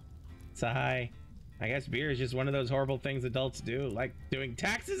 Sigh. I guess beer is just one of those horrible things adults do, like doing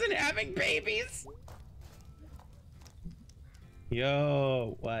taxes and having babies.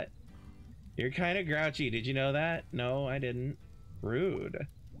 Yo, what? You're kind of grouchy. Did you know that? No, I didn't. Rude.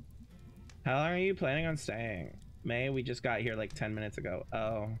 How long are you planning on staying? May, we just got here like 10 minutes ago.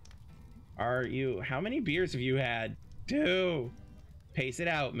 Oh. Are you... How many beers have you had? 2. Pace it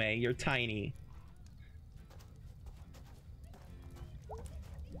out, May. You're tiny.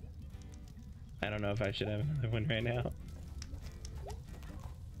 I don't know if I should have another one right now.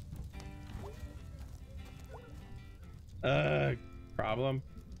 Problem.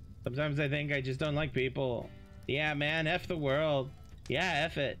 Sometimes I think I just don't like people. Yeah, man, F the world. Yeah,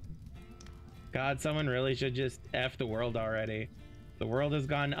 F it. God, someone really should just F the world already. The world has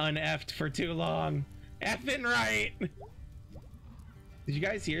gone un-effed for too long. Effing right! Did you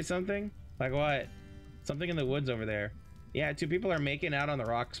guys hear something? Like what? Something in the woods over there. Yeah, 2 people are making out on the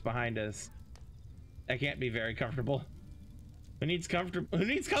rocks behind us. That can't be very comfortable. Who needs comfort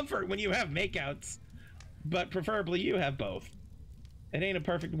when you have makeouts? But preferably you have both. It ain't a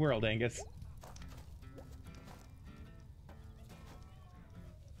perfect world, Angus.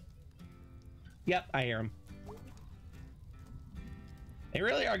 Yep, I hear him. They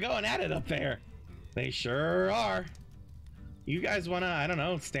really are going at it up there. They sure are. You guys wanna, I don't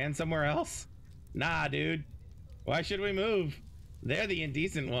know, stand somewhere else? Nah, dude. Why should we move? They're the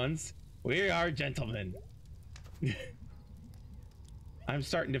indecent ones. We are gentlemen. I'm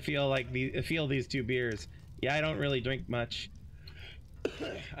starting to feel like these 2 beers. Yeah, I don't really drink much.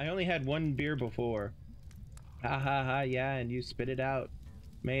 I only had 1 beer before. Ha ha ha, yeah, and you spit it out.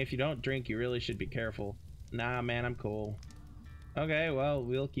 May, if you don't drink, you really should be careful. Nah, man, I'm cool. Okay, well,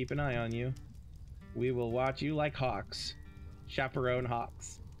 we'll keep an eye on you. We will watch you like hawks. Chaperone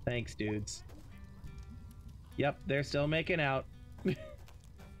hawks. Thanks, dudes. Yep, they're still making out.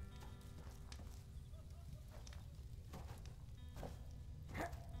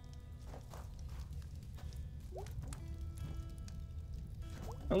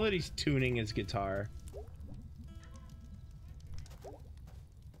 Oh, he's tuning his guitar.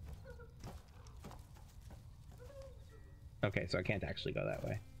 Okay, so I can't actually go that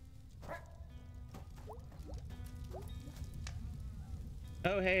way.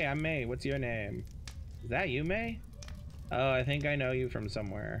 Oh, hey, I'm May. What's your name? Is that you, May? Oh, I think I know you from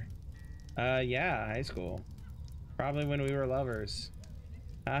somewhere. Yeah, high school. Probably when we were lovers.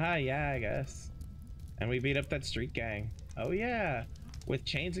 Haha, yeah, I guess. And we beat up that street gang. Oh, yeah. With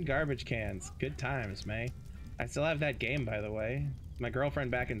chains and garbage cans. Good times, May. I still have that game, by the way. My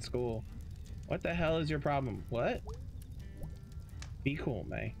girlfriend back in school. What the hell is your problem? What? Be cool,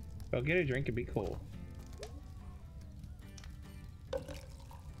 May. Go get a drink and be cool.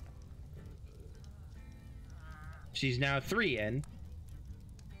 She's now 3 in.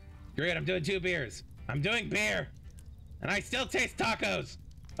 Great, I'm doing 2 beers. I'm doing beer. And I still taste tacos.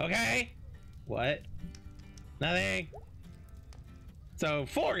 Okay? What? Nothing. So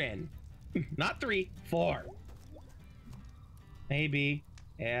 4 in. Not 3, 4. Maybe.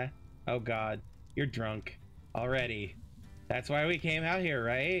 Yeah. Oh God. You're drunk. Already. That's why we came out here,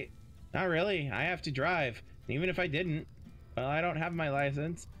 right? Not really. I have to drive. Even if I didn't. Well, I don't have my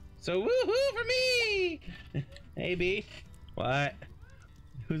license. So woohoo for me! Hey, B. What?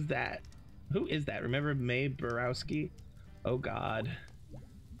 Who's that? Who is that? Remember May Borowski? Oh God.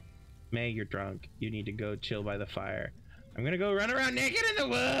 May, you're drunk. You need to go chill by the fire. I'm gonna go run around naked in the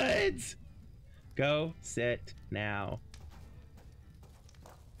woods! Go sit now.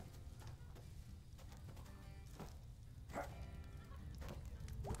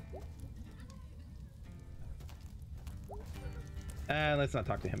 Let's not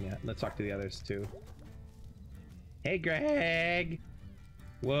talk to him yet. Let's talk to the others too. Hey, Greg.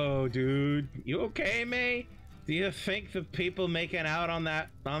 Whoa, dude. You okay, May? Do you think the people making out on that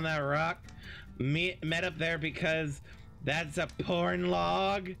rock met up there because that's a porn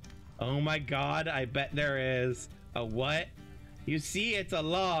log? Oh my God, I bet there is. A what? You see, it's a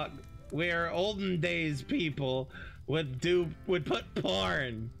log where olden days people would put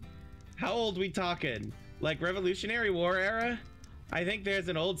porn. How old we talking? Like Revolutionary War era? I think there's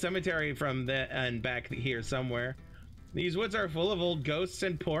an old cemetery from the and back here somewhere. These woods are full of old ghosts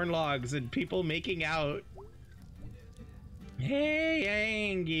and porn logs and people making out. Hey,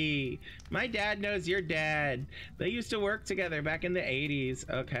 Angie. My dad knows your dad. They used to work together back in the 80s.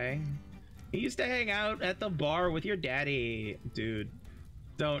 Okay. He used to hang out at the bar with your daddy. Dude,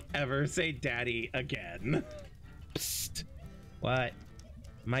 don't ever say daddy again. Psst. What?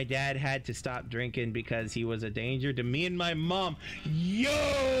 My dad had to stop drinking because he was a danger to me and my mom.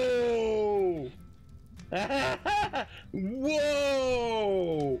 Yo!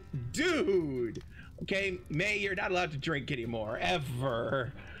 Whoa! Dude! Okay, May, you're not allowed to drink anymore,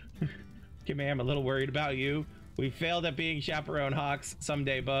 ever. Okay, May, I'm a little worried about you. We failed at being chaperone hawks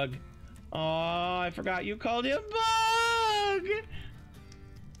someday, Bug. Oh, I forgot you called him Bug!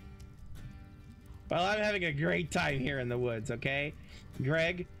 Well, I'm having a great time here in the woods, okay?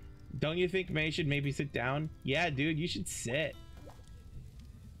 Greg, don't you think May should maybe sit down? Yeah, dude, you should sit.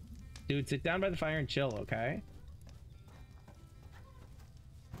 Dude, sit down by the fire and chill, okay?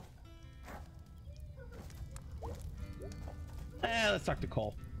 Let's talk to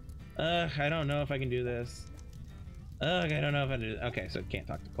Cole. I don't know if I can do this. I don't know if I do. Okay, so can't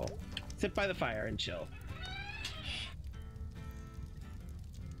talk to Cole. Sit by the fire and chill.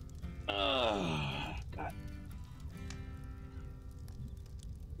 Oh, God.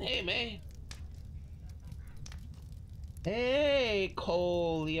 Hey, May. Hey,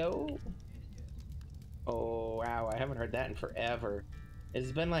 Coleo. Oh, wow, I haven't heard that in forever.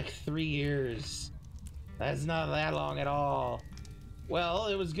 It's been like 3 years. That's not that long at all. Well,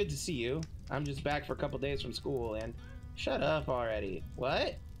 it was good to see you. I'm just back for a couple days from school and... Shut up already.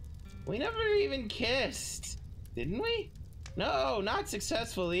 What? We never even kissed. Didn't we? No, not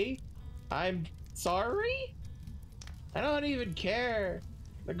successfully. I'm sorry? I don't even care.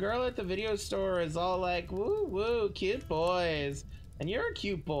 The girl at the video store is all like, woo woo, cute boys. And you're a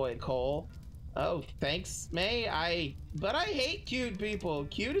cute boy, Cole. Oh, thanks, May. But I hate cute people.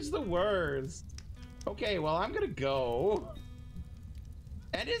 Cute is the worst. Okay, well, I'm gonna go.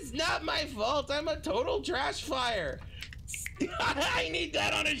 And it's not my fault. I'm a total trash fire. I need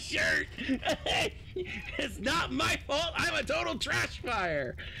that on a shirt. It's not my fault. I'm a total trash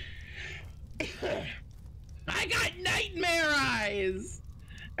fire. I got nightmare eyes.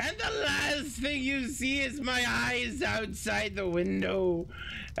 And the last thing you see is my eyes outside the window.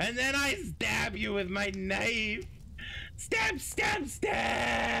 And then I stab you with my knife. Stab, stab,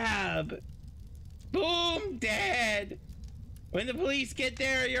 stab. Boom, dead. When the police get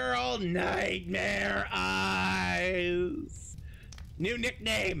there, you're all nightmare eyes. New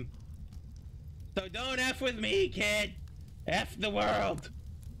nickname. So don't F with me, kid. F the world.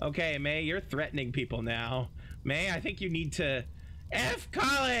 Okay, May, you're threatening people now. May, I think you need to F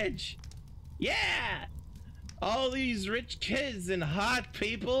college. Yeah. All these rich kids and hot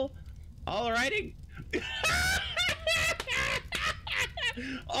people all writing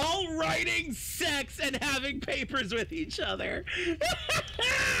all writing sex and having papers with each other.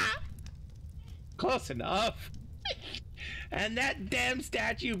 Close enough. And that damn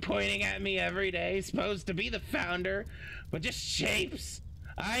statue pointing at me every day, supposed to be the founder, but just shapes.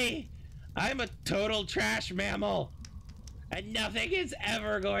 I'm a total trash mammal. And nothing is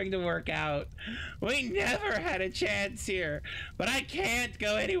ever going to work out. We never had a chance here, but I can't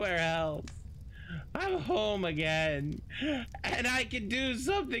go anywhere else. I'm home again, and I can do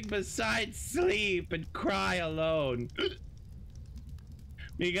something besides sleep and cry alone.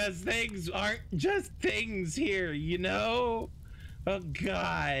 Because things aren't just things here, you know? Oh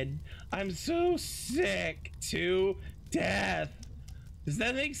God, I'm so sick to death. Does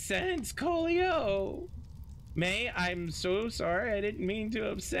that make sense, Colio? May, I'm so sorry. I didn't mean to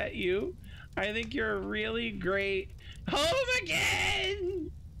upset you. I think you're really great. Home again!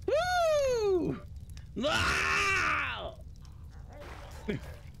 Woo! Wow!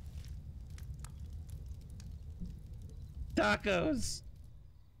 Tacos.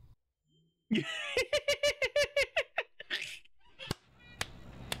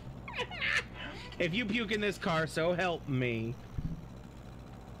 If you puke in this car, so help me.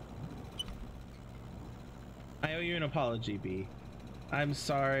 I owe you an apology, B. I'm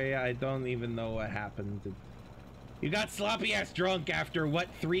sorry, I don't even know what happened. You got sloppy-ass drunk after, what,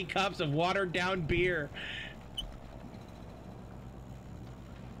 3 cups of watered-down beer?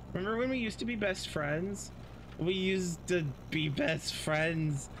 Remember when we used to be best friends? We used to be best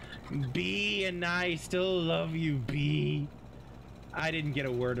friends. B and I still love you, B. I didn't get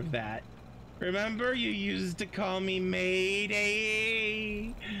a word of that. Remember, you used to call me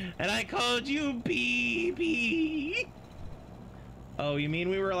Mayday, and I called you BB. Oh, you mean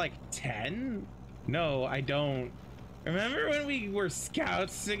we were like 10? No, I don't. Remember when we were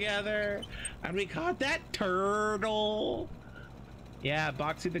scouts together, and we caught that turtle? Yeah,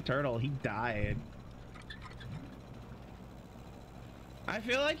 Boxy the turtle, he died. I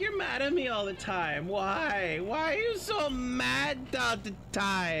feel like you're mad at me all the time. Why? Why are you so mad all the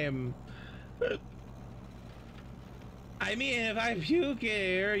time? I mean, if I puke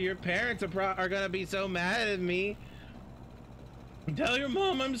here, your parents are gonna be so mad at me. Tell your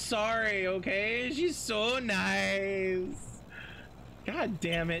mom I'm sorry, okay? She's so nice. God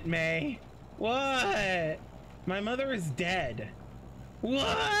damn it, May. What? My mother is dead.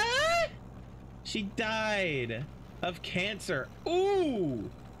 What? She died of cancer. Ooh!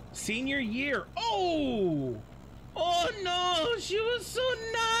 Senior year. Oh! Oh no, she was so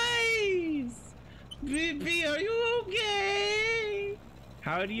nice! BB, are you okay?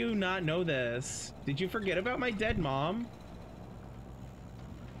 How do you not know this? Did you forget about my dead mom?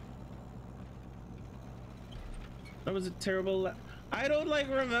 That was a terrible... I don't like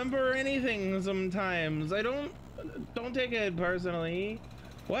remember anything sometimes. I don't take it personally.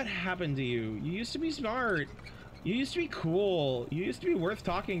 What happened to you? You used to be smart. You used to be cool. You used to be worth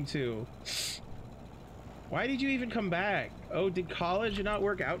talking to. Why did you even come back? Oh, did college not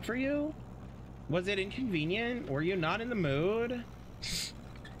work out for you? Was it inconvenient? Were you not in the mood?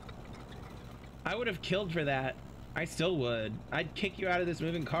 I would have killed for that. I still would. I'd kick you out of this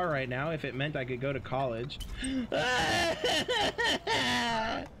moving car right now if it meant I could go to college.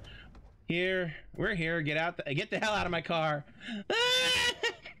 Here, we're here. Get the hell out of my car.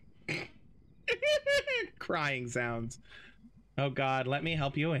 Crying sounds. Oh God, let me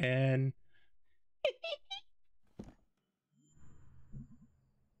help you in.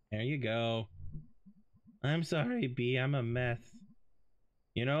 There you go. I'm sorry, B. I'm a meth.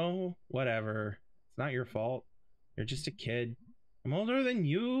 You know, whatever. It's not your fault. You're just a kid. I'm older than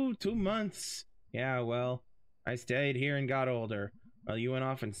you, 2 months. Yeah, well, I stayed here and got older, while you went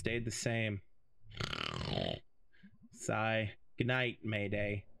off and stayed the same. Sigh. Good night,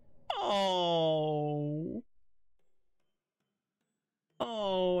 Mayday. Oh.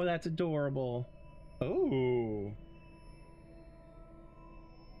 Oh, that's adorable. Oh.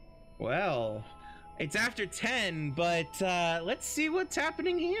 Well, it's after 10, but let's see what's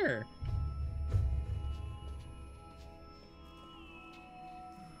happening here.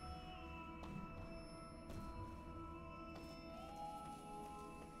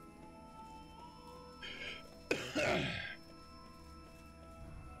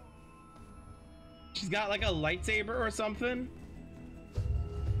 She's got like a lightsaber or something.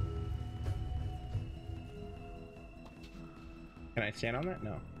 Can I stand on that?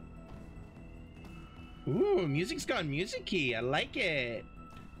 No. Ooh, music's gone music-y. I like it.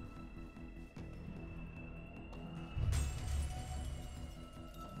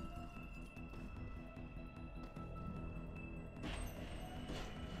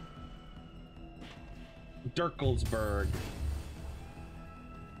 Dirkelsburg.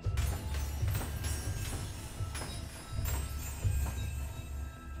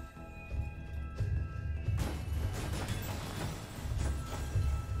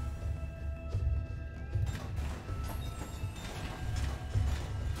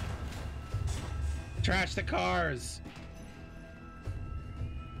 Trash the cars.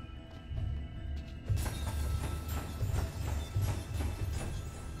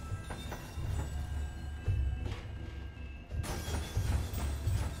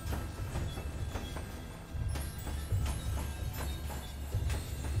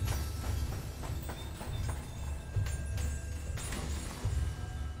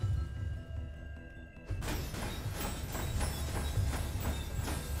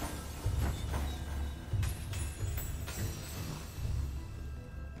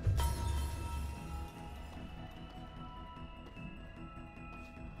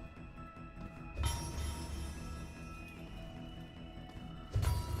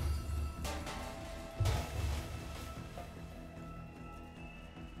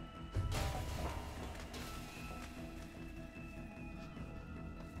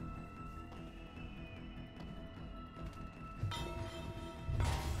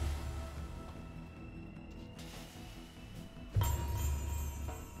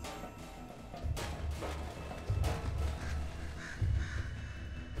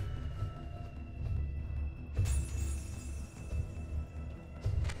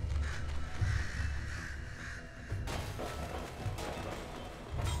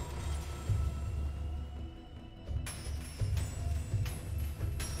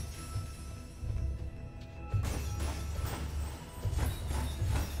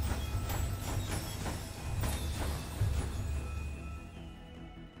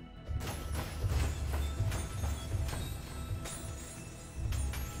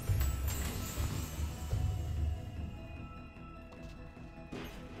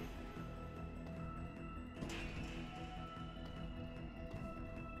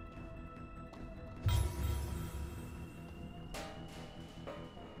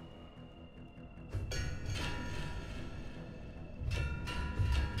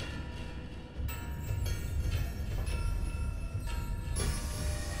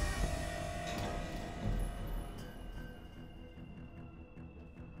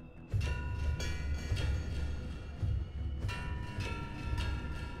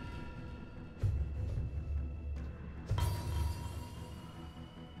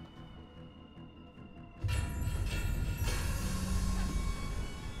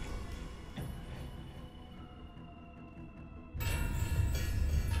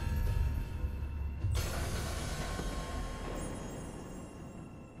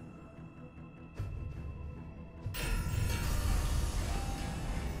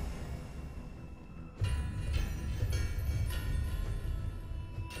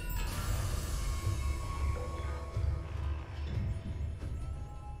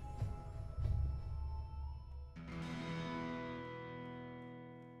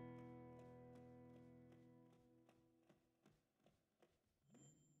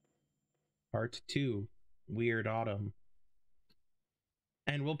 Part 2, Weird Autumn.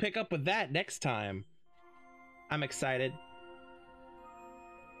 And we'll pick up with that next time. I'm excited.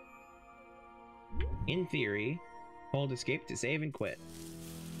 In theory, hold escape to save and quit.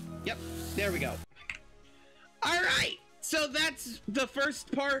 Yep, there we go. All right, so that's the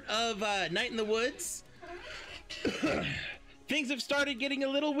first part of Night in the Woods. Things have started getting a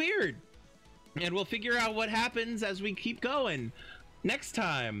little weird, and we'll figure out what happens as we keep going next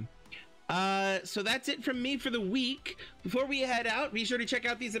time. So that's it from me for the week. Before we head out, be sure to check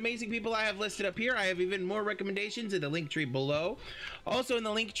out these amazing people I have listed up here. I have even more recommendations in the link tree below. Also in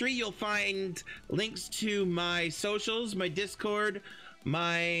the link tree, you'll find links to my socials, my Discord,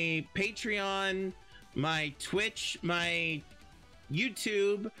 my Patreon, my Twitch, my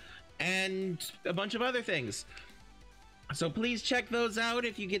YouTube, and a bunch of other things. So please check those out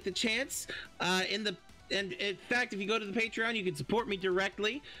if you get the chance. And in fact, if you go to the Patreon, you can support me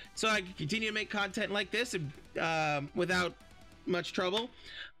directly so I can continue to make content like this without much trouble.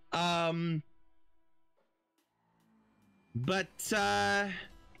 Oops,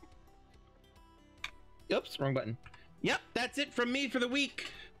 wrong button. Yep, that's it from me for the week.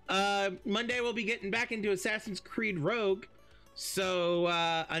 Monday we'll be getting back into Assassin's Creed Rogue. So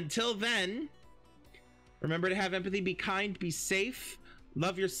until then, remember to have empathy, be kind, be safe.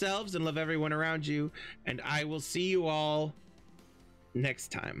 Love yourselves and love everyone around you, and I will see you all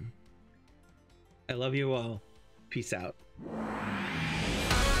next time. I love you all. Peace out.